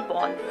all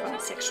born from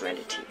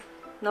sexuality.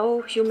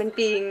 No human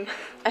being,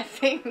 I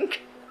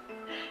think,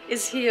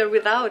 is here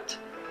without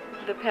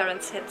the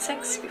parents had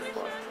sex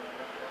before.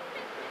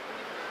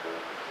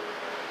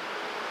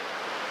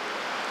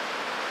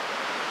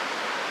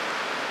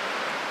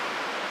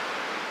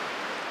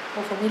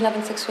 Well, for me, love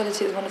and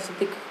sexuality is one of the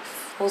big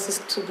forces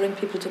to bring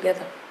people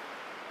together.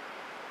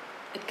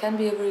 It can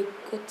be a very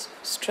good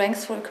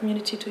strength for a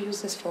community to use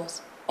this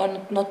force,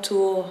 or not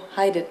to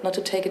hide it, not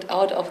to take it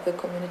out of the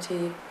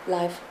community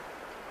life.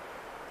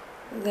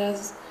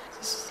 There's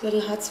these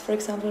little huts, for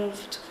example,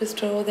 to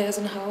bistro. There's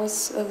a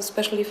house,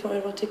 especially for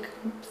erotic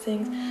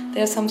things.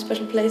 There are some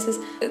special places.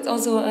 It's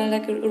also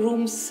like a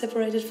room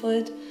separated for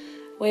it,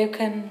 where you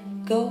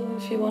can go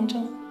if you want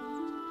to.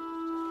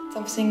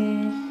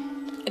 Something,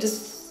 it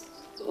is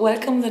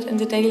welcome that in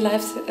the daily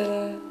life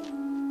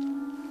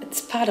it's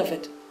part of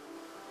it.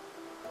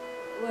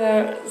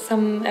 Where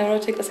some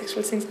erotic or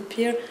sexual things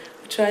appear,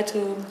 we try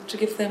to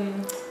give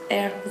them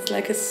air. It's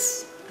like a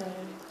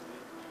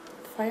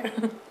fire.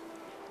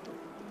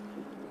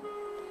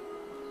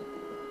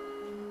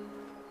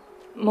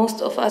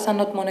 Most of us are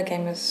not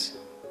monogamous.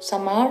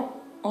 Some are,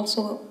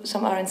 also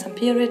some are in some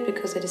period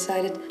because they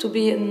decided to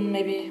be in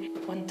maybe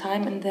one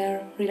time in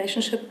their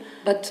relationship,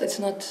 but it's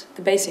not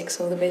the basic.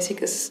 So the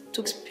basic is to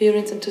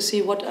experience and to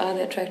see what are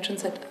the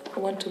attractions that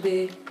want to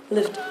be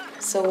lived.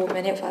 So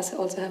many of us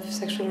also have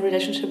sexual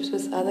relationships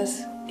with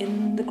others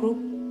in the group.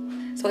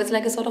 So it's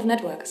like a sort of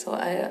network. So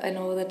I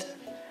know that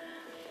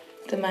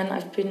the man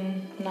I've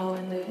been now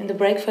in the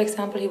break, for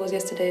example, he was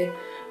yesterday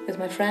with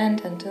my friend,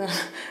 and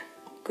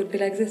could be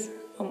like this.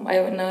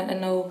 I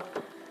know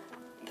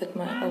that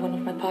one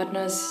of my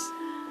partners,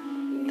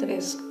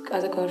 his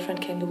other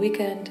girlfriend came the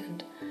weekend,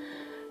 and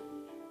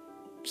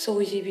so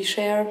we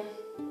share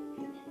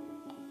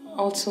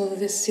also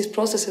these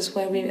processes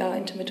where we are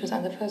intimate with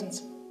other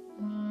persons.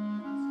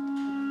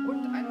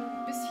 Und ein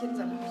bisschen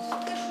Salat.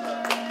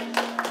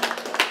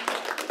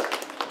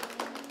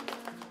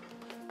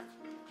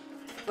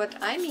 What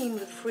I mean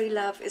with free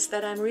love is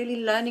that I'm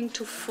really learning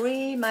to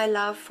free my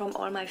love from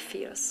all my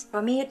fears.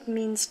 For me it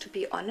means to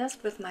be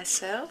honest with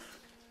myself,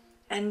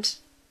 and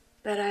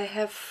that I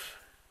have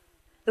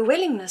the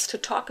willingness to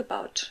talk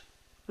about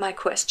my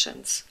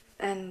questions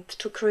and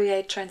to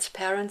create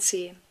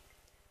transparency.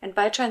 And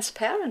by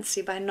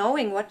transparency, by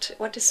knowing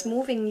what is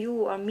moving you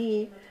or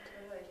me,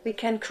 we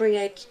can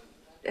create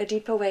a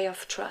deeper way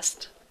of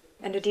trust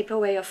and a deeper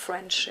way of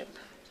friendship.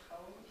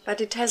 But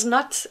it has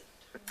not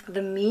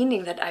the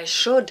meaning that I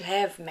should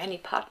have many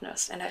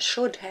partners and I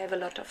should have a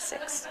lot of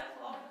sex.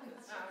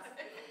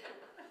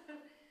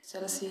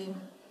 Jealousy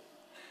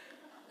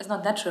is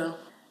not natural.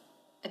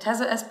 It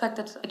has an aspect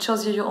that it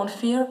shows you your own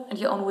fear and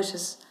your own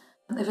wishes.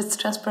 If it's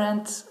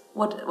transparent,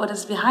 what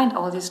is behind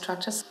all these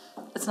structures,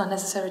 it's not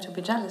necessary to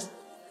be jealous.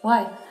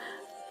 Why?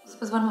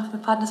 With one of my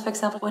partners, for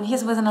example, when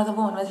he's with another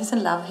woman, when he's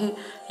in love,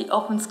 he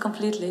opens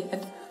completely.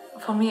 And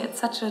for me, it's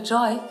such a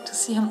joy to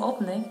see him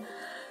opening.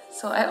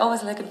 So I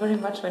always like it very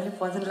much when he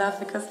falls in love,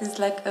 because he's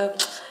like,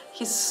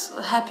 he's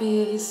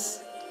happy,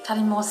 he's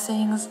telling more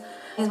things,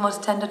 he's more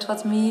tender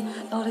towards me,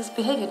 all his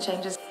behavior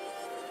changes.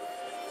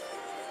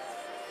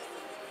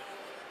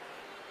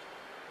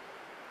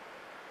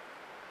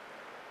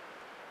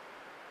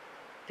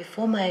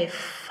 Before my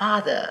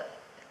father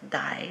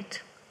died,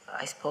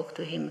 I spoke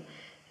to him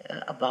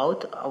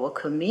about our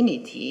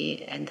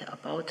community and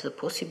about the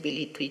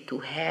possibility to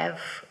have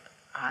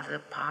other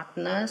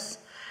partners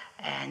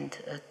and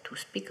to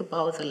speak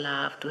about the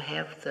love, to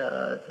have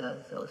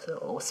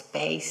the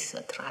space,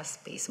 a trust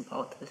space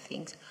about the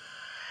things.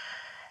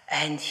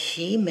 And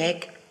he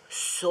make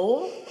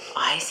so,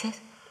 I said,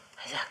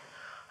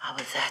 oh,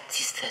 but that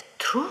is the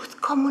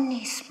truth,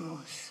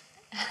 communismus.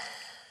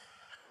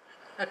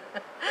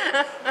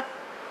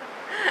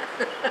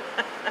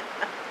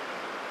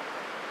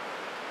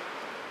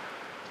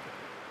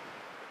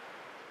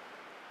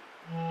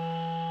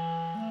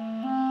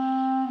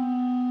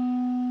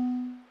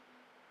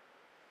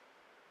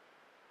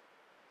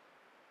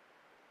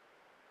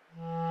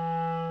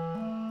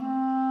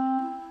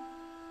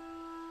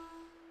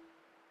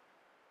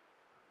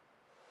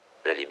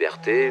 La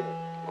liberté,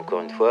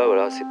 encore une fois,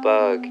 voilà, c'est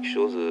pas quelque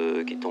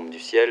chose qui tombe du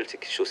ciel, c'est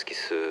quelque chose qui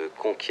se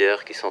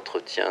conquiert, qui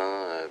s'entretient,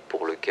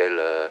 pour lequel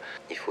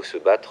il faut se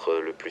battre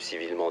le plus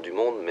civilement du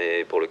monde,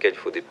 mais pour lequel il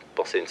faut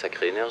dépenser une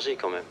sacrée énergie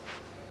quand même.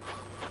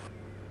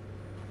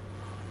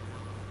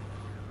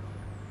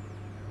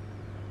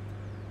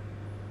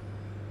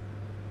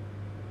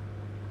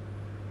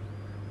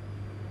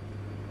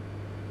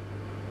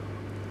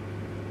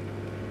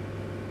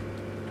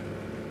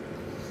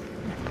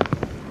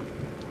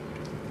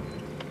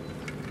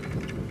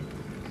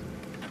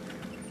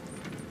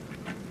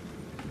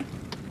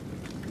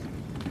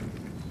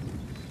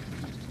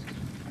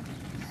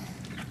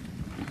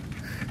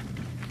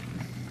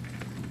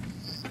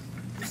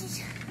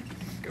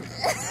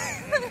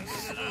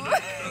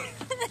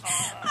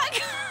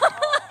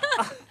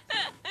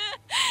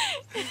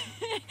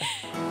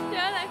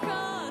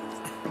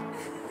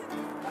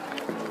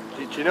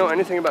 Do you know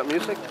anything about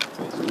music?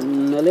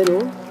 A little.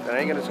 Then I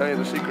ain't gonna tell you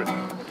the secret.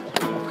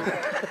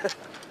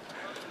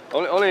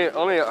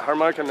 only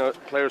harmonica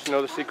players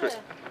know the secret.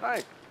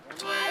 Hi.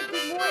 Come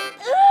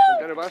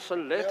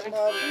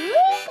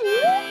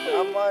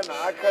on,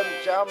 I can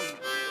jump.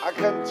 I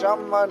can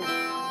jump, man.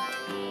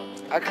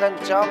 I can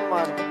jump,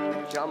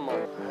 man. Jump,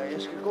 man.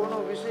 Jeg skal gå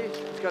nu, vi ses.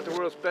 He's got the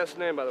world's best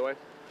name, by the way.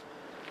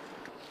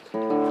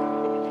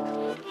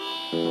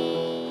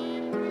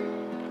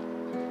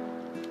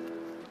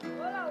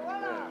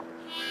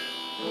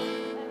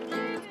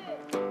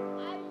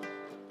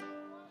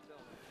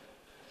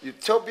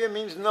 Utopia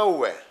means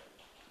nowhere.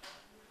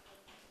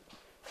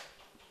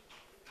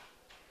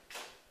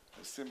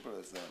 As simple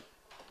as that.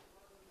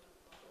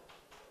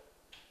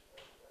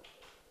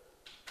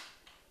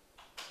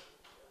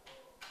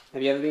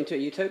 Have you ever been to a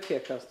utopia,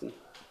 Carsten?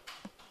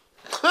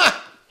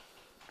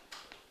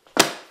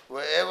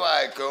 Wherever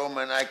I go,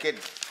 man, I get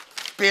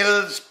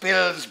bills,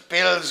 bills,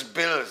 bills,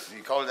 bills.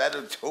 You call that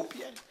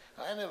utopia?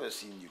 I never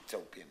seen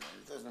utopia, man.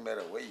 It doesn't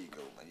matter where you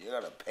go, man. You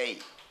gotta pay.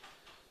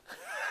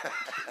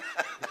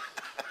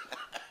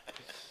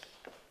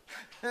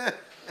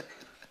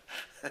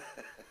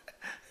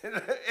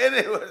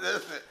 Anyway,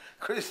 that's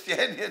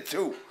Christianity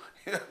too.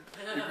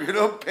 If you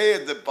don't pay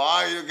at the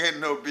bar, you get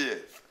no beer.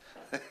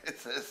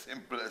 It's as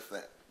simple as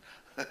that.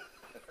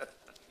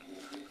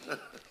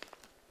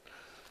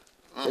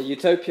 So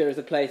utopia is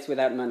a place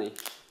without money?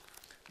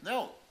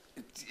 No,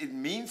 it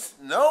means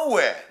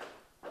nowhere.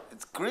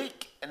 It's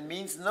Greek and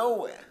means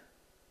nowhere.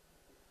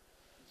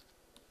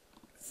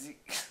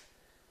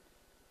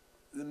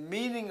 The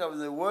meaning of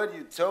the word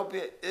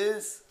utopia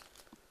is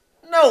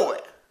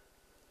nowhere.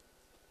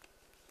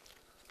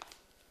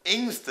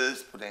 Ingen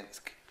steds på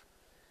dansk.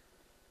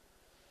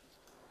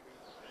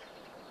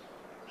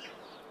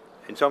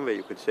 In some way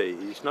you could say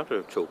it's not a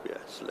utopia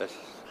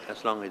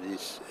as long as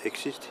it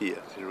exists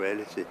here in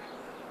reality.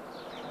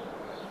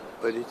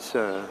 But it's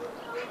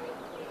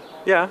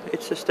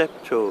it's a step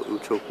to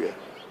utopia.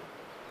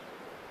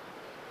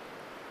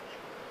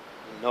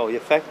 No, the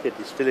fact that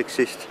it still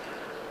exists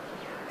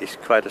is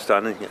quite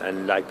astonishing,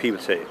 and like people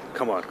say,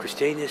 come on,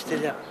 Christianity is still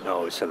there?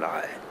 No, it's a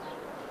lie.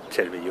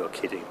 Tell me you're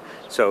kidding.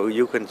 So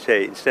you can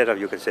say, instead of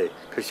you can say,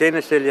 Christianity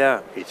is still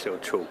there, it's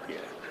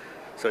utopia.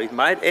 So it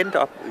might end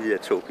up with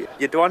utopia.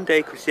 Yet one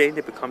day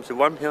Christianity becomes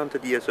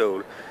 100 years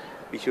old,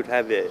 we should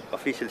have the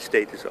official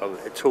status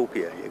of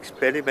utopia, the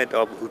experiment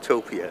of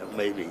utopia,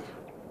 maybe.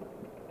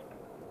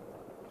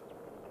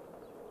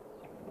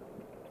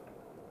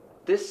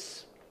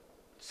 This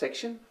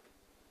section,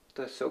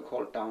 the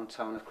so-called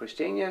downtown of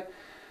Christiania,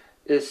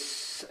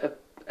 is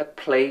a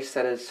place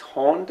that is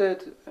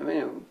haunted, I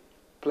mean,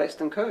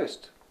 blessed and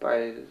cursed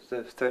by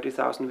the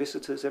 30,000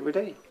 visitors every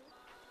day.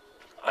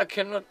 I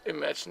cannot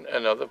imagine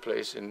another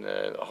place in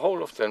the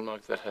whole of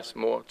Denmark that has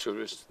more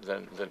tourists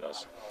than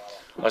us.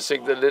 I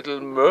think the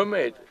Little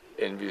Mermaid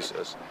envies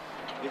us.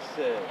 This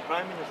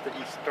Prime Minister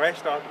is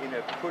dressed up in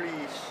a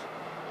police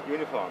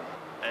uniform,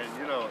 and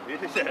you know,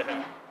 it is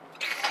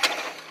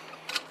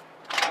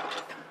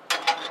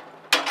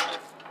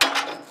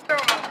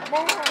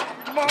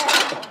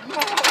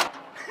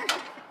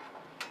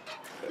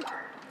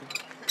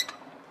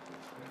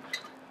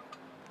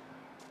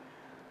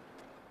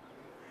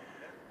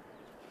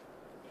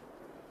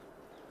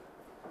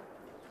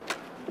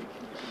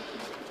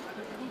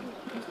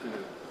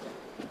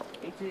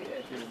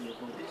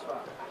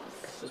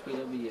Så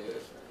spiller vi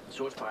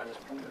Suarez.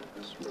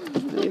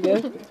 There you go.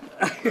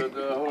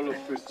 The whole of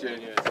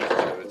Christiania is a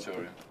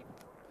territory.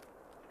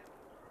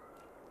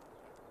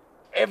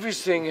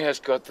 Everything has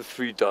got the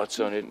 3 dots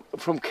on it,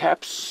 from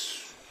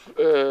caps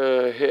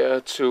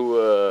here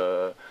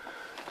to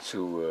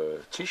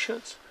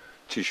t-shirts.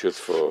 T-shirts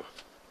for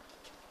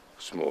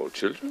small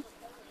children.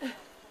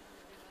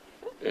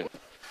 And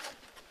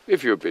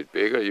if you're a bit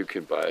bigger, you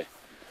can buy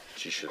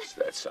t-shirts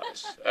that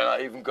size. And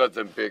I even got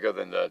them bigger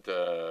than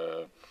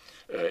that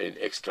in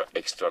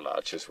extra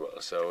large as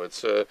well. So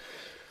it's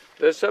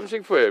there's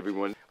something for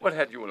everyone. What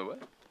hat do you want to wear?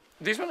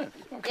 This one?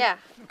 Okay. Yeah.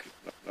 Okay.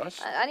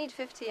 Nice. I need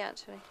 50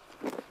 actually.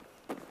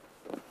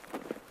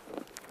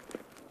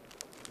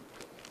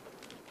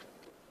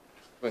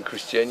 When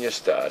Christiania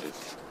started,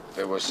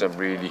 there were some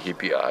really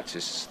hippie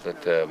artists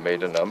that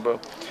made a number.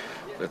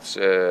 That's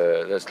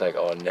like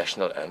our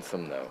national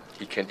anthem now.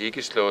 I kan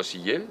ikke slå os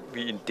ihjel,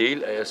 vi er en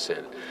del af jer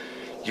selv.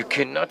 You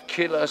cannot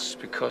kill us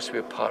because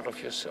we're part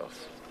of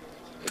yourself.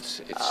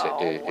 This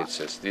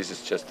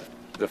is just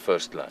the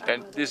first line.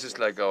 And this is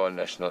like our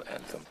national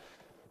anthem.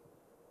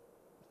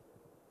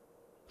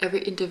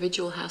 Every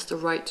individual has the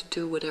right to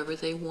do whatever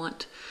they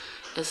want,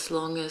 as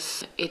long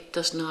as it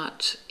does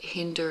not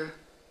hinder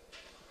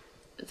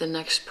the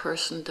next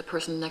person, the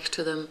person next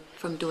to them,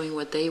 from doing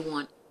what they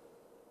want.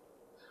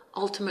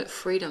 Ultimate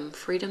freedom,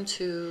 freedom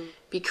to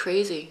be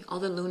crazy, all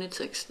the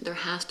lunatics. There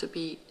has to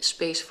be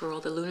space for all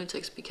the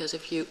lunatics, because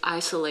if you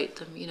isolate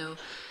them, you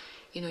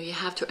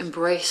have to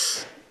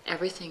embrace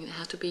everything. There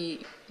has to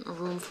be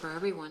room for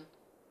everyone.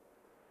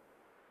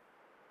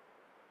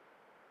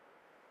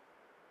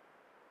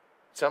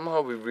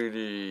 Somehow we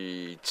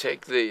really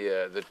take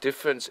the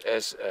difference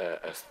as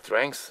a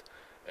strength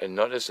and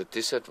not as a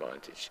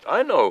disadvantage.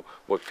 I know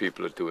what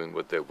people are doing,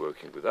 what they're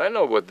working with. I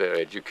know what they're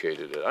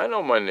educated at. I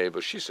know my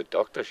neighbor, she's a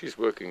doctor, she's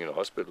working in a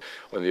hospital.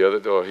 On the other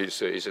door,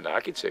 he's an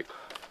architect.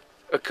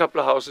 A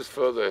couple of houses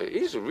further,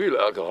 he's a real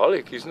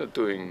alcoholic. He's not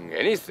doing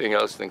anything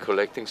else than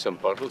collecting some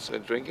bottles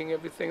and drinking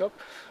everything up.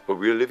 But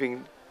we're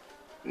living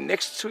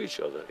next to each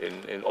other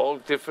in all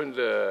different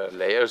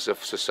layers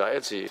of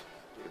society.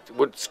 It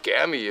would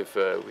scare me if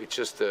we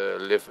just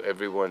live,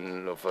 every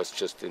one of us,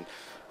 just in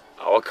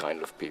our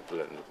kind of people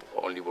and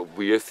only what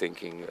we're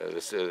thinking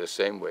the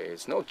same way.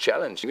 It's no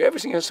challenge.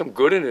 Everything has some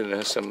good in it and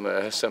has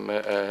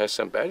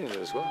some bad in it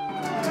as well.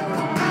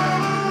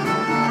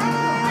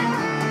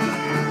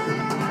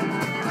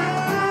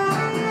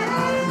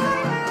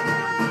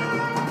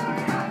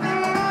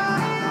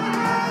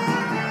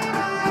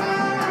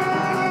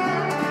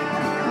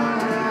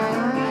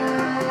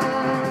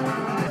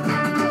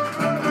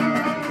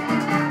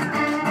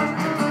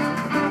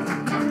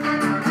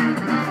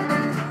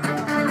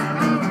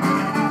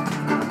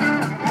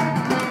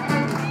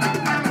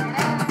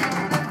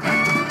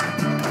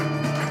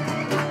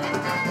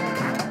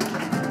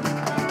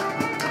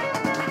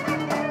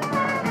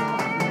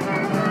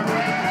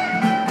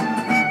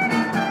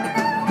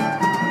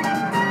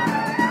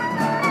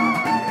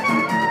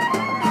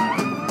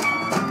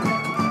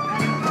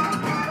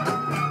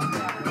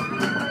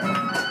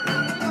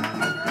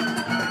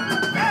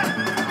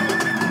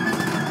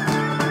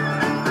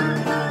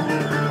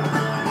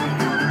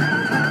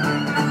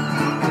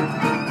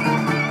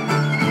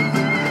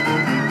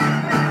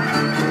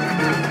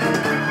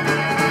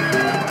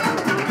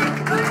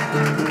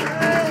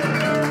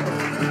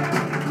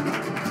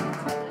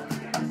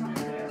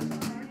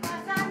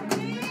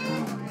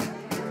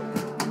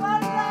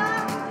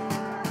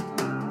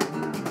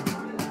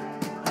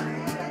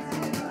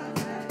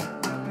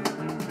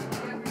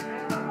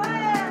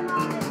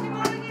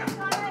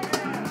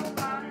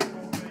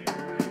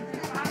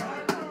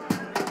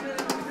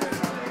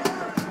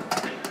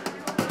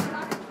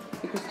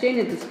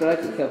 Christiania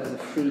describes itself as a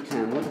free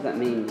town. What does that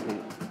mean, you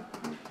think?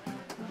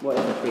 What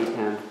is a free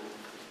town?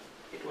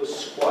 It was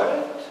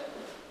squatted.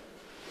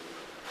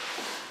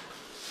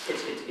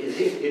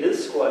 It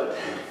is squatted.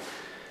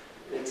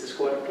 It's a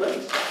squatted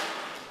place.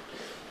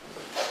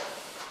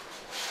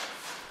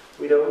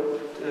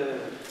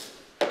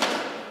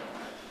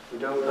 we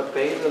don't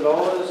obey the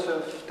laws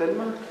of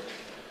Denmark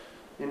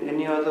in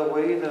any other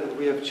way than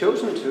we have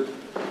chosen to.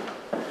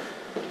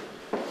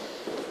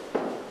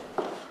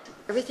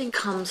 Everything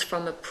comes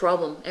from a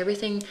problem.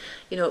 Everything,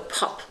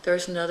 pop,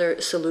 there's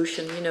another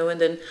solution, and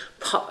then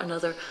pop,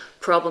 another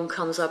problem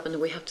comes up and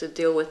we have to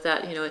deal with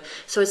that,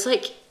 So it's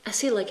like, I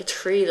see like a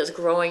tree that's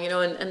growing,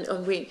 and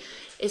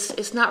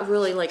it's not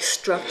really like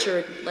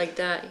structured like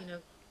that,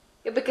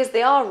 Yeah, because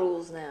they are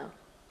rules now.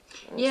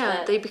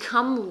 Yeah, they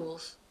become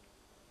rules.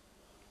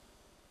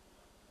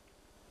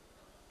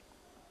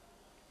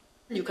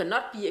 You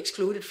cannot be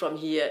excluded from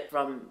here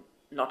from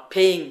not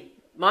paying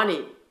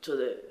money to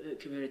the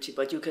community,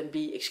 but you can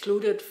be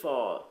excluded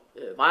for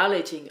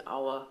violating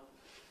our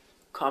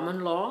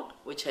common law,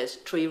 which has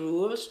 3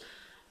 rules: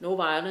 no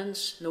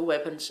violence, no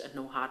weapons, and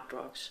no hard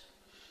drugs.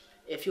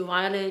 If you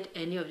violate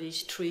any of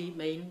these 3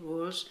 main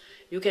rules,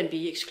 you can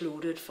be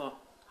excluded for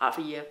half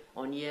a year,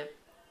 1 year,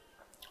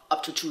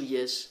 up to 2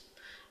 years.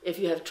 If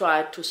you have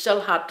tried to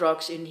sell hard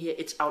drugs in here,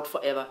 it's out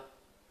forever.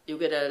 You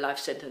get a life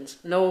sentence.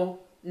 No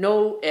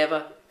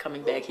ever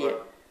coming back here.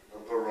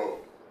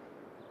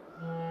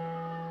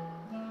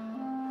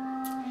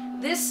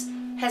 This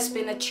has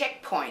been a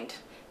checkpoint.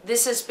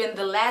 This has been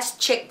the last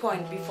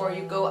checkpoint before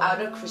you go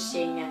out of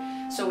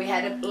Christiania. So we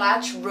had a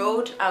large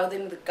road out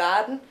in the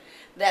garden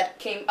that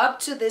came up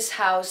to this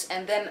house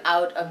and then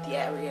out of the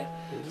area.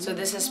 So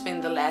this has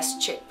been the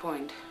last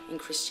checkpoint in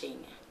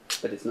Christiania.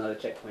 But it's not a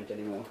checkpoint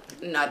anymore.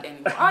 Not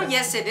anymore. Oh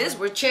yes it is.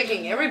 We're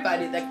checking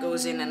everybody that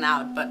goes in and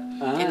out, but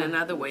in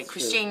another way.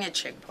 Christiania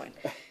checkpoint.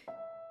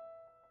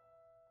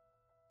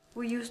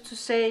 We used to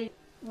say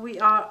we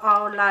are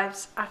our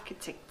lives'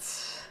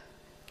 architects.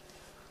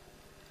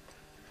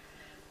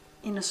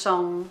 In a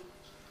song.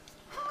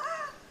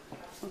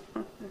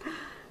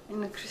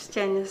 In a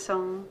Christiania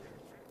song.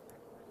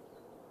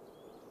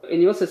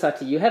 In your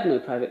society, you have no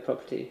private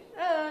property.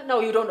 No,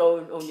 you don't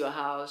own your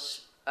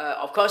house.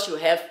 Of course, you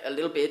have a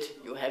little bit.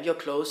 You have your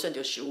clothes and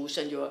your shoes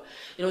and your...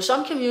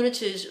 some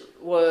communities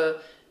were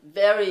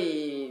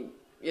very,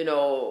 you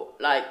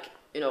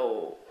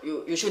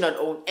should not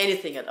own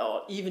anything at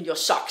all. Even your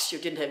socks, you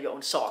didn't have your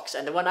own socks.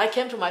 And when I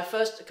came to my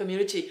first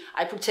community,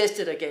 I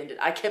protested against it.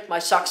 I kept my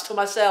socks to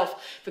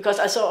myself because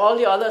I saw all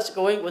the others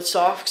going with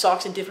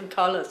socks in different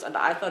colors, and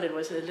I thought it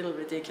was a little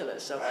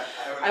ridiculous. So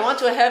I want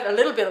to have a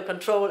little bit of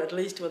control, at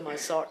least with my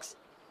socks.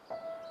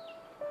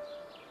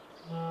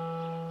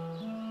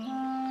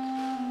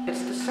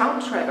 It's the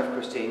soundtrack of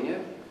Christiania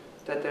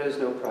that there is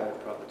no private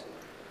property.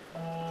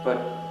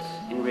 But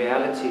in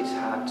reality, it's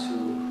hard to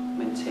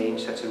maintain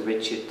such a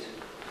rigid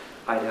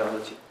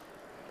ideology.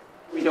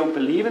 We don't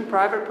believe in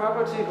private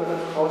property, but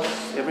of course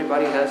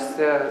everybody has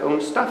their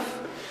own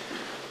stuff.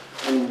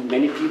 And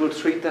many people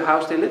treat the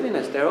house they live in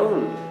as their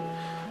own.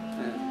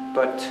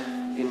 But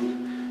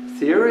in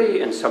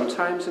theory and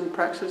sometimes in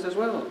praxis as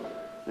well.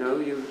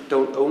 You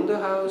don't own the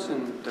house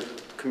and the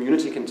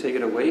community can take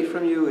it away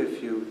from you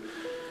if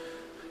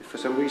for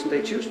some reason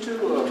they choose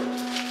to, or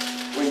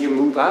when you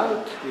move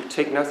out, you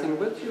take nothing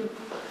with you.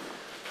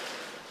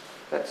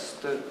 That's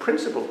the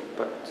principle,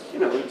 but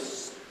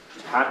it's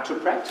hard to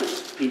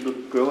practice. People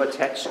grow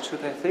attached to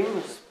their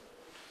things.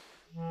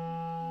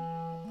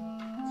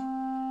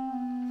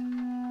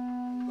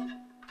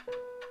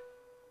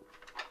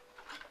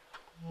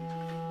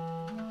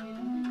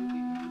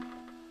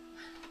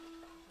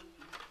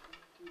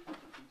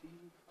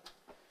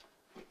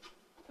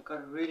 I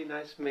got a really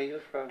nice mail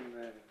from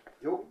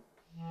Jo.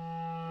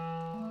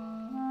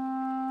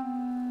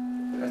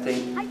 I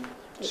think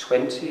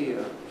 20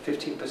 or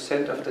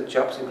 15% of the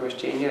jobs in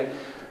Christiania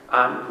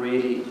aren't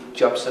really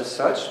jobs as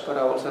such, but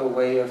also a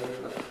way of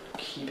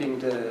keeping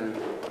the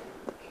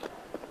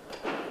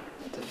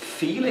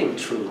feeling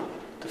true,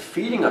 the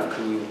feeling of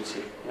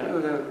community.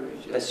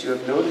 As you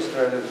have noticed,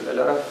 there are a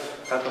lot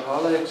of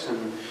alcoholics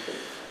and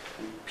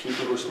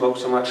people who smoke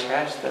so much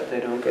hash that they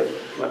don't get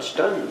much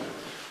done.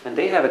 And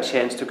they have a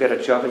chance to get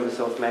a job in the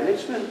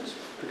self-management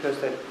because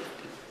that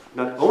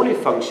not only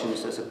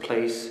functions as a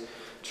place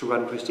to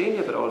run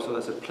Christiania, but also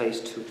as a place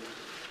to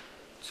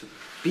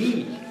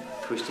be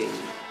Christiania.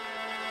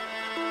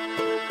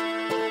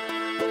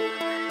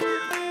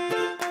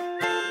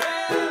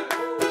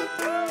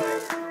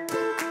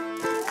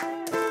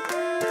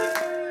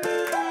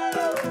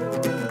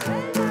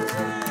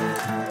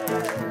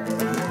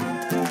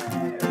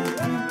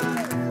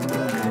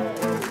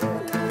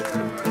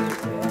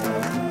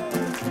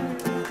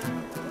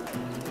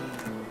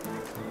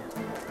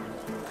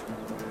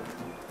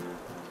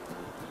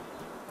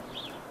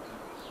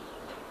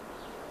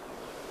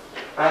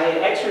 I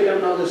actually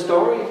don't know the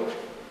story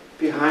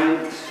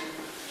behind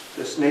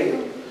the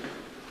snail,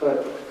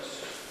 but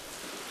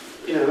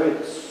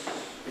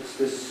it's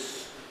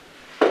this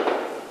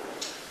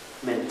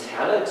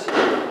mentality,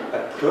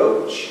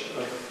 approach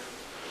of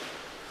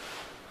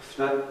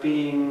not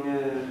being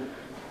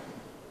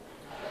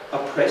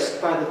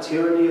oppressed by the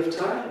tyranny of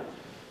time.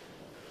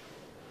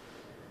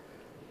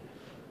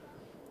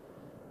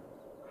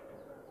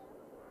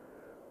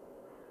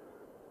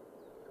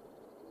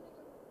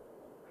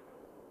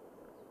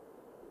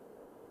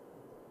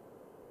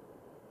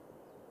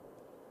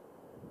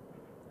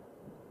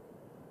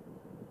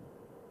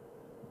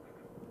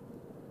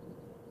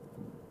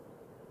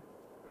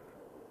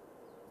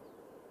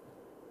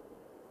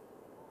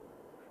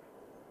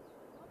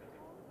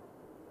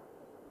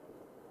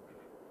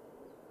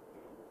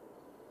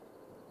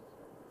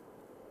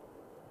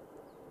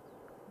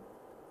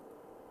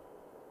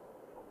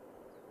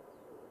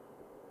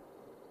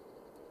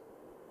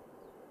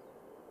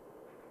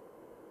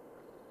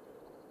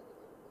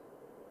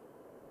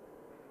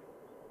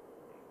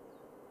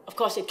 Of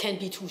course, it can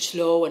be too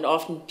slow, and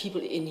often people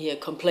in here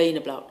complain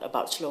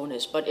about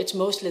slowness, but it's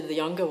mostly the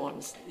younger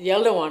ones. The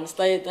elder ones,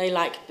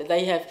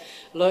 they have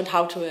learned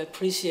how to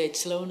appreciate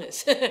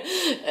slowness.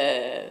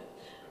 I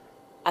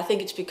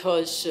think it's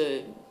because,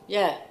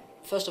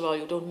 first of all,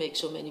 you don't make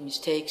so many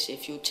mistakes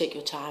if you take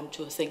your time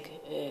to think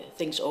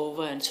things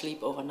over and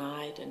sleep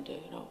overnight, and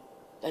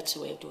that's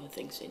the way of doing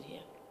things in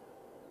here.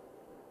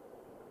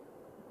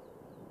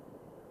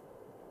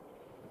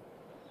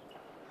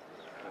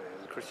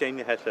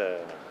 Christianity has a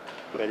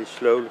very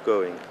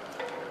slow-going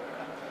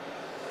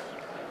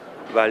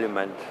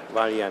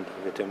variant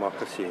of the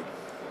democracy,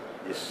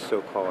 this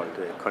so-called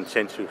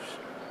consensus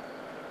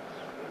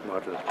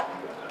model.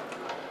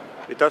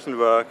 It doesn't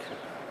work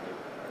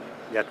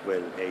that well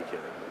in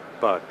Asia,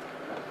 but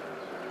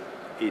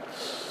you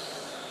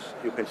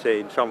can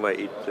say in some way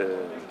it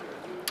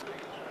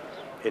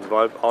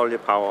involves all the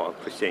power of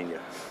Christianity,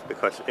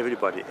 because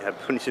everybody has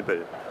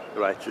principle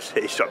right to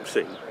say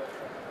something.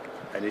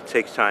 And it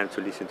takes time to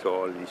listen to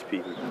all these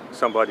people.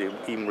 Somebody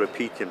even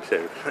repeat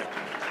himself.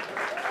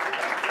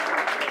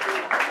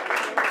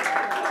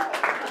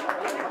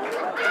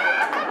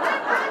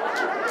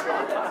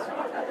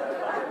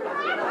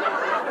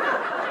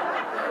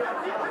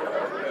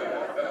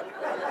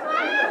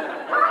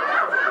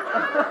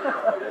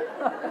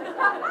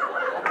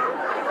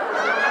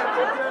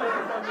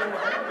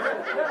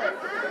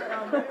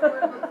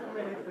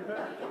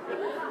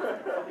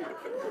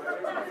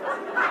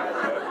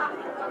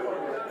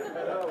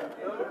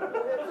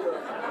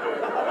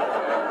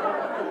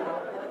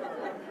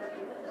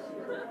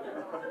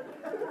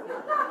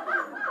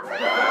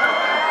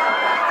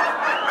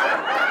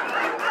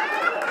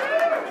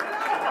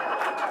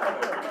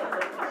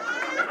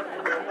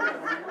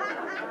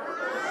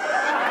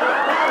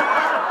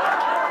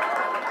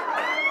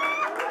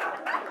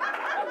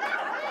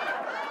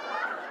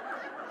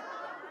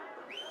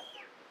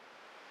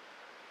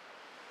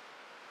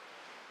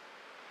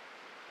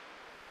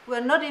 We're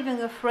not even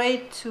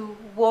afraid to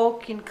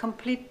walk in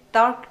complete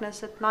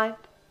darkness at night.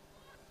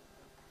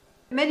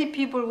 Many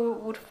people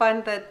would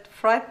find that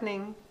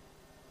frightening.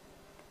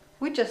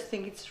 We just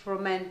think it's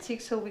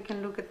romantic, so we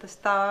can look at the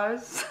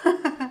stars.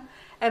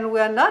 And we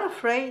are not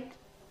afraid.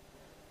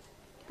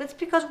 That's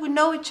because we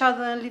know each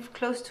other and live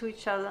close to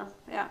each other.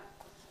 Yeah.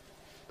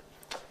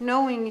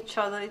 Knowing each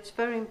other, it's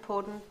very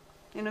important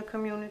in a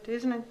community,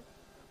 isn't it?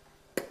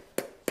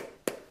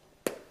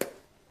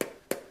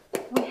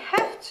 We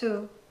have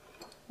to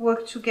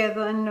work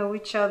together and know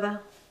each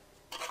other.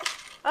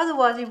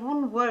 Otherwise it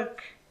wouldn't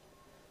work.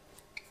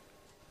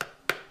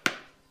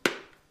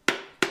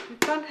 You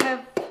can't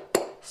have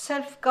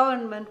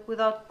self-government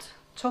without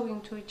talking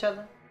to each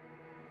other.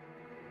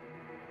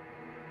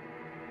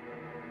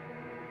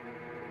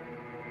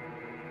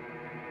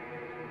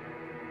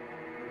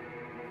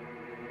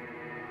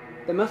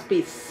 There must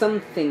be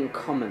something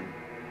common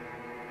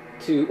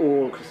to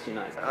all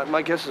Christianized.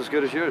 My guess is as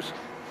good as yours.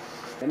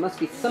 There must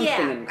be something.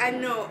 Yeah, I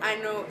know.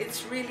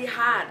 It's really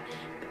hard,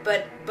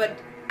 but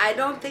I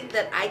don't think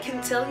that I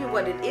can tell you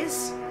what it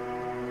is.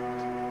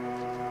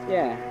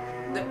 Yeah.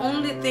 The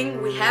only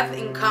thing we have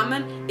in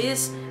common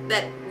is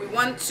that we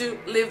want to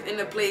live in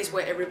a place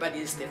where everybody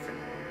is different.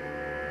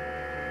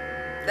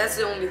 That's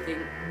the only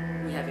thing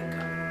we have in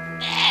common.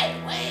 Hey,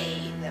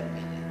 wait a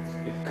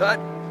minute. Cut.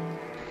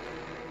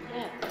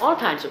 Yeah, all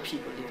kinds of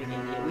people living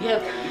in here. We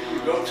have.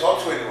 You don't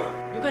talk to anyone.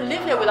 You can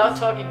live here without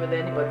talking with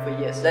anyone for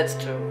years. That's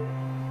true.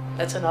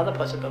 That's another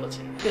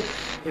possibility.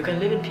 You can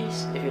live in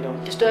peace if you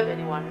don't disturb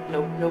anyone.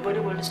 Nobody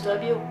will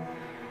disturb you.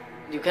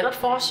 You cannot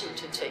force you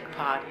to take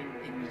part in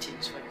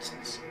meetings, for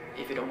instance.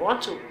 If you don't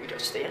want to, you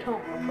just stay at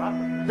home, no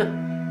problem.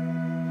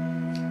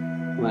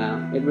 Wow,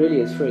 it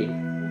really is free.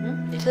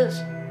 Mm-hmm. It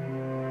is.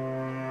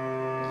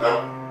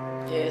 No.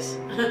 Yes.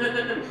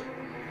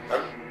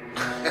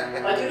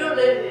 But you don't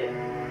live here.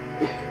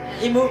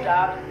 He moved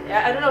out.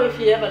 I don't know if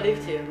he ever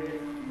lived here, really.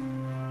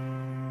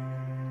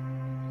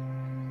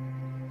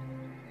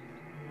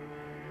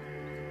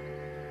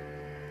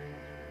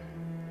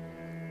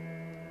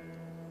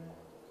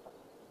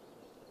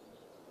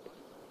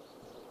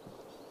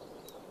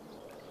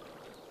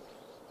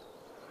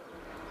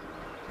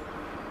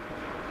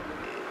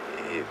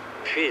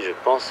 Puis je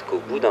pense qu'au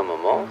bout d'un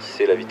moment,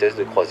 c'est la vitesse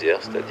de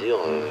croisière, c'est-à-dire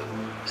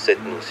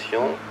cette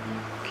notion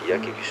qu'il y a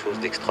quelque chose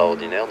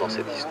d'extraordinaire dans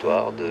cette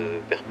histoire, de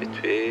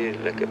perpétuer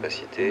la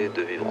capacité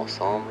de vivre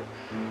ensemble,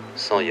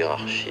 sans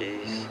hiérarchie,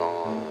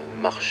 sans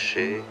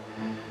marché,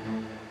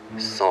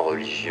 sans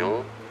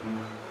religion,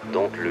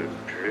 donc le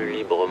plus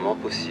librement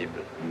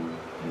possible.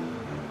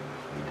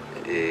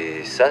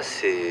 Et ça,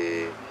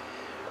 c'est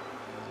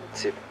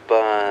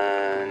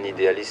pas un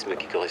idéalisme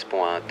qui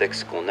correspond à un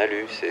texte qu'on a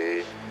lu,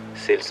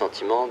 c'est le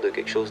sentiment de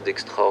quelque chose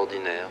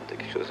d'extraordinaire, de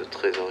quelque chose de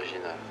très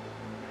original.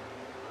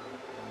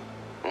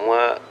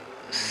 Moi,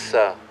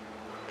 ça,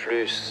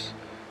 plus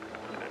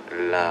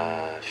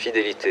la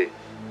fidélité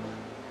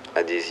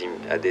à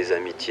des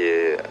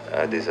amitiés,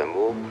 à des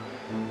amours,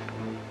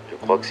 je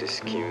crois que c'est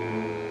ce qui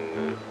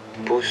me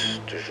pousse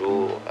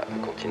toujours à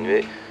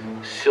continuer,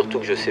 surtout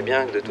que je sais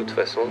bien que de toute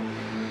façon,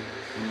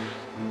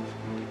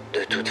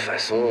 toute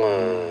façon,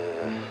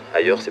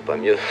 ailleurs c'est pas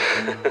mieux.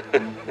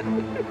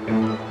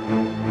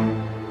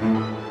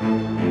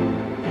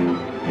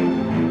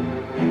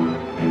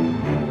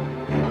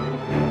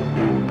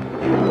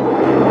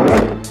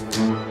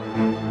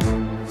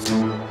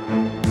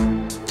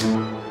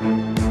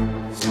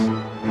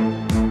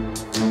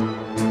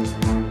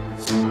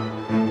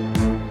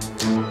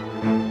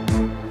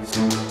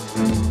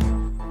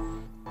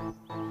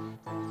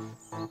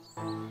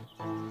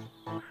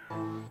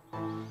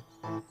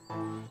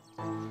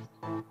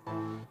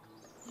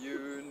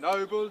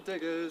 Noble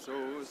diggers,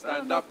 oh,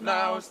 stand up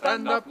now,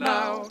 stand up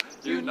now.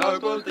 You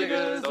noble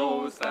diggers,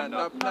 oh, stand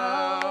up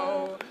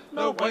now.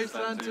 No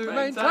wasteland to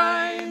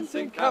maintain,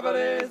 sink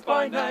cavaliers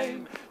by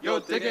name. Your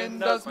digging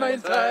does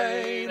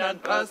maintain,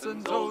 and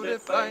persons all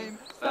defame.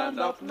 Stand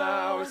up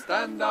now,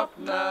 stand up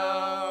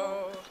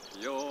now.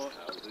 Your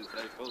houses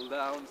they pull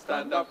down,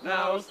 stand up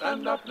now,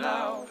 stand up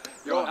now.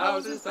 Your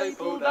houses they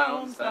pull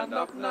down, stand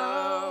up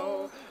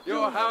now.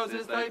 Your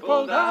houses they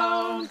pull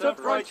down to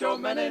fright your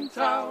men in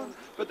town.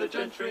 But the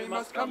gentry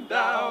must come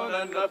down,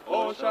 and the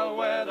poor shall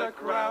wear the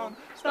crown.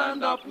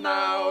 Stand up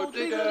now,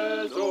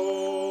 diggers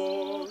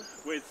all.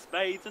 With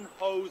spades and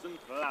hoes and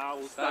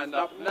ploughs. Stand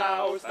up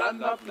now,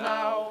 stand up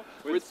now.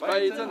 With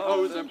spades and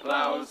hoes and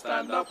ploughs,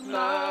 stand up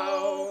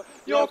now.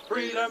 Your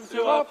freedom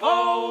to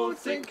uphold,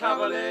 sing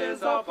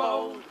cavaliers of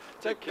old.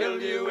 To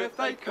kill you if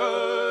they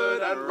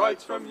could, and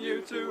rights from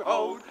you to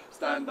hold.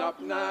 Stand up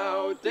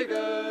now,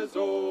 diggers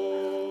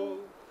all.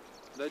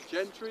 The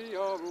gentry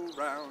are all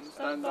round,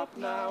 stand up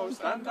now,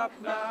 stand up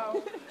now.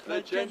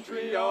 The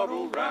gentry are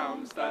all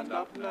round, stand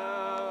up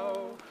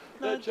now.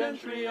 The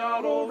gentry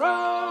are all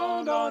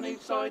round, on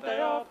each side they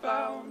are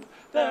found.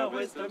 Their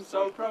wisdom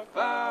so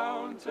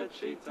profound, to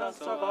cheat us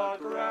of our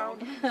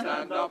ground.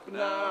 Stand up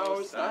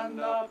now,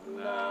 stand up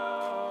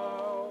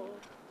now.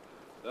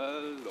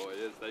 The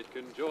lawyers they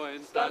can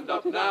join, stand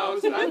up now,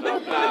 stand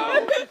up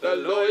now. The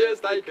lawyers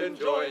they can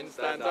join,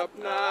 stand up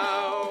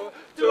now.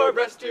 To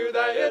arrest you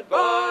they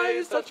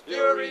advise, such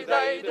fury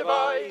they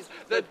devise.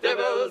 The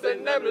devil's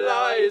in them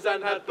lies,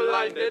 and had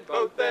blinded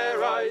both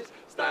their eyes.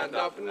 Stand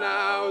up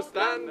now,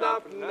 stand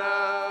up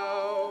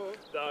now.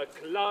 The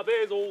club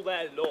is all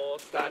their law.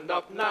 Stand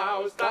up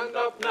now, stand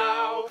up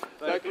now.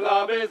 The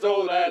club is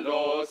all their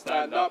law,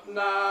 stand up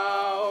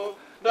now.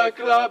 The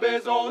club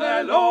is all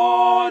their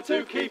law,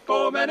 to keep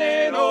all men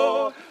in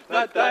awe,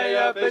 that they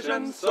a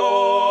vision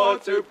saw,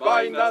 to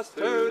bind us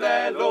to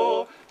their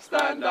law.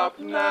 Stand up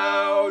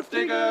now,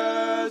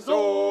 diggers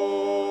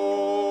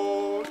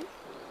all.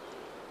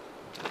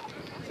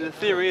 So the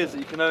theory is that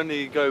you can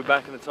only go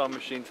back in the time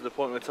machine to the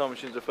point where time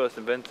machines were first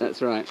invented.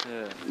 That's right.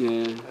 Yeah.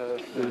 Yeah.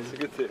 It's a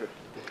good theory.